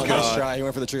my Nice god. try. He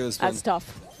went for the trigger of the spin. That's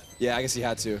tough. Yeah, I guess he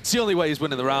had to. It's the only way he's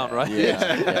winning the round, right?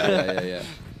 Yeah.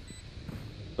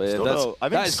 But yeah, Still that's, though, I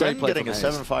that think is great Sen play getting a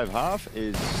from Hayes. 7-5 half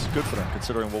is good for them,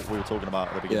 considering what we were talking about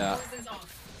at the beginning. Yeah.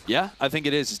 Yeah, I think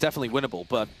it is. It's definitely winnable,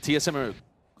 but TSM are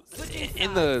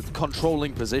in the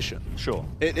controlling position. Sure.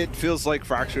 It feels like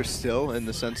Fracture still, in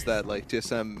the sense that like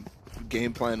TSM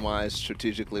game plan wise,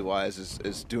 strategically wise,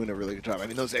 is doing a really good job. I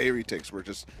mean, those A retakes were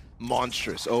just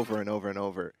monstrous over and over and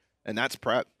over, and that's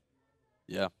prep.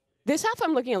 Yeah. This half,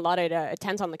 I'm looking a lot at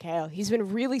Tens on the KO. He's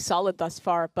been really solid thus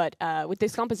far, but with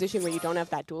this composition where you don't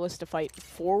have that duelist to fight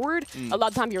forward, a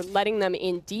lot of time you're letting them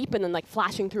in deep and then like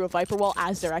flashing through a Viper wall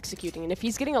as they're executing. And if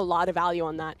he's getting a lot of value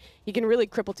on that, he can really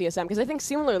cripple TSM. Because I think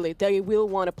similarly, they will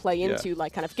want to play into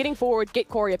like kind of getting forward, get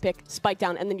Corey a pick, spike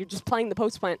down, and then you're just playing the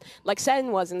post plant like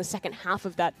Sen was in the second half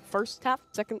of that first half,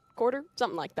 second quarter,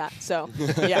 something like that. So,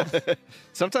 yeah.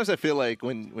 Sometimes I feel like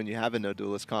when you have a no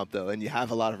duelist comp though, and you have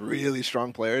a lot of really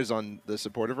strong players on the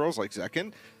supportive roles like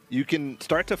Zekken, you can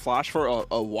start to flash for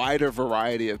a wider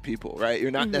variety of people, right?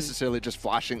 You're not necessarily just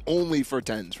flashing only for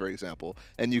 10s, for example.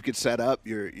 And you could set up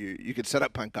you could set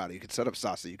up Pankata, you could set up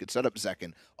Sasa, you could set up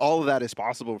Zekin. All of that is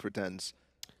possible for 10s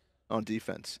on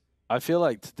defense. I feel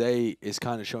like today is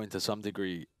kind of showing to some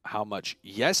degree how much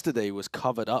yesterday was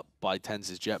covered up by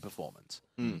TenZ's Jet performance.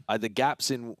 The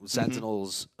gaps in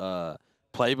Sentinels'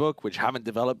 playbook, which haven't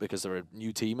developed because they're a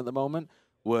new team at the moment,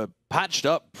 were patched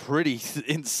up pretty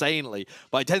insanely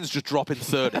by TenZ just dropping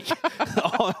 30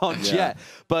 on Jet.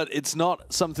 But it's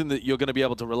not something that you're going to be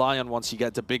able to rely on once you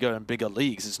get to bigger and bigger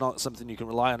leagues. It's not something you can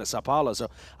rely on at Sapala. So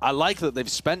I like that they've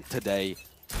spent today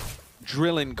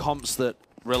drilling comps that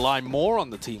rely more on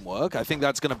the teamwork. I think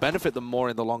that's going to benefit them more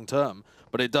in the long term.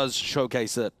 But it does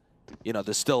showcase that, you know,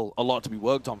 there's still a lot to be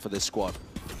worked on for this squad.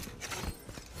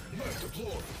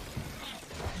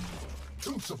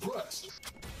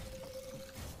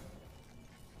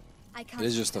 It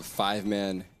is just a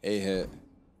 5-man A hit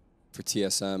for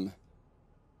TSM.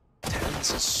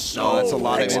 That's a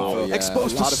lot of info. Yeah,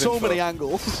 Exposed to so many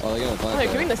angles. Oh,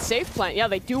 They're doing the safe plant. Yeah,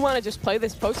 they do want to just play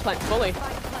this post plant fully.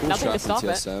 Nothing to stop it.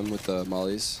 TSM with the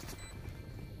mollies.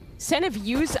 Sen have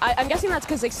used, I'm guessing that's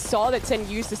because they saw that Sen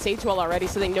used the Sage Wall already,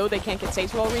 so they know they can't get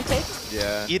Sage Wall retake.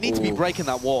 Yeah. You need to be breaking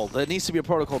that wall. There needs to be a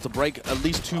protocol to break at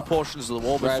least 2 portions of the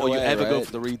wall before you ever go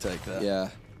for the retake there. Yeah.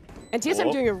 And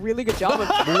TSM doing a really good job of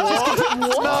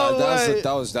just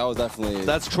that was definitely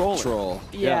that's trolling. Troll.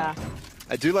 Yeah.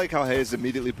 I do like how Hayes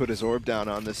immediately put his orb down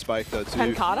on this spike though too.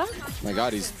 Pankata? My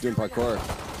God, he's doing parkour.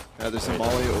 Yeah, there's some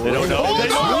Molly orb. They don't know. They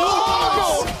don't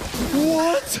know.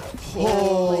 What?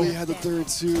 Oh, he had the third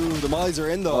too. The mollies are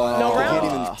in though. No He round.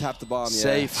 can't even tap the bomb.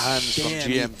 Safe hands from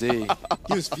GMD.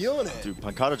 He was feeling it. Dude,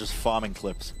 Pankata just farming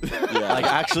clips. Yeah. Like,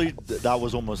 actually, that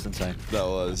was almost insane. That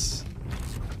was.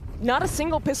 Not a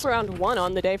single pistol round won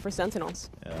on the day for Sentinels.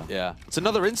 Yeah. It's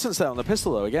another instance there on the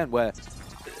pistol, though, again, where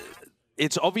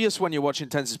it's obvious when you're watching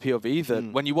TenZ's POV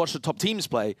that when you watch the top teams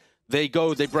play, they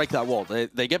break that wall.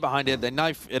 They get behind it, they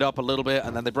knife it up a little bit,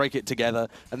 and then they break it together,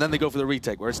 and then they go for the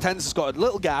retake. Whereas TenZ has got a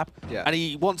little gap, and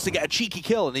he wants to get a cheeky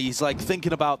kill, and he's like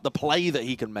thinking about the play that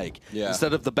he can make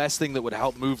instead of the best thing that would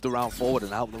help move the round forward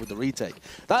and help them with the retake.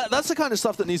 That's the kind of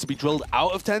stuff that needs to be drilled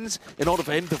out of TenZ in order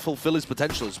for him to fulfill his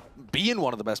potential as being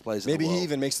one of the best players in the world. Maybe he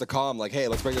even makes the calm like, hey,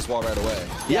 let's break this wall right away.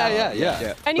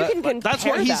 Yeah. And you can compare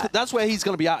that's where he's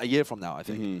going to be at a year from now, I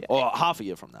think. Or half a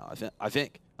year from now,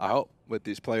 I hope. With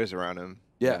these players around him.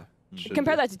 Yeah.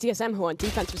 Compare that to TSM, who on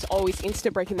defense was always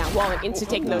insta-breaking that wall and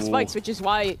insta-taking those fights, which is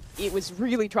why it was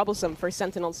really troublesome for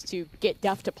Sentinels to get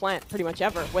def to plant pretty much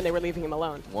ever when they were leaving him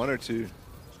alone. 1 or 2.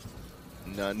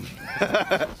 None.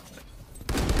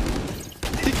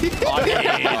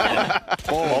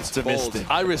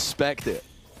 Optimistic. I respect it.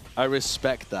 I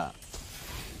respect that.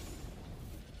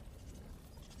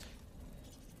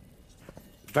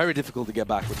 Very difficult to get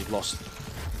back when you've lost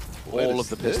all of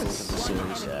the pistols in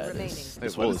the series. Yeah,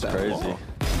 this wall is crazy.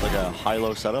 It's like a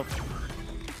high-low setup.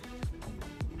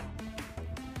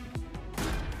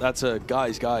 That's a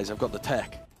guys, I've got the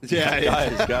tech.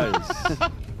 Yeah, guys.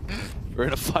 We're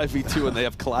in a 5v2 and they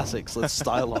have classics. Let's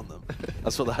style on them.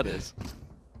 That's what that is.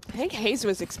 I think Hayes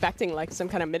was expecting like some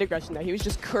kind of mid-aggression there. He was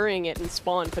just currying it in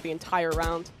spawn for the entire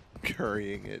round.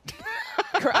 Currying it.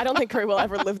 I don't think Curry will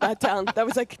ever live that down. That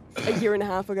was like a year and a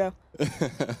half ago.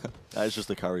 That is just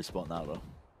a curry spot now, though.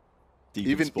 Deep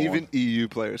Even EU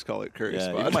players call it curry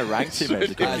spot. Even my ranked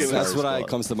teammates. That's what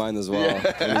comes to mind as well.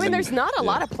 Yeah. I mean, there's not a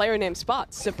lot of player name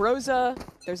spots. Sabrosa,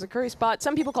 there's a curry spot.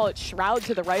 Some people call it Shroud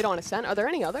to the right on Ascent. Are there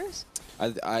any others?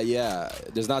 Yeah,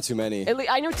 there's not too many.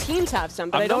 I know teams have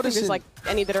some, but I don't think there's like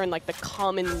any that are in like the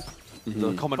common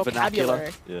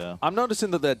vernacular. Yeah. I'm noticing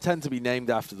that they tend to be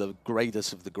named after the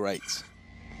greatest of the greats.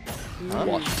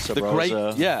 What? The great,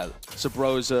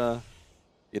 Sabrosa,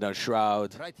 you know,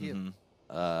 Shroud. Right here.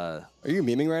 Are you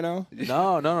memeing right now?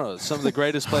 No. Some of the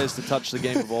greatest players to touch the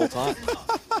game of all time.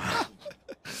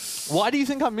 Why do you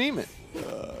think I'm memeing?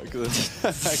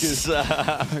 Because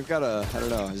I've got I don't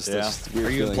know, just this weird Are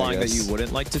you feeling, implying I that guess. you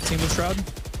wouldn't like to team with Shroud?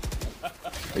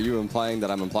 Are you implying that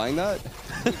I'm implying that?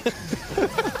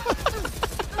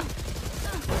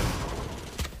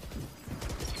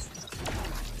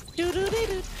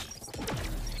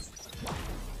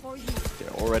 Yeah,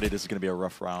 already this is going to be a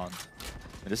rough round.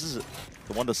 And this is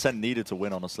the one the Sen needed to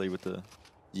win, honestly, with the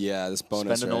this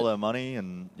bonus, spending all their money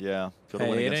and Hey,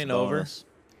 it ain't over. It's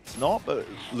not, but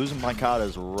losing Pankata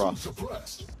is rough.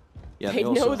 Yeah, They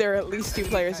know there are at least 2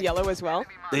 players yellow as well.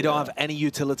 They don't have any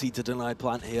utility to deny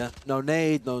plant here. No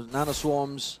nade, no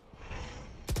nanoswarms.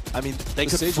 I mean, they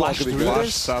could flash through Flash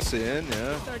this. Sassy in,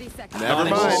 yeah. 30 seconds. Never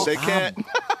mind, they can't.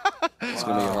 It's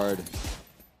going to be hard.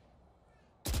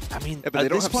 I mean, Yeah, but they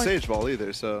don't have Sage Ball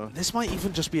either, so... This might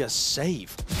even just be a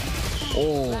save.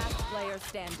 Last player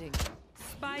standing.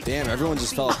 Damn, everyone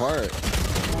just fell apart.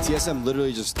 TSM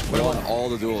literally just won all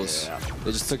the duels. Yeah.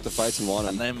 They just took the fights and won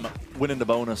them. And then winning the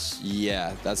bonus.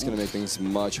 Yeah, that's going to make things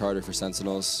much harder for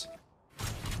Sentinels.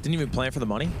 Didn't even plan for the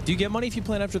money? Do you get money if you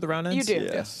plan after the round ends? You do.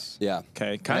 Yes. Yeah.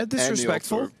 Okay, kind of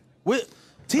disrespectful.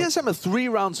 TSM are 3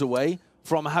 rounds away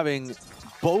from having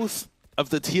both of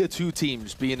the tier 2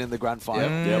 teams being in the grand final.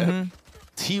 Yep.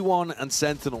 T1 and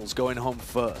Sentinels going home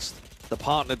first. The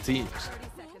partner teams.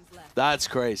 That's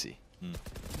crazy.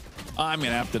 I'm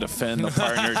going to have to defend the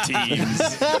partner teams.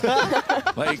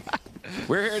 Like,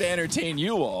 we're here to entertain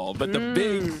you all, but the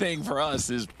big thing for us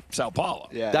is Sao Paulo.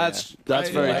 Yeah, that's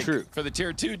very true. For the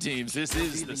tier 2 teams, this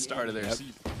is the start of their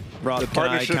season. Rob, The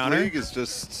partnership league is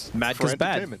just Matt for goes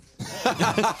bad. entertainment.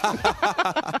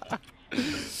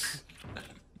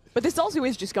 But this also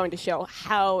is just going to show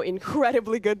how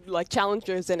incredibly good like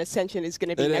Challengers and Ascension is going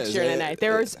to be next year in NA.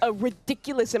 There's a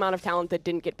ridiculous amount of talent that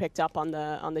didn't get picked up on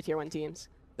the tier 1 teams.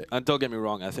 And don't get me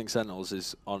wrong, I think Sentinels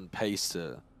is on pace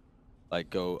to like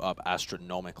go up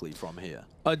astronomically from here.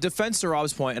 Defense to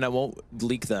Rob's point, and I won't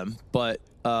leak them, but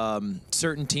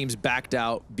certain teams backed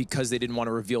out because they didn't want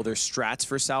to reveal their strats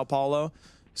for Sao Paulo.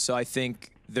 So I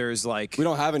think there's like... We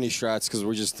don't have any strats because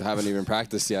we just haven't even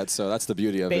practiced yet, so that's the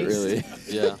beauty of it, really.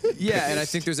 Yeah. Yeah, and I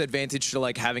think there's advantage to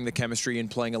like having the chemistry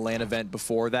and playing a LAN event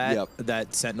before that,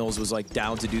 that Sentinels was like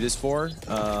down to do this for,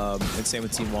 and same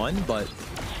with Team 1, but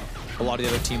a lot of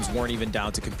the other teams weren't even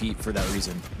down to compete for that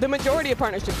reason. The majority of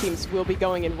partnership teams will be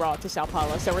going in Raw to Sao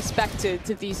Paulo, so respect to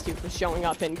these two for showing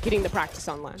up and getting the practice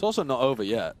online. It's also not over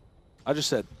yet. I just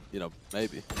said, you know,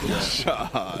 maybe. It's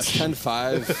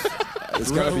 10-5.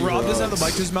 It's gotta be Rob doesn't have the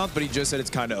mic to his mouth, but he just said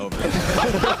it's kind of over.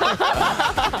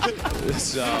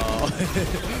 So...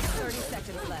 30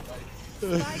 seconds left.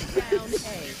 Strike down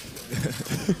A.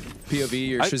 POV,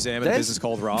 you're Shazam in a business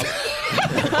called Rob.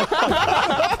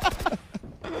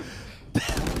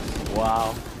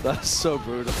 Wow, that's so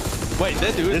brutal. Wait,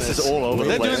 they're doing this. This is all over the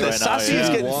They're place doing this. right now. Sassy is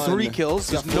getting One. 3 kills.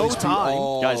 There's no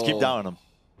time. Guys, keep down on him.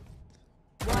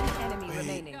 One enemy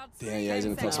remaining. Damn, yeah, he's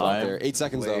in the tough spot there. 8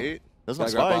 seconds, though. There's no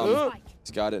Gotta grab spike. bomb.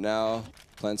 He's got it now.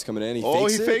 Plant's coming in. He Oh,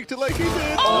 fakes he it. faked it like he did.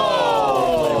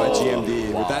 Oh, play by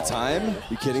GMD. With that time?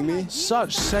 You kidding me?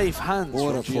 Such safe hands.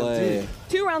 What a from play.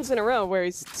 2 rounds in a row where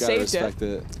he's Gotta saved respect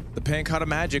it. The Pancata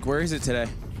Magic, where is it today?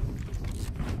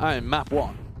 I'm in map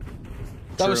 1.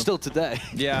 That was still today.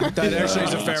 Yeah, that actually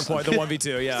is a fair point. The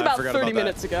 1v2, yeah, It's about I forgot 30 about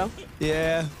minutes ago. that.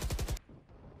 Yeah.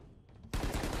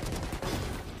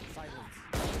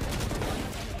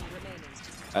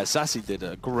 Sassy did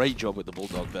a great job with the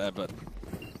Bulldog there,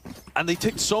 and they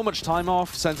took so much time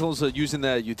off. Sentinels are using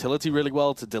their utility really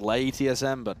well to delay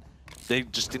TSM, but they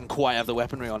just didn't quite have the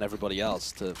weaponry on everybody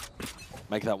else to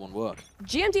make that one work.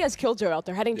 GMD has Killjoy out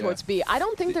there heading towards B. I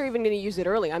don't think they're even going to use it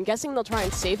early. I'm guessing they'll try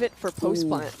and save it for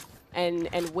post-plant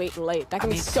and wait late. That can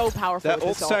be so powerful That with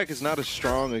ult this stack is not as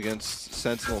strong against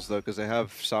Sentinels, though, because they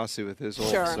have Saucy with his ult.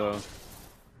 Sure. So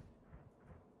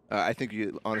I think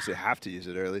you honestly have to use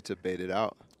it early to bait it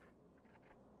out.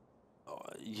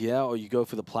 Yeah, or you go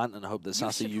for the plant and hope that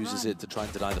Sassy uses it to try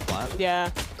and deny the plant. Yeah.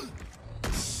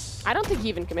 I don't think he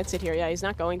even commits it here. Yeah, he's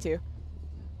not going to.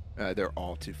 They're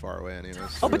all too far away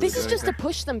anyways. Oh, but this is just to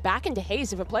push them back into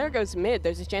haze. If a player goes mid,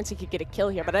 there's a chance he could get a kill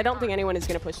here, but I don't think anyone is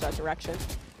going to push that direction.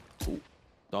 Ooh,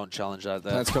 don't challenge that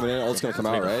there. Plant's coming in. Ult's going to come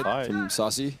out, right? From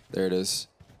Saucy. There it is.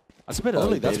 That's a bit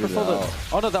early. That's before the...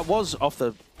 Oh, no, that was off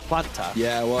the plant tap.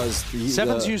 Yeah, it was.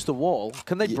 Seven's used the wall.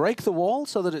 Can they break the wall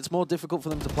so that it's more difficult for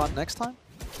them to plant next time?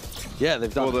 Yeah,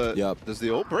 they've done it. Does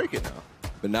the ult break it now?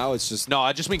 But now it's just... No,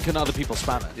 I just mean can other people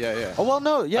spam it? Yeah, yeah. Oh, well,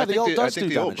 no. Yeah, the ult does do damage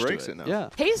I think the ult breaks to it now. Yeah.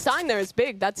 Haze sign there is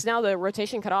big. That's now the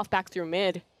rotation cut off back through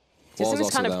mid. TSM is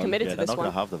kind of committed to this one. They're not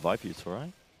going to have the Vipers,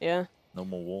 right? Yeah. No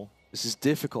more wall. This is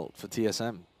difficult for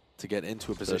TSM to get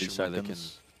into a position where they can...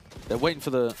 They're waiting for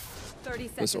the... 30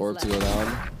 seconds This orb to go down.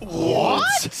 What?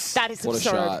 That is what absurd.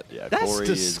 a shot. Yeah, That's Corey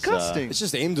disgusting. It's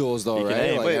just aim duels, though, right?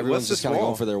 aim. Like, Wait, everyone's what's just this kind of wall?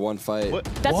 going for their one fight. What?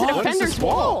 That's the What is defender's this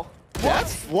wall? wall.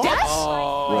 Death? What? Death?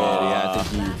 Yeah, I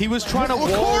think He was trying to wall...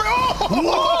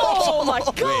 Oh my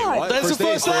god! That's the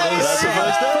first ace! That's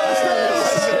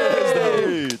the first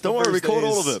ace! Don't worry, we caught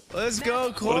all of it. Let's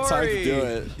go, Corey. What a time to do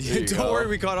it. Yeah, don't worry,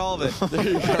 we caught all of it. There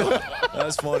you go.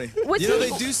 That's funny. Was You know,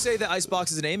 he- they do say that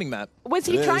Icebox is an aiming map. Was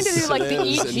he It trying to is, do like it the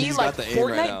is, and EG he's like got the aim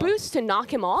right Fortnite now. boost to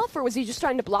knock him off, or was he just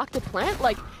trying to block the plant?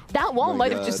 Like that wall my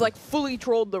might have just God. like fully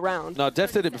trolled the round. No,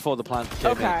 Def did it before the plant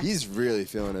came Okay. in. He's really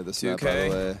feeling it this map, by 2K.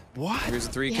 the way. What? Here's a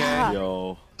 3K. Yeah.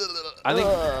 Yo. I think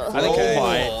That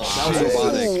was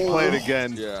robotic. Play it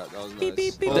again. Yeah, that was nice. Beep,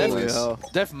 beep, beep. Holy hell.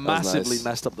 Def massively nice.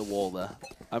 messed up the wall there.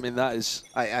 I mean, that is.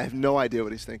 I have no idea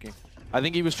what he's thinking. I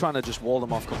think he was trying to just wall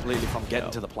them off completely from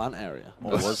getting to the plant area.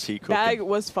 Or was he cooking? Bag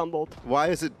was fumbled. Why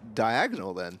is it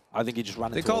diagonal then? I think he just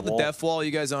ran They into call a it the wall. def wall.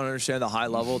 You guys don't understand the high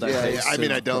level that Yeah, takes I mean,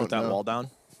 to I don't put that know. wall down.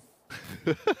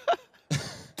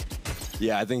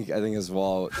 Yeah, I think his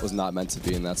wall was not meant to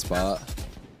be in that spot.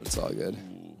 It's all good.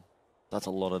 That's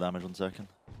a lot of damage on second.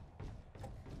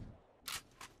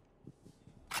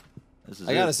 This is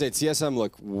I gotta it. say, TSM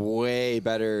look way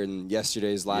better in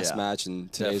yesterday's last Yeah, match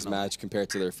and today's definitely. match compared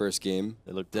to their first game.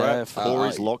 They look Def- prepped.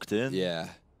 Corey's locked in. Yeah.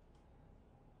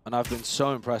 And I've been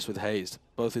so impressed with Hazed.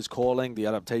 Both his calling, the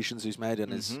adaptations he's made,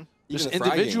 and his just Even the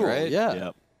fragging, individual. right? Yeah.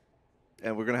 Yep.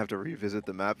 And we're going to have to revisit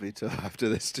the map veto after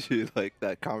this, too. Like,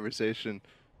 that conversation.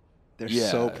 They're Yeah.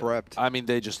 so prepped. I mean,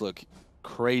 they just look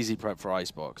crazy prep for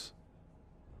Icebox.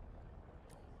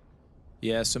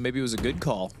 Yeah, so maybe it was a good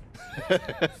call.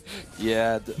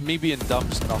 Yeah, me being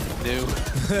dump's nothing new.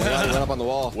 He went up on the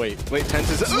wall. Wait,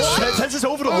 Tense is... Tense is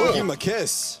over the wall. Give him a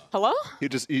kiss. Hello? He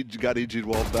got EG'd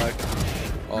wall back.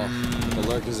 Oh, the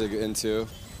lurk is in too.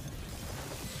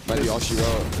 Might be all she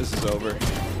wrote. This is over.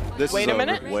 This Wait is a over.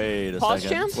 minute. Wait a Pause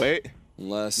second. chance? Wait.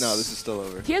 Unless. No, this is still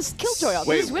over. He has Killjoy out.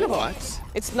 Wait, This is winnable. what?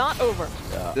 It's not over.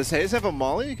 Does Hayes have a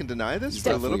molly? You can deny this He's for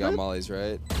a definitely little got bit? mollies,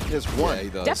 right? He has one. Yeah, he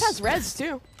does. Def has res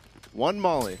too. One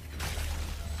molly.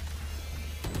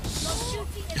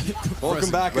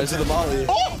 Welcome back into the molly.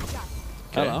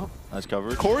 Hello. Nice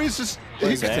coverage. Corey's just...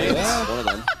 Yeah, one of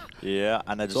them. Yeah,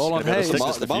 and they're just all on gonna be able to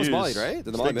Hayes. stick The this bomb's defuse. mollied, right? Did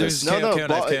the molly miss? No, no,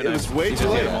 KO, it was way too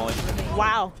late.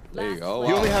 Wow. There you go.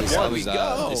 He only had They one. salvaged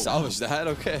that. They salvaged that.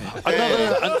 Okay.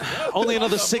 Only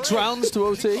another 6 rounds to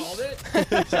OT.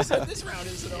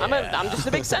 I'm just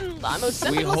a big Sentinel. I'm a We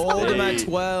Sentinel. hold them at Hey.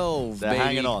 12, They're baby.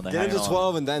 hanging on. They're Get hanging into on.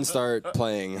 12 and then start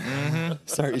playing.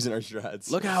 Start using our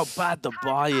strats. Look how bad the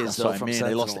buy is, That's though, what I from mean.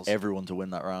 They lost Sentinels. everyone to win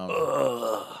that round.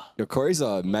 Yo, Corey's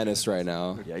a menace right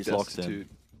now. Yeah, he's locked in. Destitute.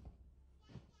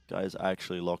 Guys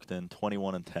actually locked in.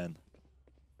 21 and 10.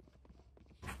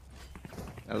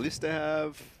 At least they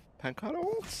have Pancata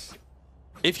ults.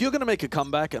 If you're going to make a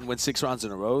comeback and win 6 rounds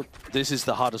in a row, this is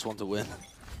the hardest one to win.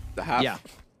 The half? Yeah.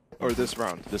 Or this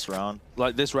round? This round.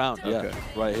 Like this round, yeah, Okay.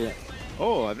 right here.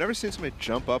 Oh, I've never seen somebody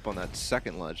jump up on that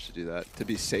second ledge to do that. To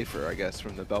be safer, I guess,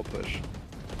 from the belt push.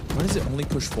 Why does it only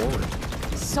push forward?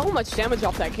 So much damage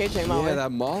off that KJ Molly. Yeah,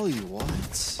 that molly,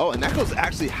 what? Oh, and that goes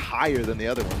actually higher than the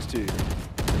other ones, too.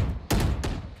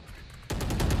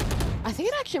 I think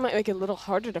it actually might make it a little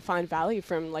harder to find value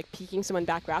from like peeking someone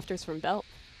back rafters from belt.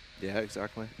 Yeah,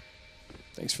 exactly.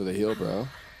 Thanks for the heal, bro.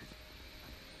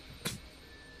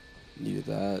 Needed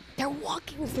that. They're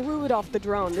walking through it off the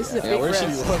drone. This is a Yeah, big where should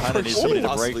risk. he look? Kind of needs somebody to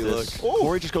break Possibly this. look.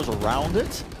 Corey just goes around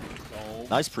it.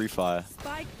 Nice pre-fire.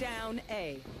 Spike down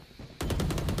A.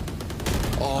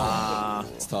 Oh,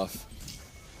 it's tough.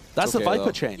 That's okay, the Viper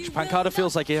though. change. Pancata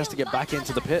feels like he has to get back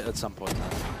into the pit at some point.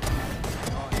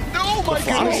 Oh my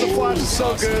goodness, the flash is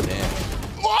so good.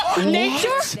 Nature?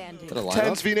 Standing. Is that a lineup?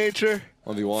 10 v nature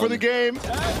 1v1. for the game.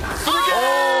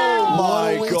 Oh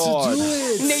my god.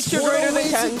 Nature greater than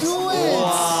 10.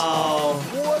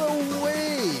 What a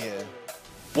way.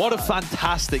 What a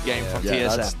fantastic game from Yeah,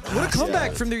 TSM. that's- What a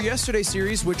comeback from their yesterday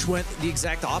series, which went the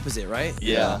exact opposite, right?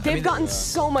 Yeah. They've gotten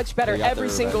so much better They got every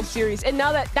their single revenge. series. And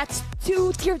now that's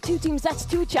 2 tier 2 teams, that's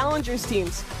 2 challengers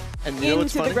teams And you know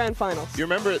what's into the funny? grand finals. You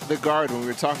remember the guard when we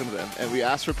were talking to them and we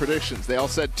asked for predictions? They all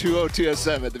said 2-0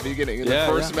 TSM at the beginning in Yeah,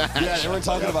 the first match. Yeah, they weren't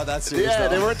talking about that series. Yeah,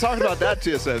 though. they weren't talking about that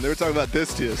TSM. They were talking about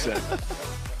this TSM.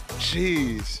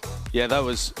 Jeez. Yeah, that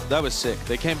was sick.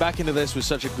 They came back into this with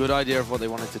such a good idea of what they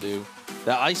wanted to do.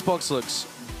 That Icebox looks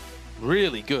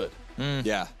really good.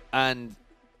 Yeah. And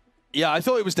yeah, I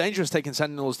thought it was dangerous taking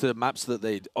Sentinels to maps that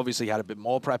they obviously had a bit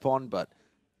more prep on, but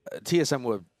TSM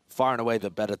were far and away the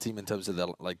better team in terms of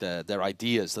their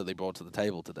ideas that they brought to the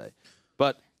table today.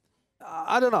 But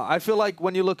I don't know. I feel like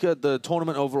when you look at the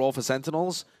tournament overall for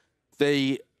Sentinels,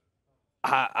 they,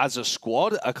 as a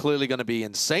squad, are clearly going to be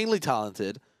insanely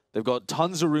talented. They've got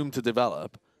tons of room to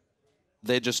develop.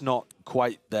 They're just not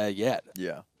quite there yet.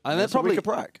 Yeah. And they're That's a week probably of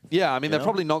prac. Yeah, I mean, You they're know?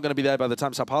 probably not going to be there by the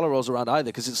time Sao Paulo rolls around either,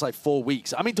 because it's like 4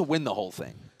 weeks. I mean, to win the whole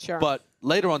thing. Sure. But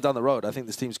later on down the road, I think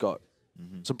this team's got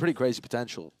some pretty crazy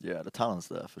potential. Yeah, the talent's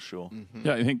there for sure.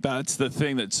 Yeah, I think that's the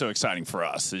thing that's so exciting for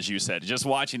us, as you said. Just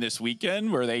watching this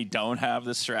weekend where they don't have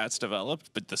the strats developed,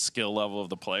 but the skill level of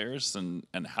the players and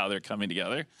how they're coming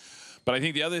together. But I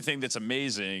think the other thing that's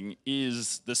amazing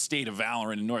is the state of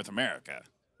Valorant in North America,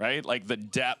 right? Like the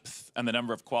depth and the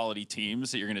number of quality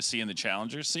teams that you're going to see in the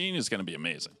challenger scene is going to be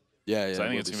amazing. Yeah, yeah. So I it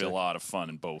think will it's be going to be a sick. lot of fun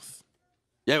in both.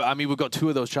 Yeah, I mean, we've got 2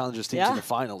 of those challengers teams in the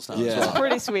finals now. Yeah. As well.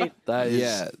 Pretty sweet. That is,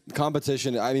 Yeah,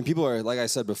 competition. I mean, people are, like I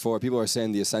said before, people are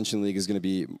saying the Ascension League is going to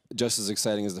be just as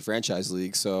exciting as the Franchise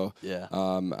League. So yeah,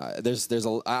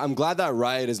 I'm glad that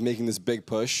Riot is making this big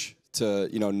push to,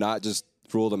 not just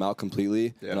rule them out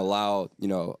completely and allow,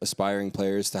 aspiring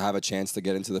players to have a chance to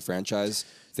get into the franchise.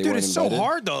 Dude, it's so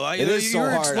hard though. It is so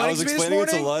hard. I was explaining it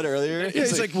to Lud earlier. Yeah,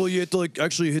 he's like, well, you have to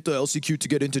actually hit the LCQ to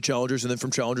get into Challengers, and then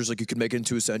from Challengers, you can make it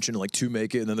into Ascension, and 2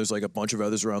 make it, and then there's a bunch of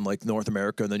others around North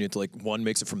America, and then you have to 1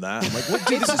 makes it from that. I'm like, what?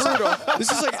 Dude, this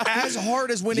is as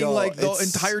hard as winning the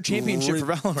entire championship for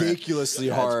Valorant. Ridiculously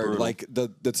hard.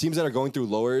 The teams that are going through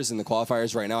lowers in the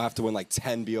qualifiers right now have to win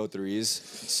 10 BO3s.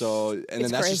 So and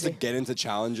then that's just to get into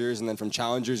Challengers, and then from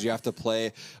Challengers you have to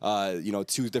play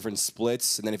 2 different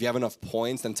splits, and then if you have enough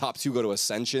points, then top 2 go to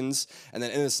Ascensions, and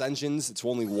then in Ascensions it's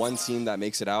only 1 team that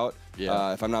makes it out.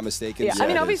 If I'm not mistaken. Yeah, I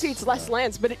mean, obviously it's less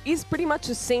lands, but it is pretty much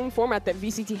the same format that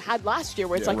VCT had last year,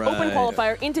 where it's open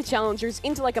qualifier into Challengers,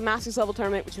 into a Masters level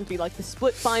tournament, which would be the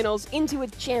split finals, into a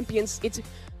Champions. It's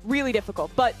really difficult.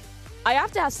 But I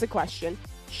have to ask the question,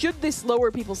 should this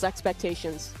lower people's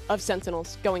expectations of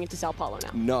Sentinels going into Sao Paulo now?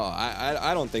 No,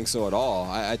 I don't think so at all.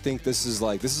 I think this is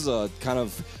a kind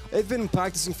of, they've been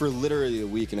practicing for literally a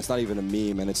week, and it's not even a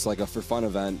meme, and it's a for fun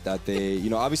event that they,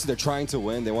 obviously they're trying to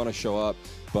win, they want to show up,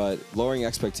 but lowering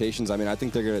expectations, I mean, I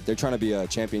think they're trying to be a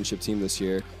championship team this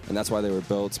year, and that's why they were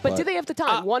built. But do they have the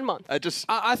time? 1 month. I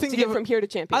think to get from here to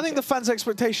championship. I think the fans'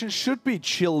 expectations should be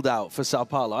chilled out for Sao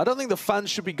Paulo. I don't think the fans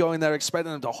should be going there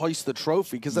expecting them to hoist the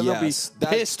trophy, because then they'll be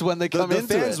pissed when they come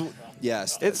into it.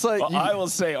 Yes. It's I will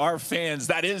say our fans,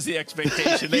 that is the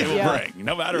expectation they will bring,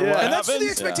 no matter what happens. And that's the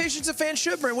expectations of fans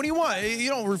should bring. What do you want? You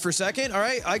don't root for second, all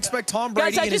right? I expect Tom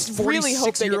Brady in his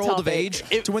 46-year-old of age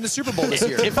to win the Super Bowl this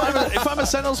year. If I'm a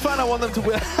Sentinels fan, I want them to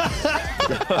win.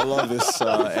 I love this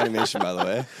animation, by the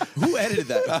way. Who edited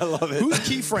that? I love it. Who's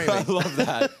keyframing? I love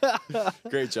that.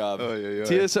 Great job.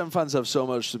 TSM fans have so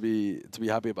much to be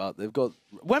happy about. They've got.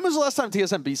 When was the last time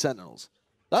TSM beat Sentinels?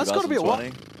 That's got to be a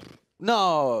while.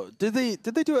 No, did they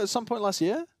do it at some point last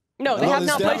year? No, they have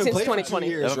not played since 2020.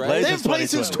 They haven't played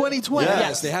since 2020.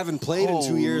 Yes, they haven't played in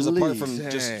 2 years, apart from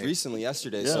just recently,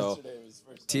 yesterday. So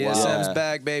TSM's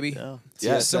back, baby.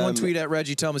 Yeah. Someone tweet at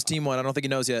Reggie, tell him his team won. I don't think he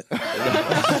knows yet.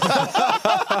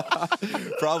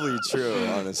 Probably true,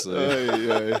 honestly.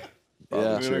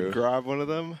 I'm True. gonna grab one of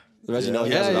them. Reggie, no,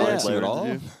 he hasn't played at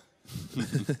all.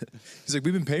 He's like,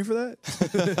 we've been paying for that?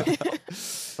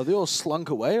 Are they all slunk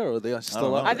away, or are they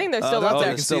still up? I think they're still up there.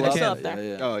 You can see They're the still can. up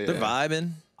there. Oh yeah. They're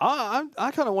vibing.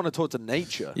 I kind of want to talk to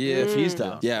Nature. Yeah. if he's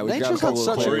down. Yeah, we've Nature's got a had couple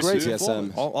such of a players great in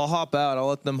performance. TSM. I'll hop out. I'll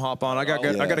let them hop on. I got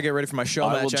to get ready for my show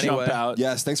I will match jump anyway. out.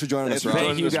 Yes, thanks for joining us, Rob.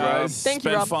 Thank you, guys. Thank it's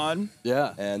you, been Rob. fun.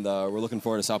 Yeah. And we're looking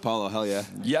forward to Sao Paulo. Hell yeah.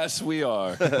 Yes, we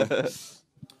are.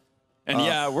 And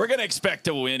yeah, we're going to expect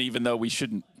to win, even though we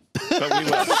shouldn't. But we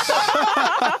will.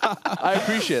 I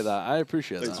appreciate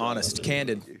that. Honest,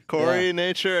 candid. Corey,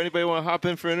 Nature, anybody want to hop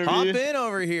in for an interview? Hop in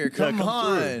over here. Come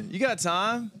on. You got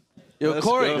time? Yo, Let's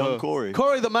Corey, go.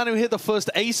 Corey, the man who hit the first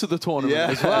ace of the tournament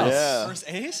as well. Yeah. First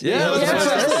ace? Yeah, that was the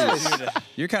first ace.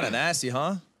 You're kind of nasty,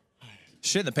 huh?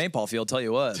 Shit in the paintball field, tell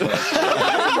you what.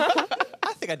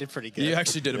 I think I did pretty good. You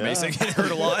actually did amazing. It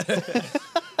hurt a lot.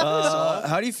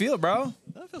 How do you feel, bro?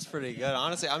 That feels pretty good,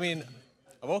 honestly. I mean,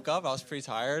 I woke up, I was pretty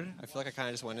tired. I feel like I kind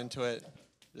of just went into it,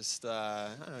 just, I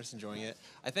don't know, just enjoying it.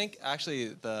 I think, actually,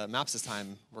 the maps this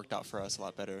time worked out for us a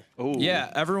lot better. Ooh.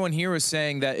 Yeah, everyone here was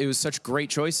saying that it was such great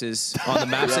choices on the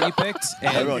maps that you picked.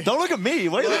 And Don't look at me.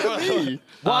 Why do you look at me?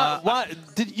 Why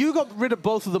did you got rid of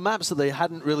both of the maps that they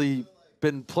hadn't really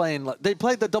been playing? They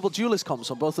played the double duelist comps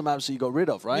on both the maps that you got rid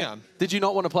of, right? Yeah. Did you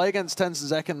not want to play against Tens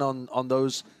and Zekken on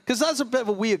those? Because that's a bit of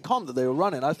a weird comp that they were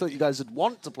running. I thought you guys would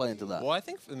want to play into that. Well, I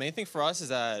think the main thing for us is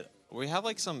that we have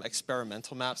like some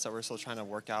experimental maps that we're still trying to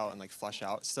work out and like flesh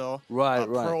out still. Right.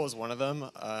 Pearl was one of them.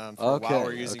 For a while,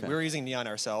 we were using Neon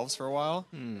ourselves for a while.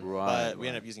 But we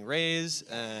ended up using Raze,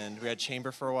 and we had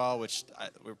Chamber for a while, which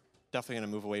we're definitely going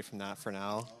to move away from that for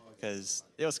now because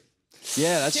it was.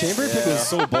 Yeah, that chamber pick was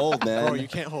so bold, man. Bro, you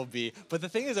can't hold B. But the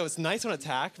thing is, though, it's nice on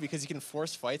attack because you can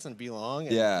force fights on B long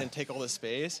and take all the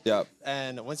space. Yep.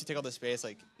 And once you take all the space,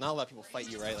 like, not a lot of people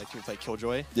fight you, right? Like, people play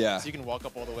Killjoy. Yeah. So you can walk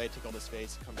up all the way, take all the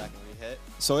space, come back and re-hit.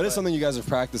 So it is something you guys have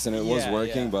practiced, and it was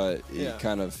working, but it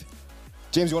kind of...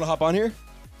 James, you want to hop on here?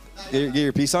 Get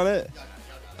your piece on it?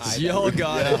 Yo,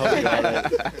 got it.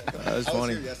 That was funny. I was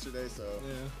here yesterday, so...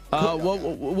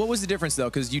 What was the difference, though?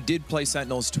 Because you did play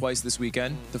Sentinels twice this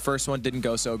weekend. The first one didn't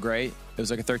go so great. It was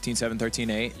like a 13-7,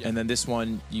 13-8. And then this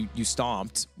one, you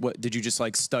stomped. What did you just,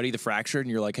 like, study the Fractured?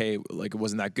 And you're like, hey, like, it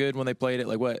wasn't that good when they played it?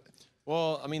 Like, what?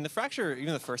 Well, I mean, the Fracture,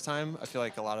 even the first time, I feel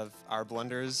like a lot of our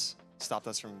blunders stopped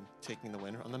us from taking the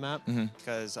win on the map.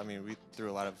 Because, I mean, we threw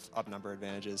a lot of up-number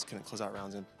advantages, couldn't close out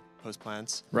rounds in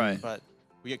post-plants. Right. But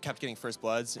we kept getting first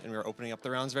bloods, and we were opening up the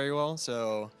rounds very well.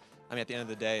 So, I mean, at the end of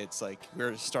the day, it's like we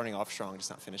were starting off strong, just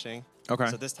not finishing. Okay.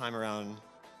 So this time around,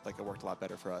 like, it worked a lot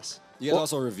better for us. You guys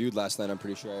also reviewed last night, I'm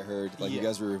pretty sure I heard. Like, you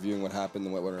guys were reviewing what happened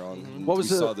and what went wrong. And What was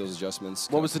we the- saw those adjustments.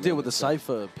 What was the deal with the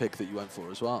Cypher pick that you went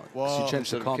for as well? 'Cause Well, you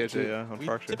changed the comp too. We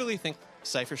typically think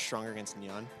Cypher's stronger against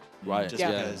Neon. Right. Just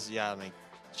because, I mean,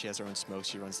 she has her own smoke.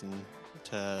 She runs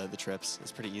into the trips.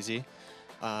 It's pretty easy.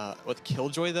 With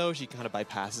Killjoy, though, she kind of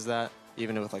bypasses that,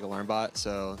 even with like Alarm Bot.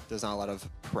 So there's not a lot of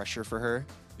pressure for her.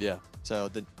 Yeah. So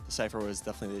the Cypher was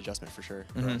definitely the adjustment for sure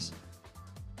for us.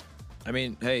 I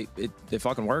mean, hey, it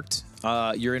fucking worked.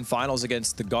 You're in finals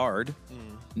against the Guard.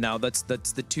 Now that's the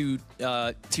two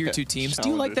tier 2 teams. Do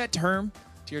you like that term?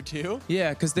 Tier 2? Yeah,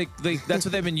 because they that's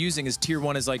what they've been using is tier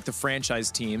 1 is like the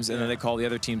franchise teams, and then they call the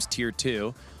other teams tier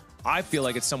 2. I feel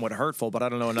like it's somewhat hurtful, but I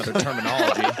don't know another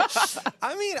terminology.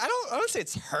 I mean, I don't say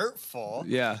it's hurtful.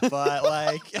 Yeah. But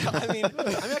like, I mean,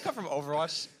 I come from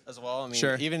Overwatch as well. I mean,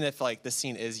 Sure. even if like the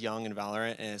scene is young in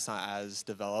Valorant and it's not as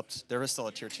developed, there was still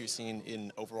a tier 2 scene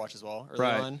in Overwatch as well early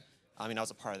on. I mean, I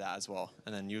was a part of that as well.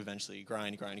 And then you eventually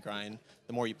grind.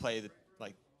 The more you play,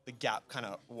 the gap kind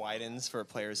of widens for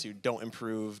players who don't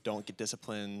improve, don't get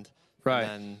disciplined. Right.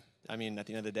 And then, I mean, at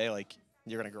the end of the day, like,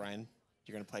 you're going to grind.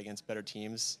 You're going to play against better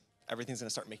teams. Everything's going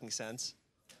to start making sense.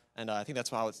 And I think that's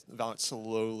how Valorant's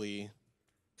slowly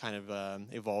kind of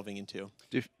evolving into.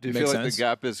 Do you feel like the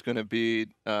gap is going to be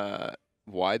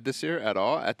wide this year at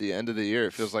all? At the end of the year,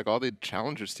 it feels like all the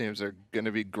Challengers teams are going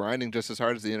to be grinding just as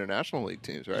hard as the International League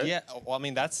teams, right? Yeah, well, I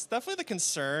mean, that's definitely the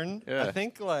concern. Yeah. I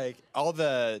think, like, all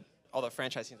the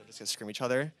franchise teams are just going to scrim each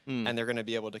other, and they're going to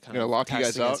be able to kind of lock you test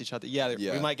guys against out? each other.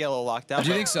 Yeah, we might get a little locked out. Do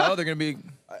you think so? They're going to be...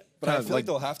 But I feel like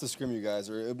they'll have to scrim you guys,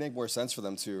 or it would make more sense for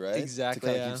them too, right? Exactly, To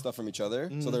kind of keep stuff from each other,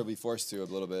 so they'll be forced to a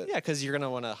little bit. Yeah, because you're going to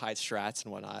want to hide strats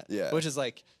and whatnot. Yeah. Which is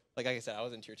like I said, I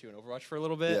was in tier 2 in Overwatch for a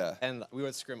little bit, Yeah. and we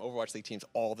would scrim Overwatch League teams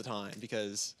all the time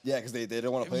because... Yeah, because they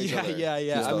don't want to play each other.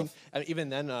 Yeah. I mean, and even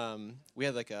then, we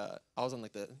had I was on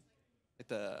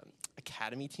the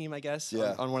academy team, I guess,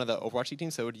 on one of the Overwatch League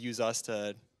teams, so it would use us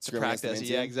to Scrim against the practice.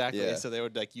 main Yeah, team? exactly. Yeah. So they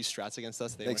would use strats against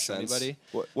us. They Makes wouldn't show sense.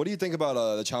 anybody. What do you think about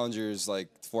the Challengers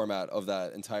format of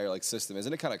that entire system?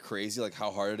 Isn't it kind of crazy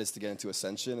how hard it is to get into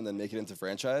Ascension and then make it into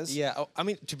franchise? Yeah, I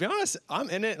mean, to be honest,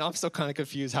 I'm in it and I'm still kind of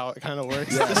confused how it kind of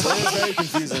works. Yeah, so it's very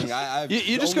confusing.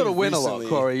 You just got to win a lot,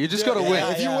 Corey. You just got to win.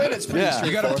 If you win, it's pretty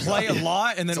You got to straightforward. play a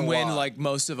lot and then It's a win lot.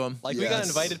 most of them. Like we got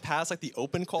invited past the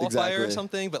open qualifier or Exactly.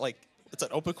 something, but it's an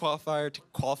open qualifier to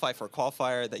qualify for a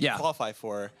qualifier that you qualify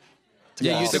for.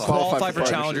 Yeah, you have to qualify for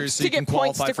challengers so you can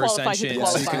qualify for Ascension,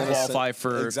 so you can qualify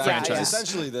for franchise.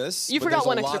 Essentially this. You but forgot there's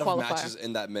one a lot extra of qualifier. matches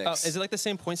in that mix. Is it like the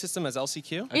same point system as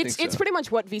LCQ? It's pretty much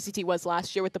what VCT was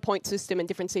last year with the point system and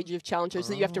different stages of challengers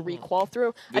that you have to re-qual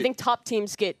through. I think top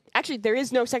teams get... Actually, there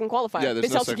is no second qualifier. Yeah, there's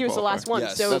this no LCQ second is the last qualifier. one.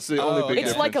 Yes. So That's the only big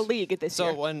it's like a difference. league this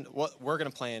year. So what we're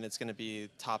going to play in, it's going to be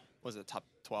top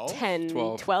 12? 10,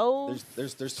 12. 12?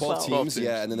 There's 12 12 teams, teams.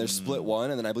 yeah, and then there's split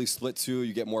 1, and then I believe split 2,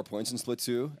 you get more points in split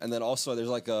 2, and then also there's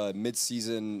a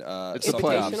mid-season It's the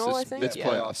playoffs. Invitational, I think? It's Yeah.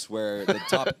 playoffs. where the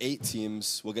top 8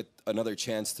 teams will get another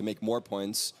chance to make more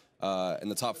points,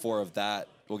 and the top 4 of that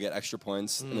will get extra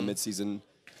points in the mid-season.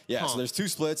 Yeah, so there's 2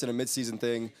 splits and a mid-season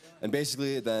thing, and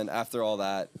basically then after all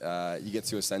that, you get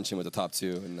to Ascension with the top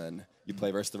 2, and then you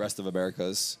play versus the rest of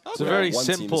Americas. It's a very one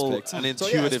team is simple picked. and So yeah, it's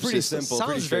intuitive pretty system. simple,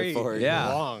 Sounds pretty very straightforward.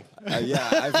 long.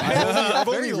 I've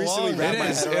only recently long. wrapped It my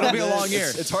is. head It'll around be a this. long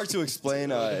year. It's hard to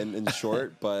explain in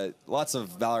short, but lots of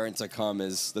Valorant to come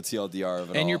is the TLDR of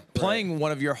it all. And you're playing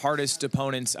one of your hardest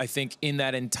opponents, I think, in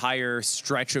that entire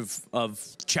stretch of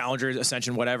Challengers,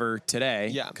 Ascension, whatever, today.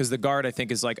 Yeah. Because the Guard, I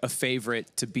think, is a favorite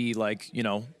to be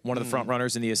one of the front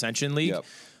runners in the Ascension League. Yep.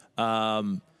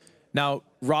 Now,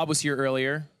 Rob was here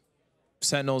earlier.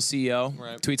 Sentinels CEO,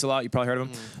 tweets a lot. You probably heard of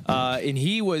him, and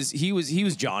he was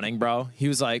Johning, bro. He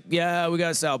was like, "Yeah, we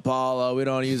got Sao Paulo. We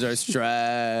don't use our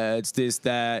strats, this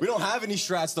that." We don't have any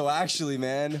strats though, actually,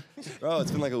 man. Bro, it's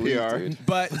been like a week, dude.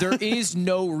 But there is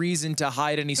no reason to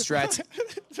hide any strats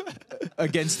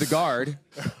against the Guard.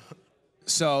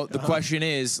 So the question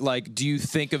is, do you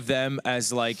think of them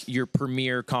as your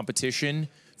premier competition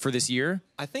for this year?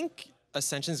 I think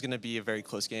Ascension is going to be a very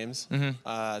close games.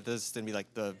 This is going to be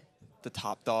the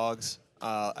top dogs.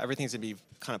 Everything's going to be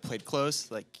kind of played close,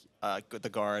 the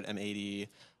Guard, M80.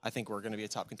 I think we're going to be a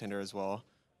top contender as well.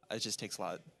 It just takes a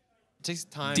lot. It takes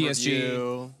time, DSG.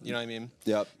 review, you know what I mean?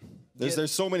 Yep.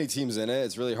 There's so many teams in it.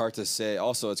 It's really hard to say.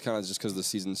 Also, it's kind of just because the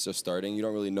season's just starting. You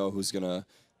don't really know who's gonna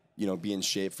be in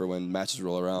shape for when matches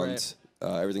roll around. Right.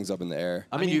 Everything's up in the air.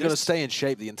 I mean, you've got to stay in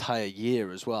shape the entire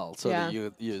year as well, so that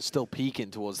you're still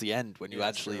peaking towards the end when you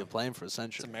actually are playing for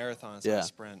Ascension. It's a marathon, it's not a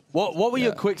sprint. What were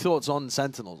your quick thoughts on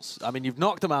Sentinels? I mean, you've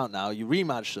knocked them out now, you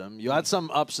rematched them, you had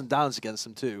some ups and downs against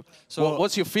them too. So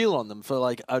what's your feel on them for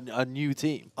like a new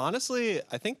team? Honestly,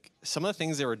 I think some of the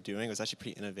things they were doing was actually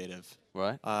pretty innovative.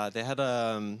 Right. They had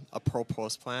a pro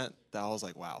post plant that I was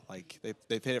like, wow. Like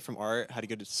they played it from art, had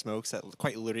good smokes that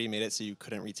quite literally made it so you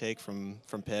couldn't retake from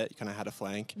pit. You kind of had to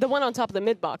flank. The one on top of the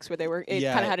mid box where it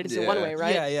kind of had it as a one way,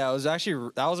 right? Yeah. It was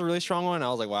actually that was a really strong one. I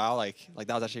was like, wow, like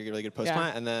that was actually a really good post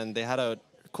plant. And then they had a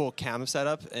cool cam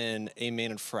setup in A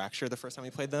main and Fracture the first time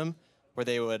we played them, where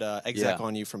they would exec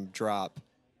on you from drop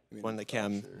when the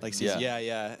cam like sees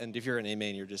And if you're in A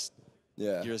main, you're just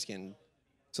getting.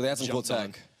 So they had some cool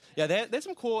tech. Yeah, they had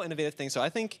some cool, innovative things. So I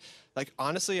think, like,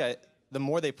 honestly, the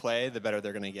more they play, the better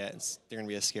they're going to get. They're going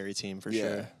to be a scary team for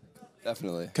sure.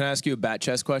 Definitely. Can I ask you a bat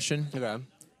chess question? Okay.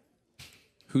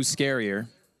 Who's scarier,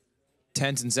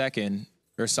 Tens and Zekin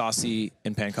or Saucy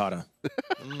and Pancata?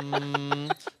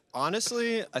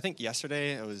 Honestly, I think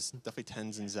yesterday it was definitely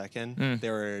Tens and Zekin.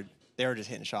 They were just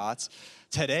hitting shots.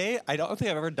 Today, I don't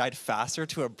think I've ever died faster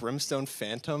to a Brimstone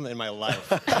Phantom in my life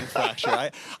than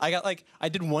Fracture. I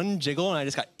did one jiggle and I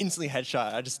just got instantly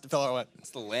headshot. I just fell out.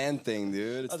 It's the land thing,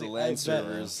 dude. It's the land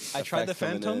servers. I tried the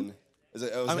Phantom.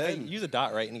 I use a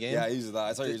dot right in the game. Yeah, I use a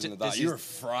dot. I saw you using the dot. You were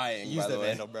frying. Use the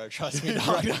Vandal, bro. Trust me,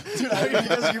 dog. Dude, you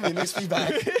guys give me mixed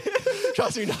feedback.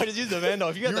 Trust me, dog. Just use the Vandal.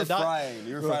 If you got the dot,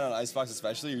 you were frying on Icebox,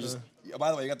 especially. You just.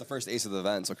 By the way, you got the first ace of the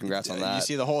event, so congrats on that. You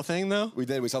see the whole thing though? We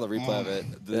did. We saw the replay of it.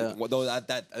 I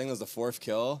think it was the 4th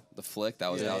kill, the flick.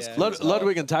 That was cool.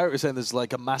 Ludwig and Tarik were saying there's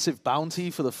like a massive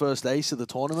bounty for the first ace of the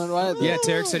tournament, right? Yeah,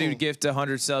 Tarik said he would gift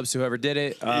 100 subs to whoever did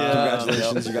it.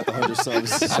 Congratulations, you got the 100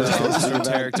 subs. From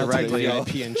Tarik directly.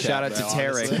 Shout out to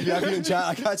Tarik. VIP in chat.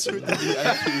 I got you with the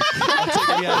VIP. I'll take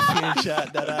a VIP in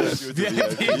chat.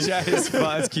 VIP in chat is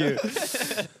fun. It's cute.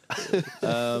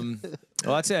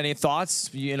 Well, that's it. Any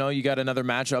thoughts? You got another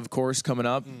match, of course, coming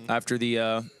up after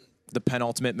the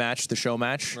penultimate match, the show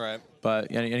match. Right.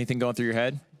 But anything going through your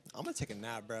head? I'm gonna take a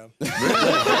nap, bro.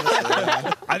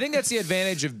 I think that's the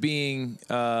advantage of being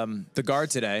the guard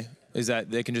today, is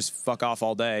that they can just fuck off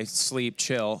all day, sleep,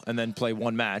 chill, and then play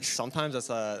one match. Sometimes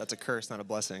that's a curse, not a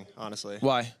blessing, honestly.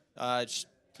 Why?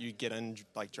 You get in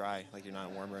like dry, like you're not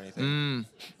warm or anything.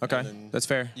 Okay, that's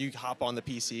fair. You hop on the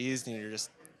PCs and you're just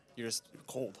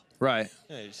cold. Right.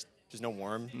 Yeah, there's no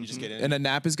warm. You just get in. And a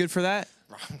nap is good for that?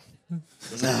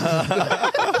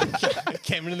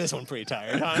 Came into this one pretty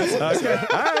tired. Okay.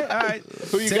 All right.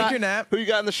 Take your nap. Who you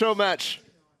got in the show match?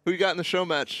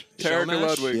 Tarik or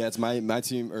Ludwig? Yeah, it's my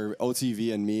team, or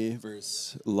OTV and me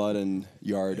versus Lud and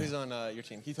Yard. Who's on your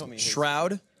team? He told me.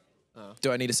 Shroud?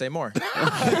 Do I need to say more?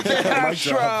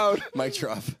 Shroud. Mic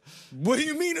drop. What do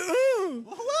you mean?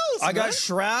 I got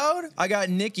Shroud. I got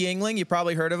Nick Yingling. You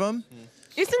probably heard of him.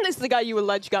 Isn't this the guy you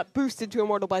allege got boosted to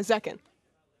Immortal by Zekin?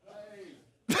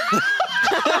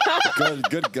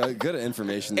 Good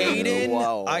information there. Aiden,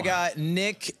 Wow. I got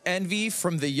Nick Envy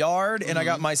from the Yard, and I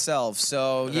got myself.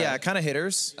 So, yeah, kind of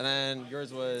hitters. And then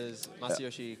yours was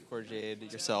Masayoshi,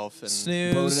 Corjade, yourself, and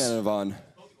Snooze. Bowden and Yvonne.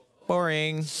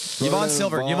 Boring. Yvonne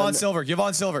Silver. If he's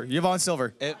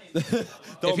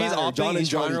opping and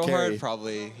trying real hard,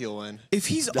 probably he'll win. If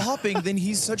he's opping, then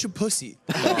he's such a pussy.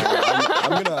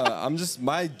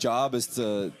 My job is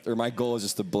my goal is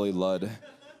just to bully Lud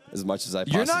as much as I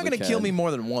possibly can. You're not going to kill me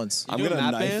more than once. I'm going to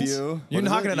knife you. You're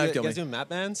not going to knife kill me. You guys doing map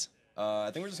bans?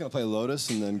 I think we're just going to play Lotus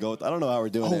and then go with, I don't know how we're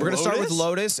doing it. We're going to start with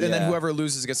Lotus, and then whoever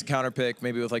loses gets a counter pick,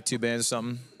 maybe with like 2 bans or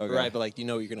something. Okay. Right, but like, do you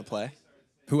know what you're going to play?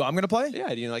 Who I'm going to play? Yeah,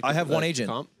 do you know, like I have one agent.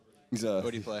 Comp?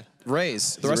 What do you play?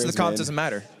 Raze. The rest of the comp doesn't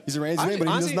matter. He's a Raze main, but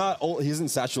he does not. He doesn't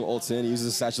satchel ults in. He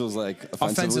uses satchels like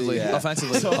offensively.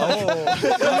 Offensively. So,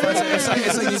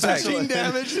 it's like you touching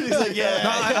damage. He's like, No,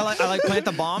 I like plant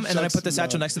the bomb, and then I put the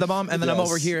satchel next to the bomb, and then I'm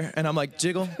over here, and I'm like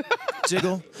jiggle.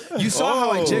 You saw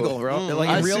how I jiggle, bro. Like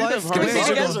in real life.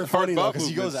 You guys are funny though, because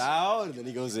he goes out and then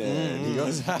he goes in. He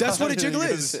goes out. That's what a jiggle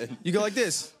is. You go like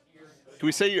this. Can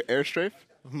we say you airstrafe?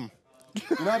 You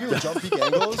know how people jump peak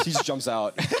angles? He just jumps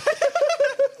out.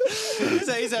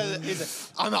 He's like,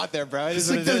 I'm out there, bro. It's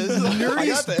like the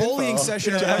nerdiest bullying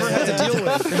session I've ever had to deal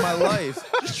with in my life.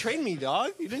 Just train me,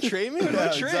 dog. You didn't train me? What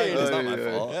about trade? It's not my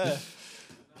fault. Yeah.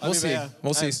 We'll see.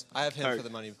 We'll see. I have him for the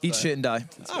money. Eat shit and die.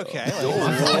 Okay. I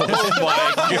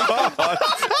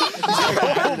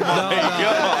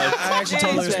actually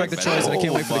totally respect the choice, and I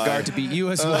can't wait for the guard to beat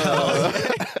you as well.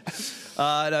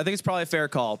 I think it's probably a fair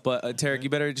call, but Tarik, you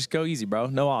better just go easy, bro.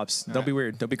 No ops. Don't be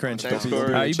weird. Don't be cringe. Thanks,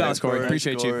 Corey. You bounce, Corey.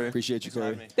 Appreciate you. Appreciate you,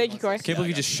 Corey. Thank you, Corey. I can't believe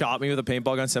you just shot me with a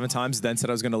paintball gun 7 times, then said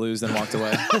I was going to lose, then walked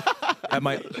away at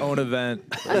my own event.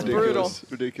 That's brutal.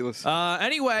 Ridiculous.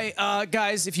 Anyway,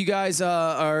 guys, if you guys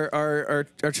are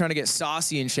trying to get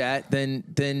saucy in chat, then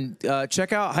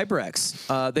check out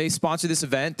HyperX. They sponsor this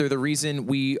event. They're the reason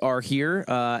we are here,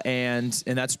 and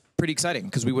that's pretty exciting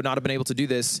because we would not have been able to do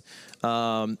this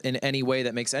in any way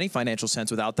that makes any financial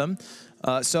sense without them.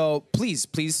 So please,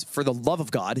 for the love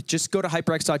of God, just go to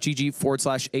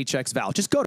hyperx.gg/HXVal. Just go to